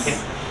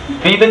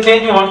 Be the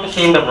change you want to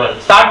see in the world.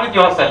 Start with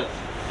yourself,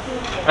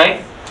 right?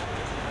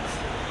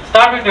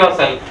 Start with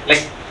yourself.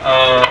 Like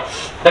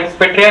that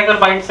patriarchal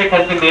mindset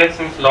has been there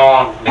since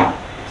long. Like,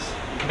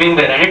 it's been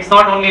there, and it's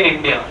not only in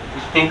India.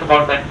 You think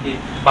about that.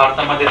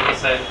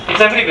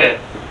 It's everywhere.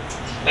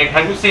 Like,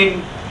 have you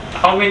seen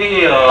how many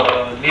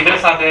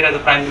leaders are there as a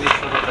prime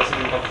minister or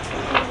president of?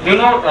 You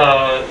know,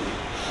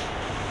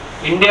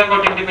 India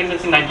got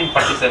independence in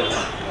 1947.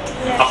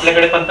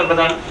 आपल्याकडे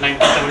पंतप्रधान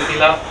 1970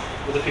 ला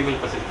was a female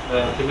president,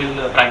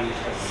 female prime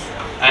minister,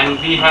 and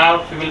we have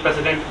female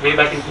president way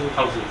back in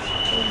 2000s.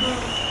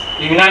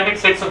 The United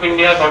States of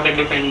India got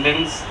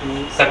independence in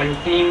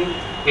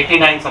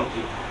 1789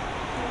 something.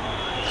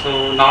 So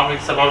now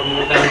it's about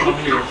more than how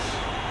many years?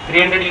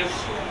 300 years?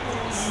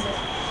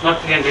 Not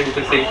 300, you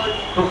can say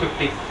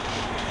 250.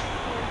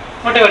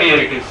 Whatever year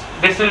it is,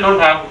 they still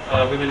don't have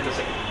women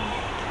president.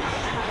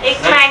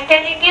 एक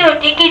mentality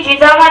होती की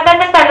जिजामाता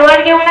तर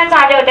तलवार घेऊनच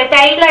आल्या होत्या,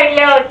 त्याही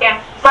लढल्या होत्या.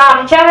 मग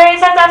आमच्या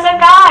वेळेसच असं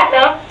का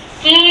आलं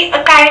की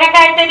काय ना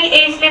काहीतरी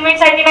एज लिमिट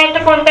साठी नाही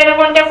तर कोणत्या ना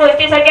कोणत्या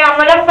गोष्टीसाठी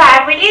आम्हाला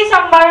फॅमिली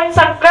सांभाळून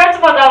सगळंच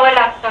बघावं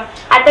लागतं.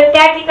 आता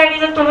त्या ठिकाणी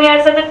जर तुम्ही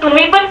असं तर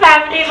तुम्ही पण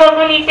फॅमिली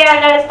बघून इथे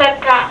आला असतात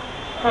का?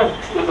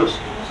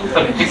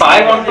 If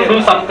I want to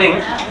do something,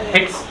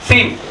 it's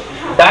see,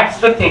 that's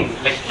the thing.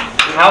 Like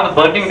you have the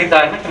burning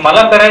desire. ना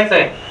मला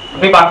करायचंय,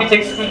 मी बाकीचे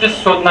excuses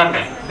शोधणार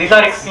नाही. These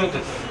are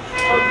excuses.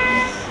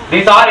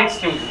 These are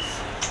excuses.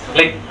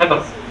 Like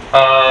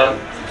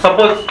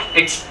suppose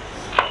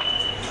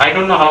I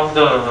don't know how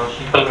the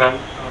people run,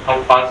 how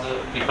fast the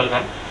people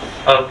run.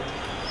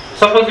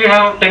 Suppose you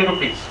have 10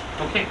 rupees,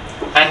 okay,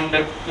 and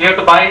you have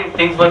to buy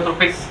things worth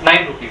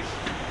 ₹9.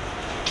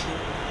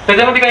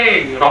 त्याच्यामध्ये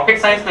काही rocket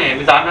science नाही.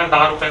 मी जाणार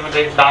 10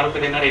 रुपयामध्ये 10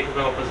 रुपये देणार, 1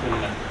 रुपये वापस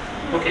मिळणार.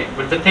 Okay,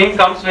 but the thing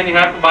comes when you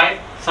have to buy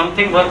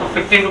something worth of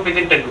 15 rupees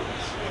in 10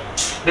 rupees.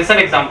 This is an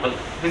example.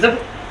 These are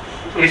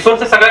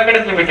resources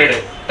सगळ्यांकडेच लिमिटेड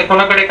आहे. तर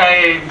कोणाकडे काय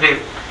म्हणजे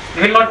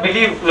you will not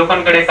believe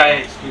लोकांकडे काय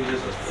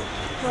excuses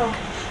असतात.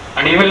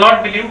 And you will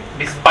not believe,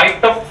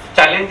 despite of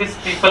challenges,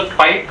 people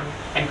fight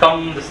and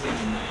come this thing.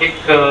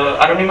 एक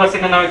अरुणिमा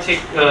सिन्हा नावाची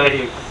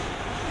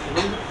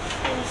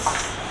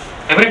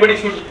everybody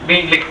should be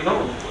like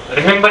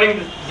remembering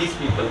these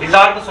people. These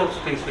are the source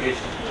of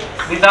inspiration.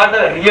 These are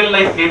the real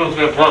life heroes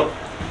who have worked.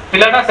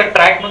 तिला ना असं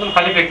track मधून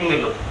खाली फेकून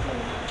दिलं.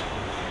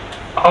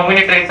 How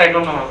many trains I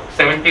don't know,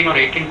 17 or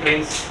 18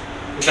 trains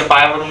तिच्या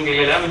पायावरून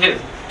गेलेल्या. म्हणजे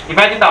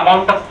imagine the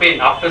amount of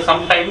pain. After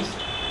sometimes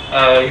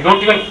you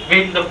don't even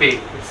feel the pain.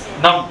 It's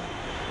numb.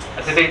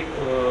 असे ते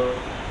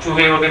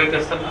चुहे वगैरे ते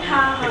असतात ना,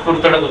 ते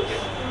कुरतडत होते.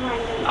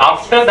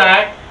 After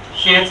that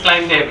she has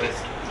climbed the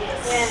Everest.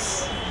 Yes.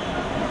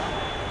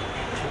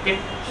 Okay,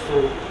 so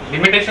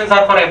limitations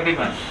are for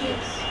everyone.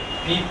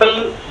 People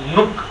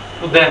look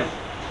to them,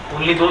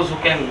 only those who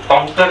can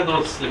conquer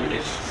those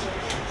limitations.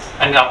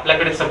 आणि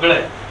आपल्याकडे सगळं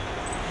आहे.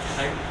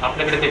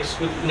 आपल्याकडे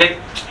एक्सक्यूज म्हणजे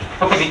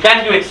okay we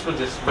can do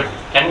excuses but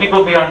can we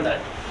go beyond that.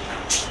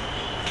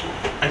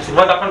 आणि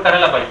सुरुवात आपण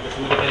करायला पाहिजे.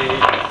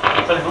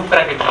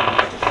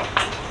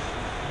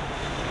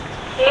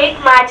 एक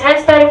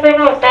माझ्याच तर्फे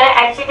नव्हतं,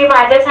 ऍक्च्युली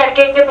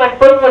माझ्यासारखे जे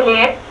भरपूर मुली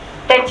आहेत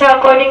त्यांच्या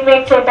अकॉर्डिंग मी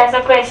एक छोटासा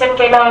क्वेश्चन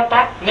केला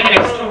होता.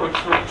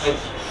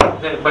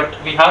 But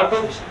we have to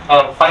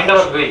find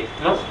our वे.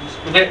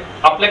 म्हणजे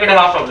आपल्याकडे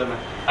हा प्रॉब्लेम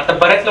आहे. आता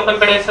बऱ्याच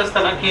लोकांकडे असं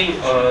असतं ना की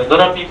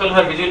दोन are people who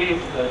are visually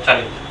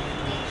challenge.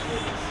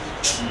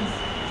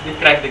 They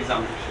crack the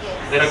exam.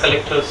 There are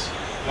collectors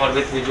who are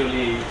with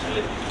visually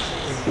challenged.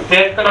 They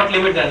cannot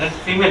limit them. And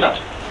female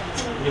are.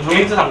 The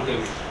मुलींचं सांगतोय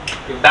मी.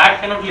 If that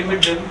cannot limit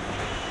them,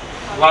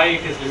 why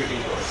it is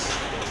limiting us?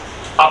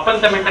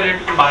 आपण त्या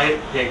mentality बाहेर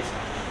यायचं.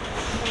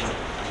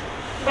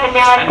 And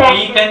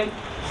we can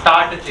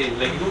start a change.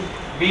 Like you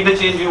be the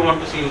change you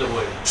want to see in the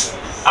world.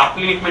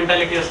 आपली एक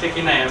mentality असते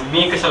की नाही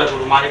मी कशाला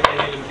करू, माझ्याकडे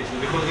काही limitation,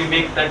 because we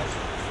make that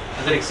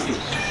as an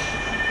excuse.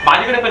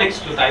 माझ्याकडे पण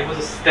excuse. I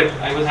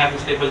was having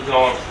stable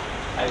jobs,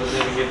 I was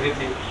having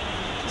everything,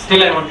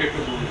 still I wanted to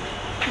do it.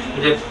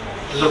 म्हणजे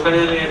लोकांनी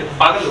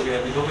पागल हो गया,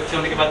 2 बच्चे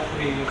होने के बाद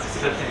पूरी किसी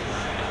करते हैं.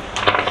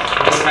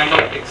 kind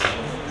of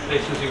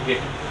expressions you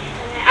get.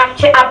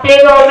 आपले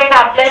गव्हर्नमेंट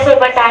आपल्या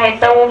सोबत आहे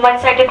तर वुमन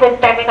साठी खूप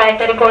त्यांनी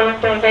काहीतरी करून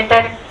ठेवलंय.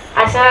 तर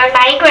असं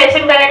नाही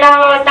क्वेश्चन करायला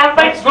हवा होता.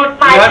 पण we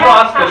have to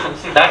ask questions.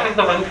 See, that is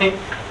the one thing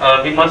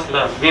we must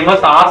learn. We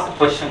must ask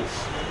questions.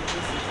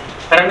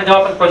 कारण जेव्हा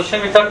आपण क्वेश्चन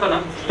विचारतो ना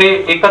ते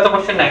एकाचा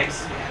क्वेश्चन नाही,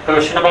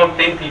 क्वेश्चन अबाउट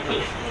 10 पीपल.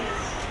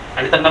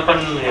 आणि त्यांना पण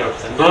हे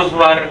वाटतं those who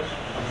are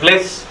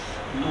blessed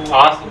to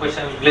ask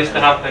question, blessed to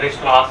have courage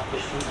to ask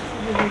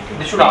question,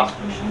 they should ask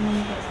question.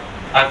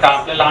 आता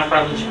आपल्या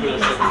लहानपणापासून शिकवलं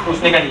असतं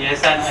पूछने का नहीं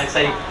ऐसा ऐसा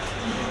ही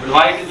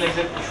why it is like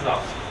that, you should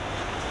ask.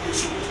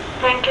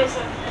 Thank you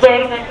sir. जय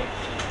Hind.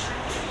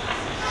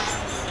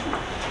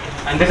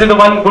 And this is the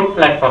one good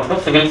platform. No?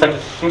 Civil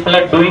service people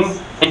are doing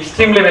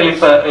extremely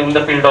well in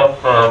the field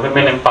of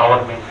women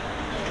empowerment.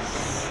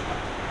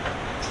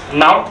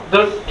 Now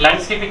the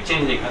landscape is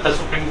changing. आता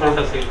Supreme Court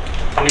असेल,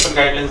 आणि पण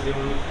guidelines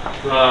देऊन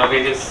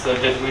various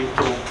judgment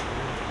through.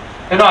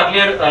 You know,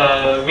 earlier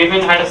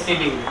women had a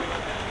ceiling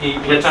की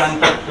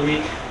याच्यानंतर तुम्ही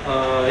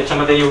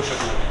याच्यामध्ये येऊ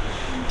शकणार.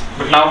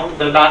 But now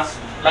the last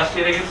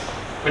year is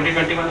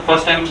 2021,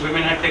 first time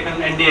women had taken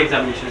ND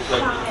examination.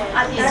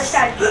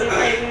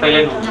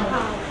 पहिले no.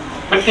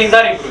 But things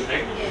are improving,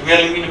 right? We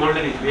are living in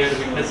golden age. We are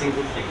witnessing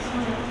good things.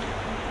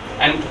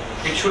 And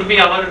it should be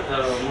our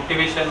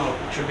motivation, or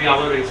it should be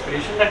our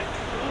inspiration that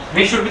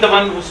we should be the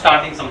one who's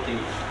starting something.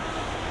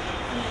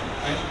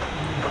 Right?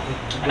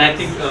 And I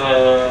think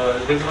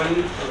this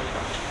one,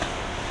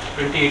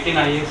 2018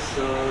 IAS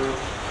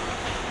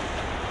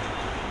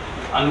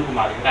Anu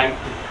Kumari,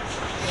 ranked 2.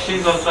 She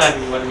is also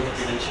having one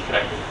with and she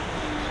cracked it.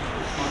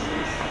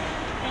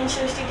 And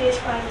Shrishti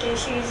Deshpande,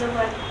 she is a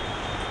one.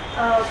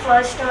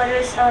 First or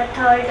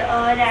third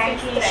rank,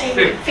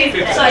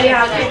 fifth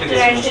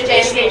rank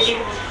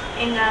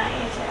in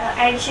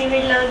and she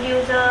will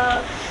give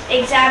the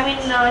exam in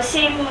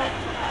same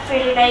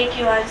field like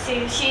you are.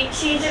 She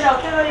is a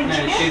doctor or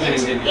engineer? No,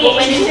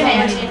 she is an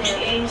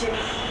engineer. Engineer.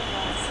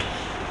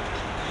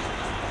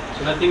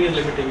 So nothing is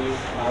limiting you.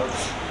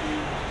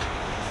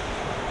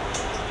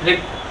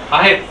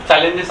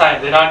 Challenges are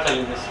there are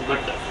challenges, but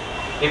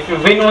if you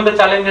win all the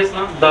challenges,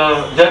 now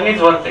the journey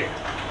is worth it.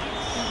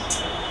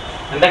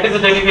 And that is the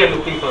journey we are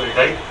looking for it,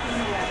 right?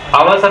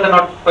 Ours are the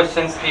not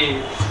questions.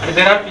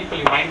 There are people,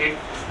 you mind it,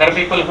 there are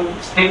people who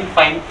still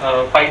fight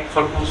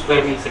for 2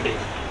 square meals a day.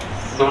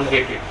 Don't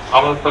get it.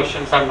 Our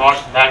questions are not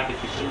that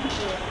difficult.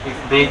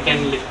 If they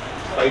can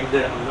fight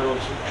their hunger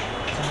also.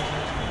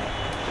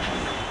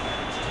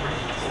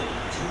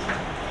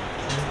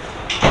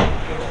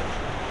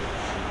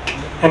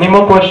 Any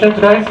more questions,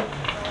 guys?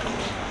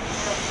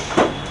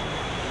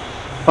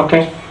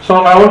 Okay, so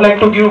I would like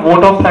to give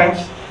vote of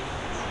thanks.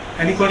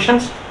 Any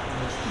questions?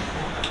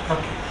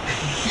 Okay.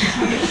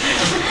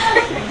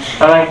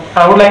 Alright,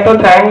 I would like to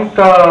thank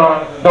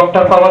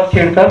Dr. Pawan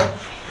Khedkar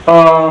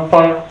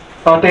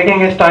for taking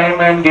his time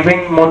and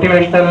giving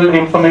motivational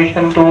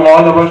information to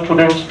all our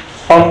students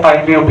of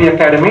IBOP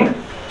Academy.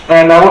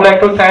 And I would like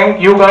to thank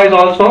you guys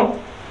also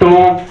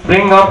to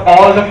bring up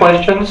all the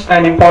questions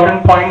and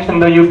important points in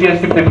the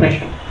UPSC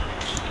preparation.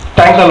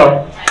 Thanks a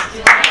lot.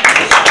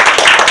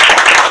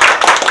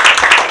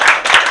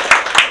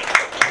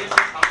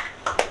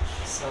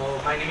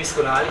 My name is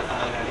Kunal.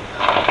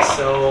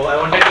 So I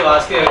wanted to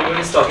ask you, everyone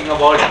is talking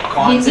about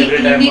cons every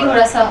time. Hindi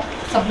थोड़ा सा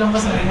सब लोगों को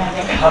समझ में आ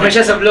जाए.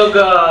 हमेशा सब लोग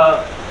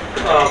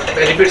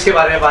बेनिफिट्स के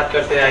बारे में बात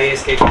करते हैं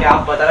आईएएस के. क्या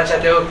आप बताना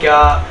चाहते हो क्या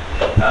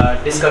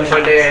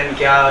डिस्कम्फर्ट है एंड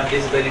क्या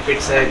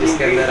डिसबेनिफिट्स है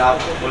जिसके अंदर आप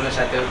बोलना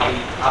चाहते हो कि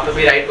आप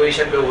अभी राइट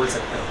पोजीशन पे बोल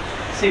सकते हो?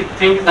 See,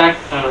 think that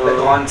the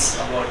cons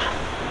about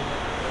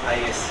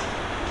IAS.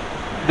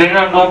 There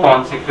are no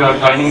cons if you are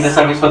joining the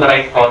service for the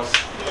right cause.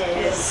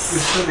 Yes.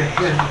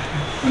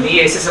 नहीं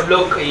ऐसे सब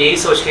लोग यही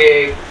सोच के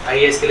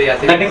आईएएस के लिए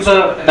जाते हैं.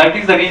 That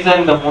is the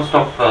reason the most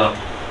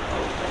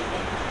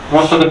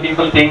of the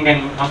people think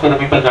and most of the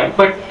people join.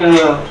 But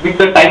with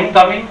the time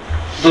coming,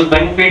 those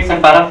benefits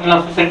and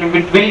paraphernalia associated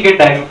with will get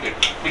diluted.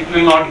 It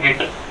will not get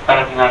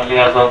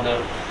paraphernalia or the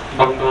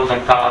bungalows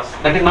and cars.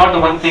 That is not the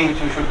one thing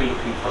which you should be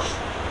looking for.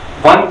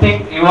 One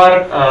thing, you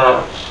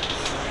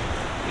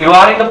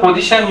are in the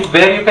position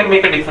where you can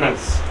make a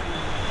difference.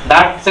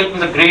 That itself is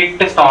the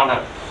greatest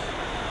honor.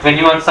 When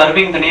you are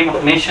serving the name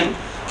of nation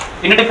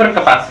in a different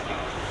capacity.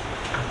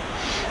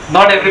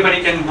 Not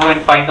everybody can go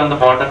and fight on the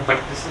border, but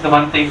this is the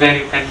one thing where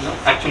you can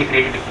actually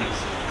create a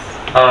difference.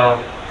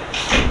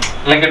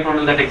 Like I told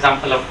you that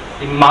example of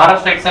in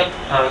Maharashtra itself,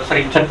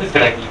 in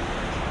Chhattisgarh I believe,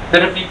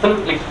 there are people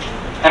like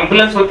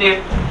ambulance होती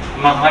है,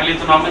 हमारे लिए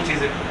तो normal चीज़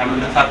है,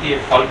 ambulance आती है,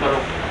 call करो,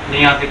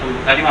 नहीं आते तो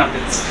गाली मारते,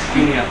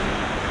 क्यों नहीं आते?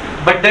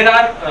 But there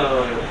are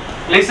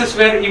places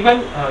where even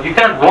you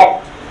cannot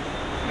walk.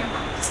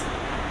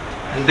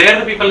 And there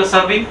the people are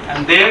serving,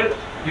 and there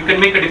you can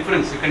make a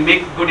difference. You can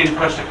make good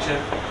infrastructure.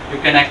 You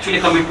can actually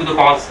commit to the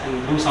cause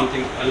and do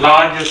something a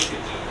larger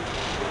scale.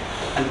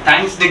 And the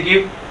thanks they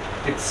give,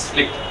 it's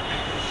like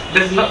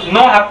there's no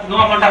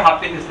amount of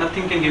happiness.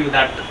 Nothing can give you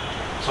that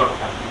sort of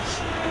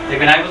happiness. Like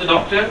when I was a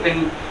doctor,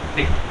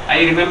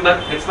 I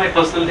remember, it's my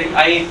personal thing.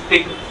 I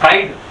take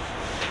pride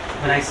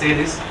when I say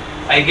this.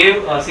 I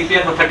gave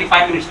CPR for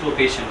 35 minutes to a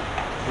patient.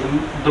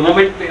 The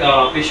moment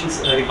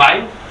patients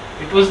revived,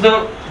 it was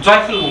the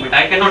joyful moment.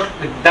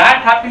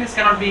 That happiness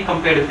cannot be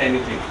compared with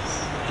anything.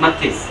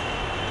 Nothing.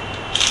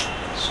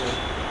 So,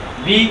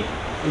 be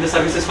in the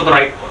services for the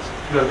right cause.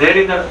 If you are there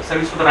in the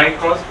service for the right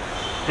cause,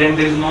 then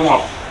there is no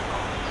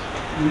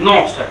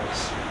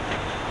obstacles.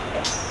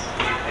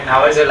 And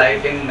how is your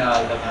life in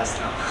the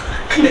past now?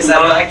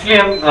 Actually, I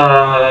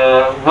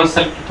was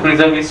selected to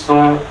reservist,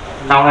 so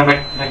now I'm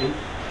at Delhi.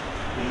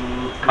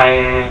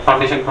 My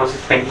foundation course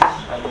is pending.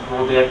 I will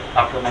go there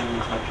after my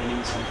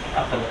training, so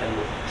after that I will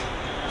go.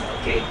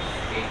 Okay.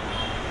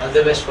 All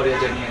the best for your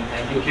journey and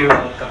thank you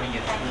for coming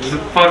here.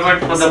 Look forward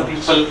for the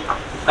people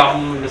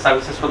come in the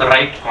services for the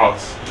right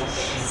cause.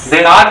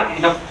 There are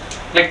enough,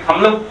 like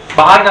हम लोग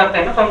बाहर जाते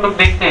हैं ना तो हम लोग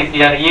देखते हैं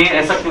कि यार ये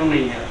ऐसा क्यों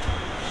नहीं है.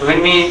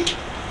 When we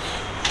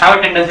have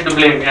a tendency to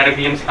blame, यार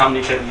BMC काम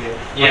नहीं कर रही है,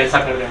 ये ऐसा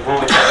कर रहे हैं, वो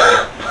ऐसा कर रहे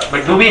हैं.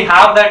 But do we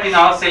have that in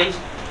ourselves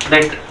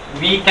that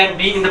we can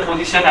be in the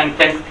position and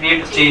can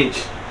create a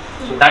change?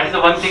 So that is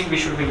the one thing we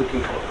should be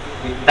looking for.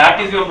 If that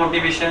is your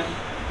motivation,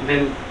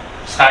 then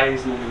sky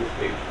is moving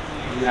with you.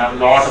 We have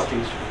a lot of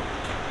things to do.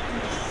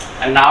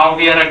 And now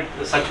we are at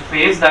such a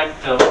phase that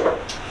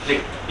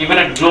like even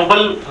at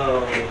global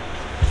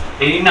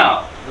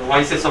arena, the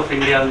voices of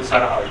Indians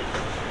are heard.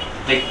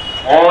 Like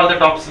all the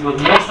top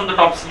CEOs, most of the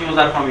top CEOs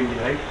are from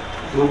India, right?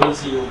 Global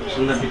CEO,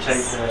 Sundar Pichai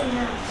is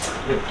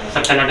there,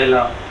 Satya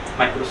Nadella,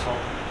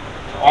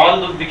 Microsoft. All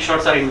those big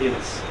shots are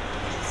Indians.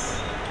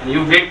 And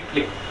you get,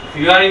 like, if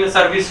you are in a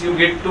service, you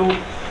get to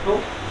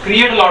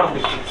create a lot of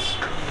difference.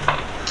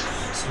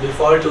 So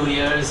before 2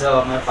 years,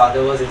 my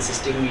father was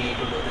insisting me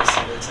to do this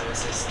civil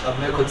services. तब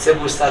मैं खुद से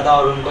पूछता था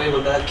और उनको ही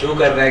बोलता था क्यों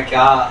कर रहा है,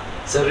 क्या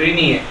ज़रूरी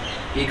नहीं है.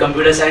 ये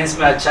कंप्यूटर साइंस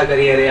में अच्छा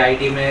करियर है,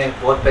 आईटी में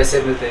बहुत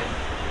पैसे मिलते हैं.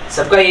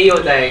 सबका यही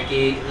होता है कि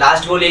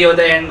लास्ट गोल यही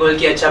होता है, एंड गोल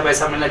कि अच्छा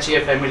पैसा मिलना चाहिए,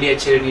 फैमिली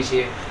अच्छी रहनी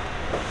चाहिए.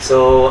 सो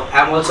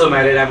I am also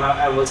married,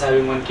 I am also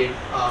having one kid,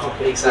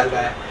 1 साल का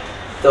है.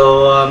 तो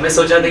मैं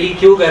सोचा था कि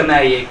क्यों करना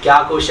है ये, क्या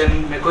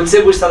क्वेश्चन मैं खुद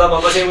से पूछता था,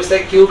 पापा से पूछता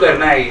है क्यों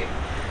करना है ये.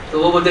 तो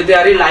वो बोलते थे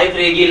अरे लाइफ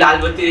रहेगी, लाल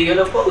बत्ती रहेगी,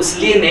 लोग को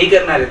उसलिए नहीं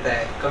करना रहता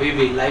है कभी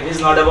भी. लाइफ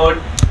इज़ नॉट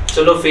अबाउट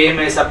चलो फेम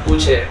है सब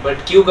कुछ है, बट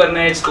क्यों करना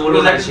है, इट्स गोल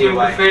होना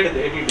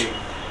चाहिए.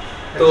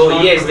 तो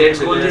yes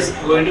that's goal is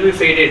going to be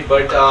faded.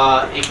 But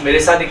एक मेरे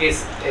साथ एक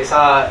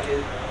ऐसा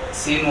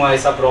सीन हुआ,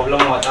 ऐसा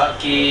प्रॉब्लम हुआ था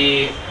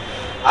कि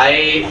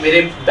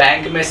मेरे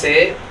बैंक में से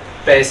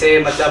पैसे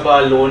मतलब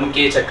लोन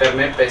के चक्कर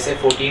में पैसे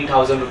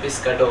 14,000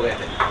 रुपीज़ कट हो गए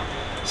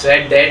थे. सो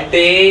एट दैट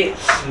डे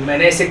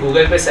मैंने ऐसे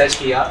गूगल पे सर्च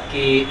किया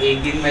कि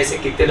एक दिन में ऐसे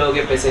कितने लोगों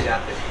के पैसे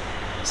जाते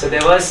हैं. So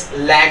there was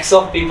lakhs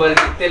of people,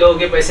 कितने लोगों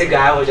के पैसे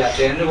गायब हो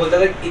जाते हैं. मैं बोलता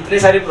था इतने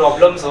सारे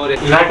प्रॉब्लम्स हो रहे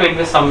हैं. You have to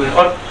invest somewhere.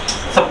 Or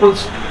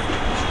suppose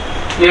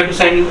you have to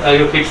send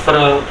your kids for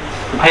a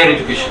higher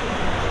education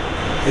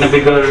in a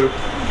bigger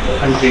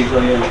country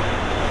or a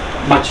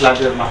much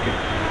larger market.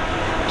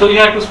 So you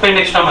have to spend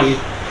extra money.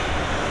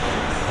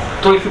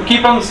 So if you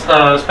keep on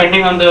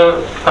spending on the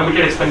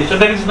committed expenditure,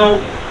 there is no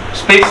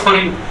space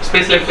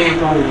left for you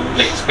to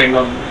like spend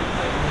on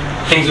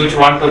things which you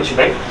want to achieve,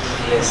 right?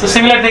 Yes. So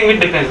similar thing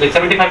with defense. Like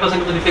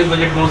 75% of the defense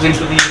budget goes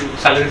into the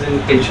salaries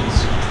and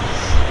pensions,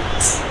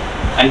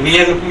 and we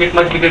are looking at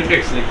much bigger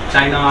threats like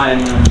China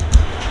and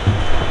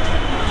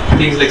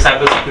things like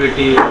cyber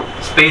security,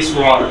 space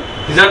war.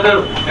 These are the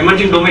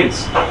emerging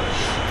domains.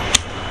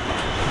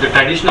 The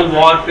traditional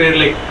warfare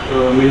like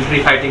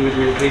military fighting with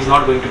military is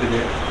not going to be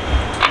there.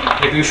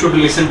 Like you should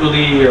listen to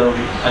the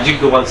Ajit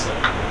Doval sir,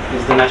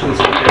 is the national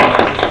security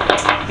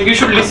advisor. Like you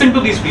should listen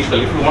to these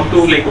people if you want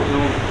to like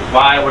know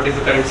what is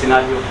the current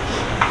scenario,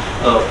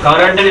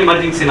 current and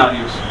emerging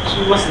scenarios.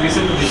 So you must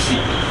listen to these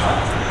people.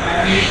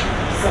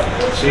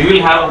 So you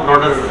will have a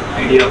broader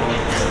idea about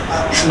it.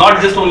 It's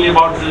not just only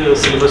about the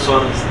syllabus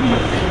or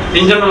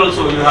in general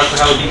also you have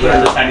to have a deeper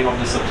understanding of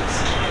the subjects.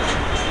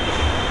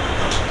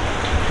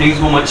 Things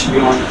go much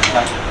beyond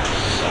that.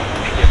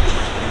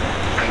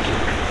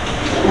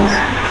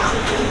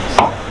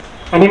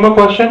 Any more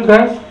questions,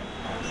 guys?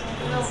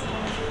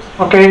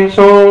 Okay,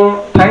 so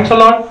thanks a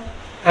lot,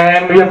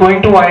 and we are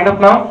going to wind up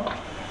now.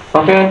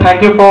 Okay, and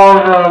thank you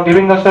for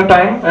giving us your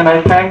time, and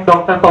I thank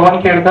Dr.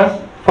 Pawan Khedkar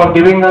for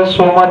giving us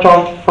so much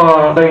of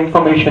the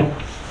information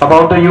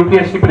about the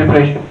UPSC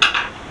preparation.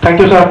 Thank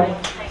you, sir.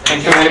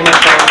 Thank you very much,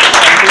 sir.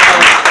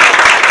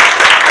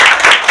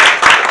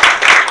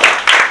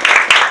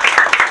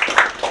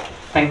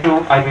 Thank you,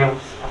 IBOP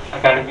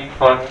Academy,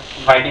 for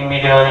inviting me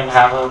here and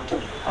have a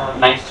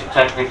nice chit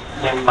chat with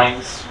young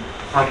minds.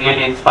 I'm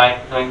really inspired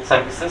doing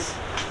services,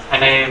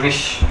 and I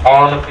wish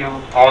all of you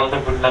all the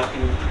good luck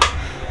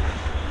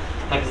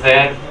that is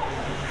there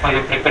for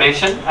your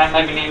preparation. And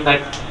I believe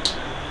that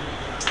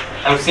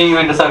I will see you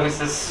in the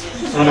services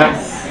sooner.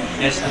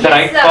 Yes, the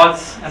right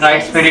thoughts and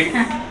right spirit.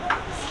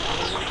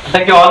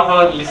 Thank you all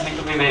for listening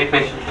to me very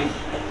patiently.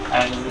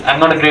 And I'm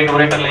not a great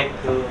orator like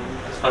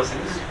this person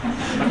is,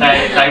 but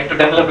I tried to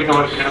develop it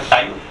over a period of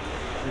time.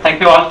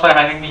 Thank you all for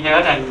having me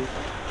here and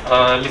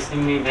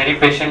listening me very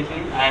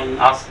patiently and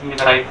asking me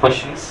the right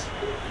questions.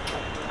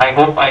 I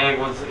hope I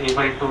was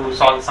able to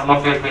solve some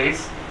of your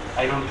queries.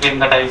 I don't claim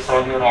that I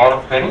solved your all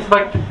of queries,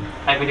 but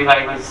I believe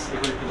I was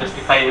able to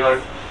justify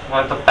your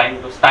worth of time,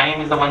 because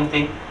time is the one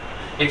thing.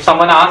 If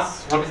someone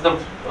asks what is the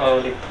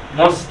like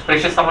most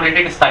precious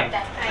commodity, it is time.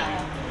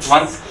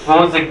 Once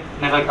goes, it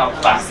never comes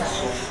back.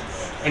 So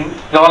in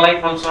your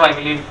life also, I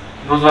believe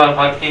those who are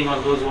working or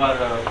those who are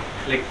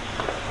like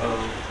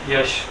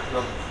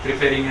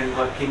preparing and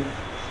working.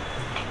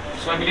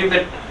 So I believe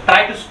that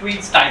try to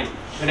squeeze time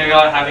whenever you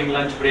are having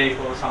lunch break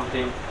or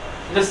something.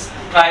 Just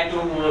try to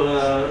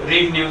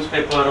read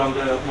newspaper on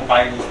the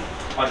mobile,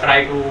 or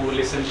try to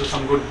listen to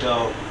some good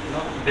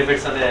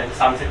debates. Are there?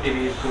 Sunset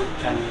TV is good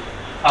channel.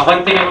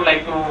 One thing I would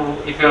like to,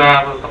 if you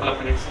have a couple of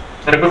minutes,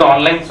 There are good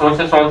online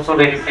sources also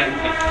where you can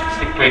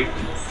stick to it.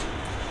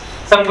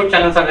 Some good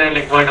channels are there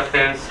like World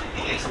Affairs.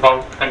 It's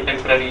about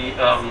contemporary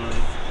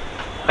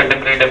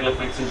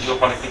developments in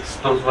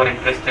geopolitics. Those who are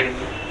interested in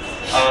it.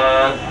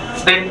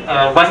 Then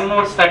one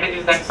more strategy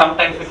is that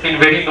sometimes we feel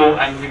very low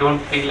and we don't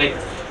feel like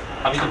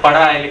अभी तो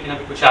पढ़ा है लेकिन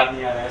अभी कुछ याद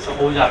नहीं आ रहा है, ऐसा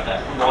हो जाता है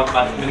बहुत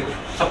बार। मैंने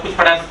सब कुछ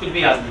पढ़ा है कुछ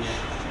भी याद नहीं है,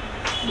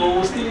 तो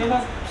उसके लिए ना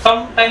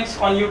sometimes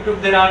on YouTube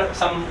there are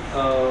some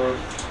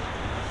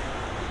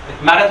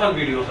marathon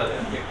videos are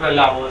there, like 12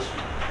 hours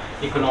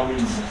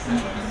economics.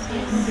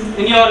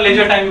 In your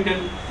leisure time you can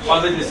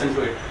always listen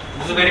to it.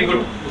 It's a very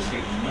good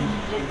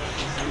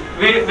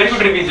very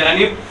good revision and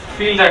you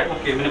feel that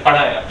okay मैंने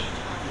पढ़ा है आज,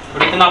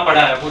 but इतना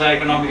पढ़ा है पूरा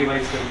economic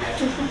revise कर लिया है.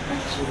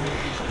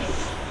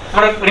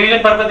 For a revision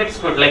purpose it's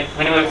good, like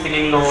when you are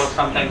feeling low or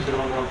sometimes you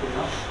don't want to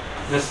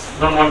just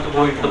don't want to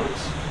go into the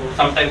books, so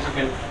sometimes you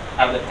can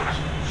have that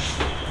option.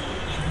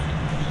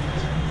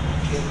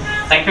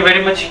 Thank you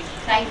very much.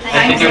 Thank you.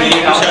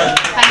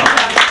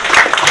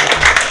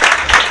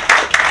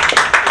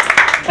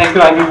 Thank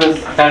you IBOP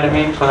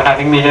Academy for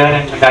having me here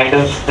and the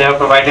guidance they have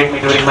provided me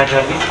during my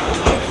journey.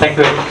 Thank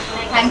you very much.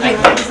 Thank you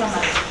so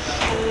much.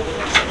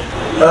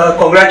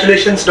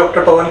 Congratulations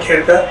Dr. Pawan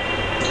Khedkar,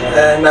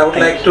 and I would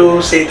like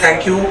to say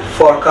thank you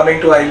for coming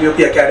to IBOP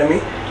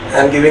Academy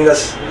and giving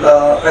us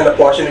an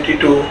opportunity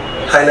to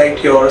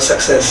highlight your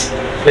success.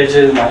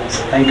 Pleasure is mine.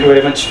 Thank you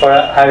very much for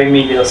having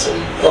me here, sir.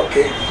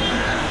 Okay.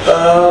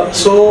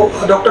 So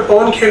Dr.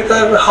 Pawan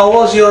Khedkar, how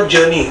was your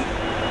journey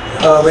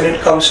when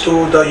it comes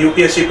to the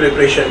UPSC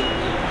preparation?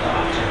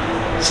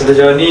 So the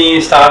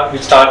journey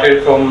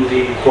started from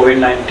the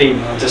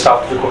COVID-19, just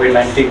after the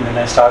COVID-19 when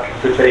I started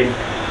preparing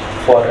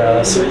for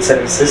civil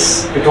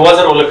services. It was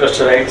a roller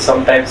coaster ride,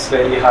 sometimes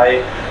very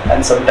high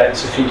and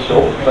sometimes you feel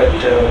low, but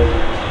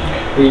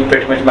we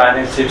pretty much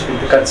managed it with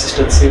the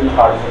consistency and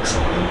hard work.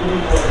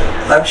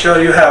 I'm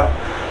sure you have.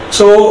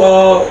 So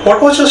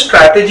what was your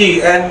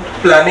strategy and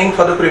planning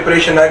for the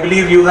preparation? I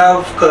believe you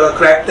have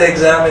cracked the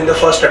exam in the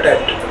first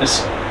attempt.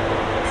 Yes.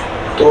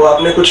 तो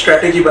आपने कुछ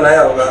strategy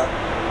बनाया होगा?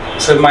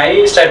 So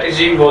my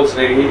strategy was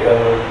very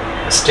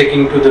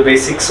sticking to the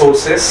basic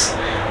sources.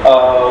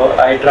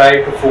 I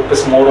tried to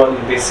focus more on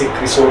basic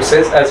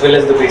resources as well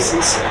as the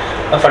basics.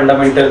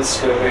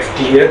 Fundamentals were very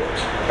clear,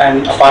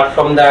 and apart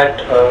from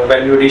that,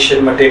 value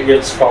addition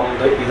materials from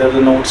either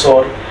the notes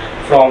or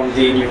from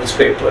the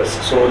newspapers.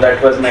 So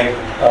that was my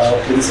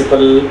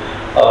principal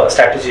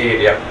strategy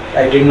area.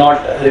 I did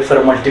not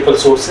refer multiple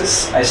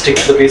sources. I stick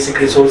to the basic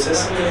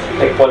resources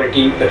like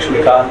polity,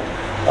 Lakshmikant,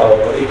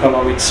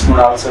 economics,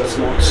 Mrunal sir's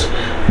notes.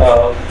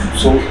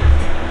 So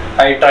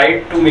I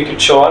tried to make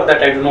it sure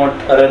that I do not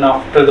run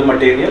after the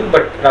material,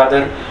 but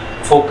rather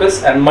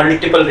focus and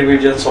multiple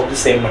revisions of the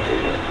same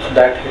material.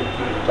 That helped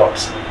me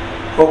lots.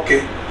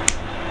 Okay.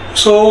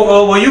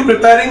 So were you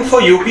preparing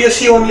for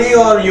UPSC only,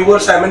 or you were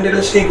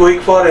simultaneously going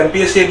for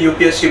MPSC and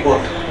UPSC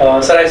both?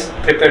 Sir, I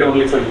prepared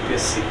only for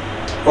UPSC.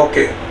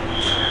 Okay.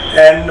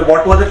 And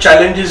what were the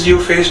challenges you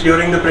faced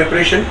during the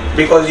preparation?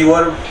 Because you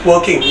were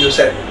working, you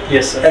said.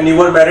 Yes, sir. And you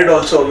were married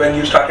also when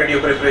you started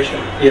your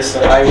preparation. Yes,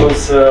 sir. I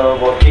was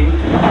working.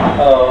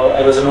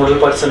 I was a nodal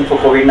person for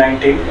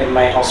COVID-19 in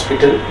my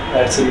hospital.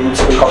 That's the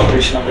Municipal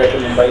Corporation of Greater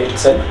Mumbai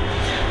itself.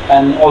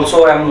 And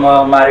also I'm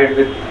married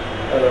with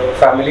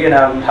family and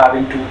I'm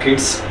having 2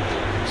 kids.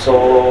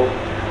 So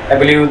I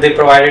believe they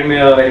provided me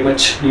a very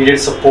much needed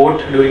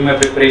support during my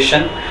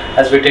preparation,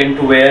 as we tend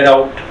to wear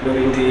out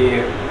during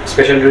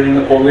especially during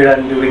the COVID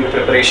and during the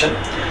preparation.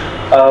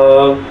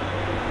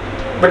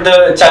 But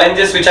the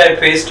challenges which I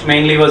faced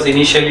mainly was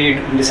initially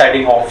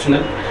deciding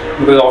optional,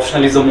 because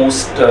optional is the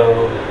most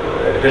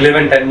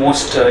relevant and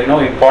most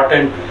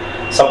important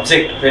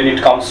subject when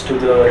it comes to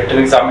the written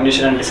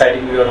examination and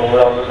deciding your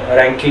overall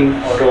ranking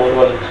or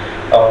overall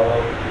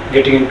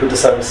getting into the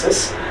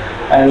services.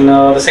 And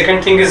the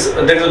second thing is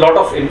there is a lot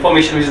of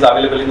information which is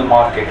available in the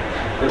market,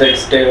 whether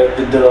it's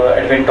with the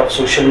advent of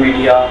social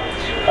media,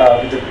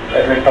 with the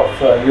advent of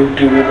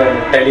YouTube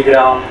and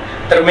Telegram.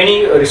 There are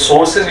many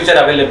resources which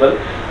are available,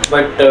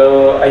 but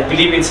I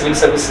believe in civil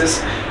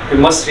services we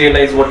must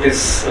realize what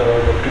is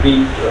to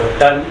be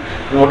done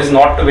and what is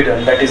not to be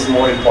done. That is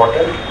more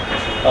important.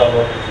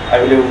 I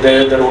believe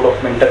there the role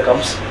of mentor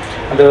comes.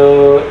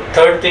 The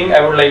third thing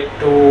I would like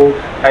to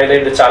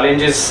highlight the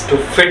challenge is to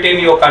fit in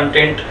your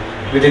content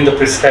within the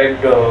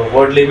prescribed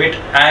word limit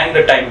and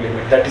the time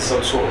limit. That is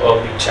also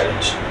a big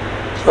challenge.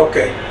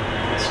 Okay.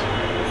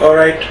 Yes.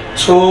 Alright.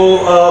 So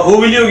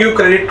who will you give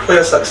credit for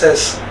your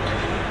success?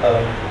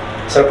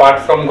 So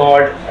apart from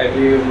God, I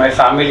believe my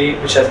family,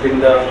 which has been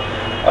the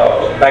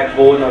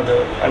backbone or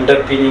the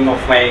underpinning of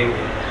my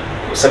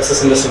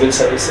success in the civil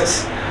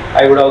services.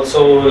 I would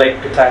also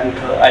like to thank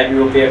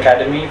IBOP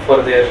Academy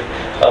for their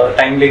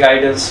timely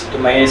guidance, to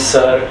Mahesh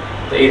sir,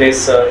 the Ires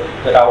sir,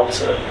 the Rahul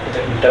sir,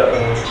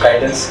 the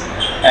guidance,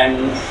 and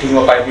team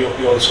of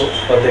IBOP also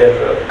for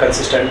their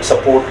consistent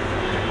support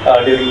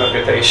during my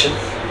preparation.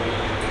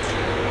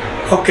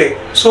 Okay,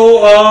 so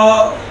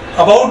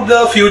about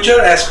the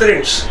future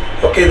aspirants,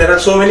 Okay, there are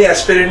so many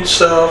aspirants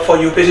for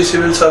UPSC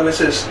Civil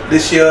Services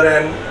this year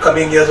and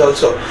coming years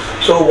also.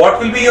 So what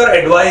will be your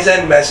advice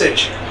and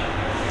message?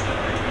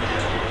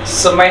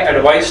 So my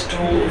advice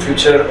to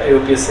future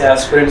UPSC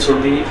aspirants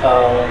would be,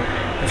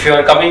 if you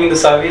are coming in the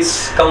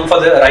service, come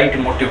for the right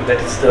motive,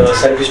 that is the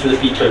service to the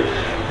people,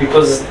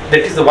 because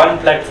that is the one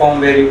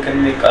platform where you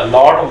can make a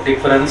lot of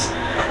difference,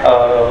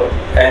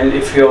 and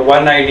if you have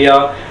one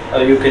idea,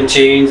 you can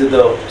change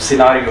the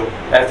scenario.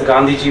 As the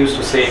Gandhiji used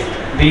to say,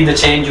 be the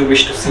change you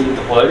wish to see in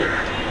the world.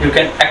 You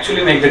can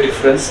actually make the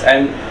difference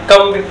and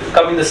come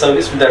in the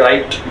service with the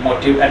right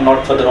motive and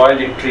not for the royal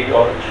entry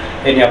or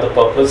any other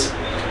purpose.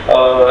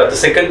 The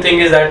second thing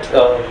is that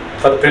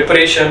for the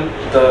preparation,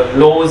 the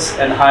lows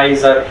and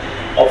highs are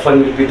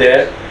often will be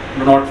there.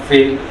 Do not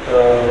feel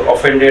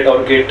offended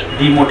or get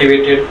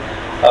demotivated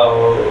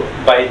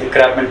by the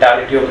crab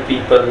mentality of the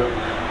people,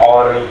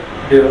 or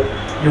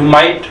you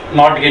might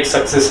not get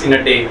success in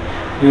a day.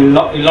 You'll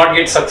not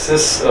get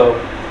success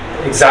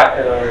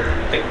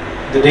like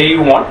the day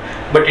you want,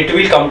 but it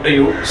will come to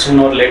you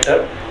sooner or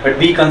later. But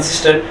be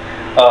consistent,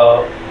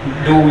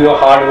 do your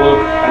hard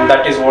work, and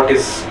that is what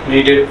is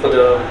needed for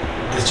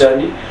this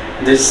journey.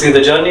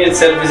 The journey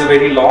itself is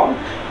very long.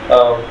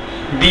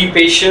 Be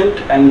patient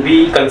and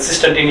be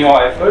consistent in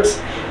your efforts.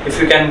 If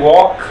you can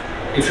walk,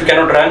 if you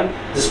cannot run,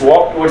 just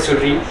walk towards your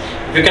dream.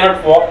 If you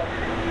cannot walk,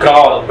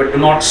 crawl, but do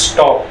not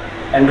stop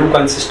and do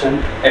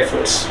consistent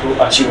efforts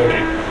to achieve your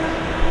dream.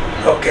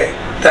 Okay.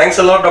 Thanks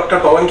a lot, Dr.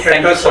 Pawan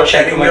Khedkar, for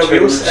sharing your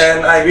views,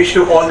 and I wish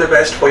you all the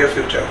best for your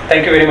future.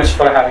 Thank you very much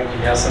for having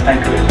me. Yes,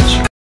 thank you very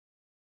much.